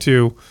trying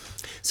to?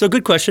 So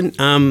good question.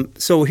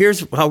 So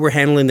here's how we're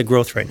handling the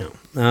growth right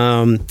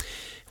now.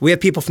 We have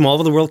people from all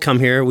over the world come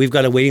here. We've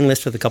got a waiting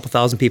list with a couple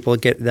thousand people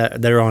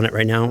that are on it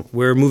right now.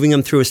 We're moving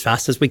them through as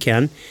fast as we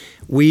can.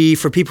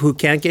 For people who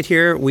can't get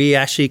here, we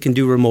actually can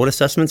do remote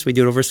assessments. We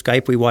do it over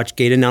Skype. We watch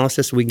gait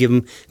analysis. We give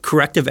them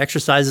corrective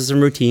exercises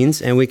and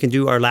routines, and we can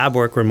do our lab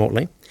work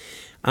remotely.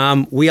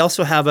 We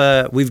also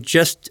have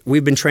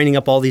we've been training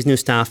up all these new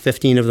staff,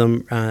 15 of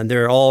them.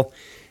 They're all,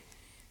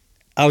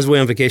 I was away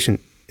on vacation.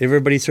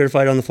 Everybody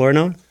certified on the floor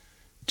now?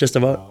 Just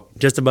about.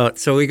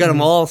 So we got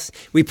them all,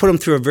 we put them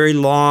through a very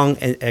long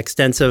and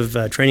extensive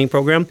training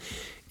program.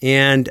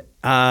 And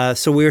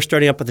so we were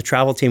starting up with the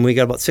travel team. We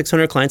got about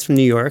 600 clients from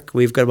New York.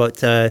 We've got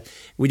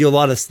we do a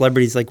lot of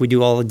celebrities, like we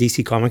do all the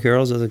DC comic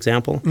heroes as an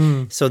example.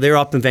 So they're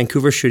up in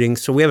Vancouver shooting.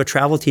 So we have a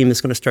travel team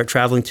that's going to start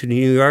traveling to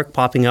New York,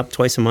 popping up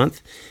twice a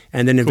month,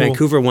 and then in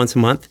Vancouver once a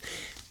month.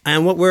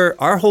 And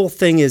our whole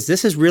thing is,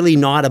 this is really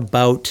not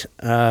about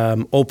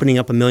opening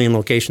up 1 million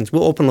locations.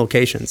 We'll open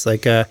locations.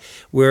 Like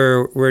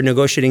we're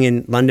negotiating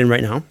in London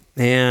right now,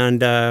 and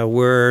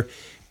we're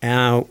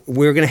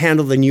going to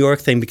handle the New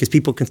York thing because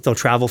people can still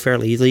travel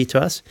fairly easily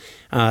to us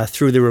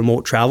through the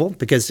remote travel.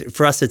 Because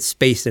for us, it's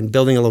space, and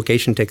building a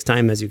location takes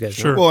time, as you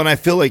guys know. Well, and I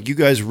feel like you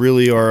guys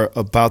really are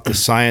about the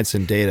science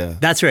and data.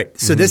 That's right.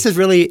 So this is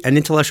really an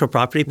intellectual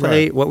property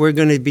play. Right. What we're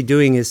going to be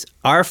doing is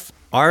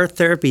our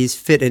therapies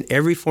fit in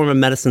every form of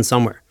medicine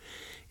somewhere.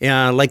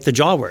 Like the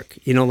jaw work,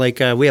 we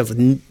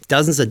have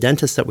dozens of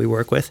dentists that we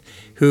work with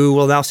who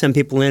will now send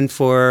people in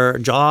for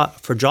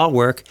jaw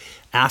work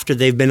after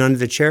they've been under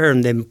the chair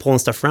and they've been pulling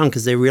stuff around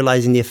because they're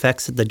realizing the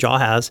effects that the jaw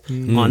has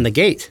on the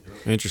gait.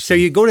 Interesting. So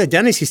you go to a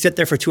dentist, you sit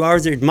there for 2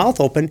 hours with your mouth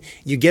open,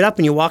 you get up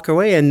and you walk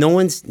away, and no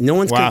one's.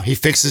 Wow, he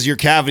fixes your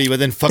cavity, but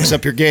then fucks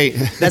up your gait.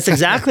 That's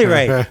exactly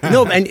right.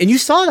 No, and you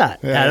saw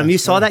that, Adam. You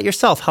saw that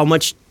yourself. How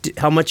much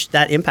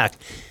that impact.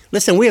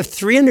 Listen, we have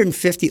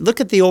 350.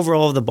 Look at the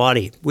overall of the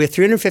body. We have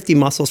 350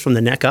 muscles from the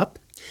neck up,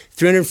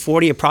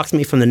 340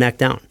 approximately from the neck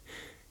down.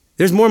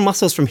 There's more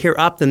muscles from here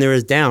up than there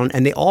is down,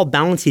 and they all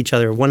balance each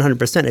other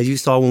 100%, as you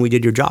saw when we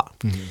did your jaw.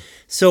 Mm-hmm.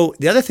 So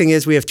the other thing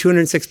is we have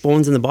 206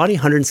 bones in the body,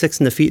 106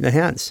 in the feet and the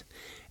hands.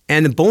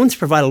 And the bones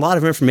provide a lot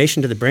of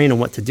information to the brain on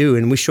what to do.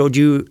 And we showed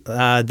you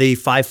the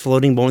 5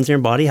 floating bones in your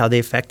body, how they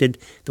affected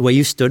the way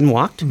you stood and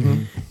walked,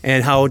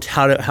 and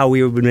how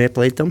we would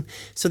manipulate them.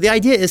 So the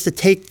idea is to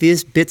take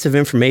these bits of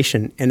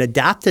information and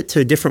adapt it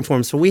to different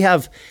forms. So we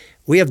have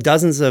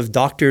dozens of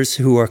doctors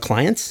who are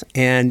clients,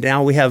 and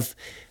now we've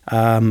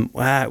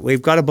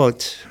got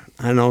about,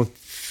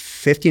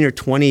 15 or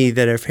 20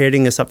 that are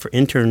hitting us up for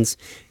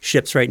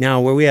internships right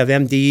now, where we have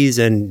MDs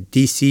and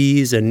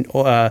DCs and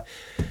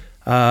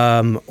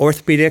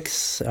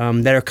orthopedics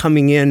that are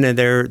coming in, and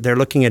they're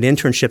looking at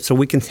internships, so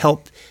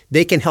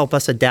they can help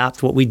us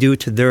adapt what we do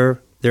to their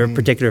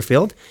particular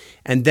field.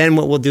 And then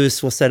what we'll do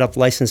is we'll set up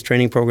licensed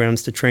training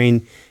programs to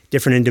train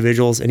different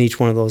individuals in each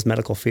one of those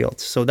medical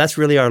fields. So that's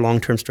really our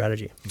long-term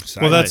strategy.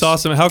 Well, that's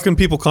awesome. How can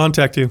people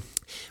contact you?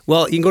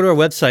 Well, you can go to our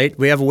website.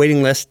 We have a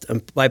waiting list.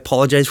 I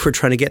apologize. We're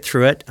trying to get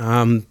through it.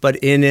 But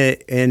in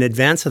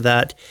advance of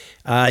that,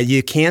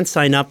 you can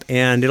sign up,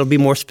 and it'll be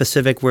more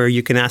specific, where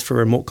you can ask for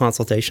remote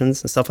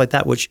consultations and stuff like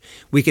that, which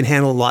we can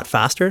handle a lot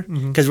faster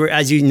because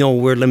as you know,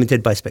 we're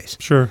limited by space.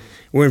 Sure.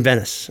 We're in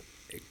Venice.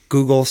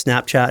 Google,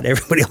 Snapchat,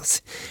 everybody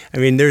else. I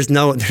mean, there's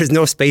no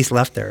space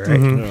left there, right?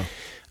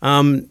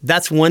 Mm-hmm.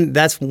 That's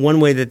one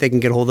way that they can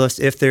get a hold of us.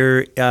 If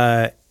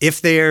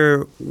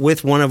they're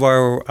with one of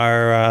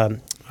our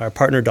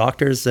partner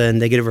doctors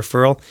and they get a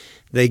referral,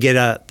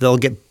 they'll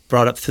get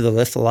brought up through the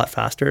list a lot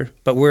faster.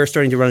 But we're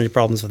starting to run into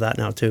problems with that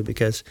now too,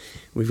 because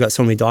we've got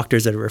so many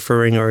doctors that are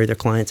referring, or either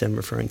clients and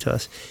referring to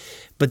us.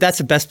 But that's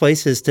the best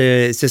place is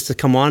just to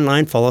come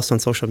online, follow us on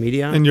social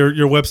media. And your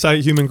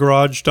website,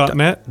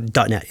 humangarage.net?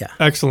 .net, yeah.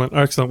 Excellent.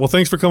 Well,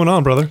 thanks for coming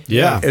on, brother.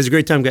 Yeah. It was a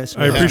great time, guys.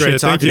 I appreciate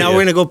it. Thank you. Now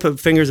we're going to go put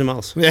fingers in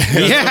mouths.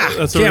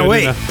 That's Can't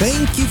wait.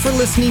 Thank you for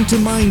listening to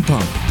Mind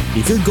Pump.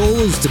 If your goal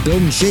is to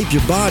build and shape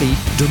your body,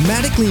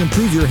 dramatically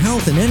improve your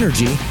health and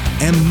energy,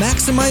 and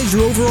maximize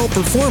your overall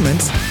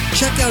performance,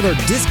 check out our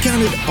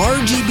discounted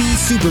RGB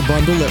Super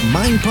Bundle at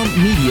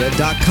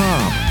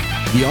mindpumpmedia.com.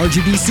 The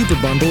RGB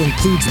Super Bundle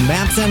includes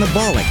MAPS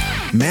Anabolic,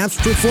 MAPS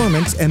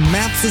Performance, and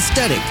MAPS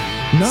Aesthetic.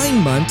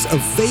 9 months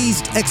of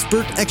phased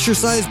expert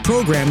exercise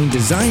programming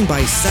designed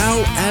by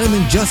Sal, Adam,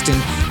 and Justin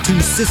to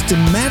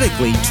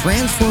systematically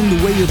transform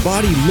the way your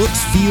body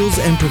looks, feels,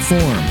 and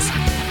performs.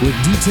 With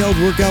detailed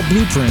workout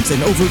blueprints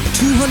and over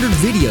 200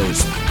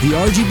 videos, the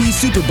RGB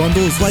Super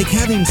Bundle is like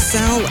having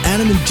Sal,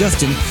 Adam, and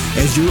Justin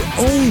as your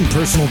own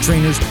personal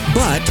trainers,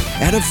 but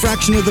at a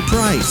fraction of the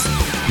price.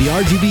 The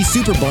RGB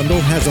Super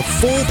Bundle has a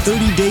full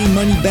 30-day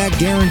money-back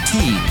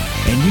guarantee,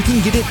 and you can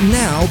get it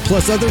now,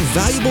 plus other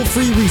valuable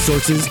free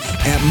resources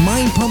at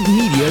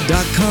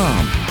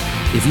mindpumpmedia.com.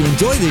 If you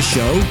enjoy this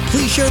show,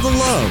 please share the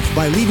love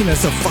by leaving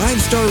us a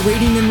 5-star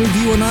rating and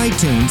review on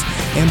iTunes,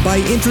 and by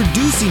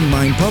introducing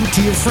Mind Pump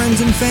to your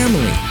friends and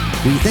family.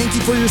 We thank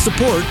you for your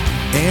support,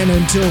 and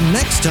until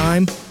next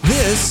time,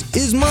 this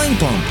is Mind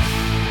Pump.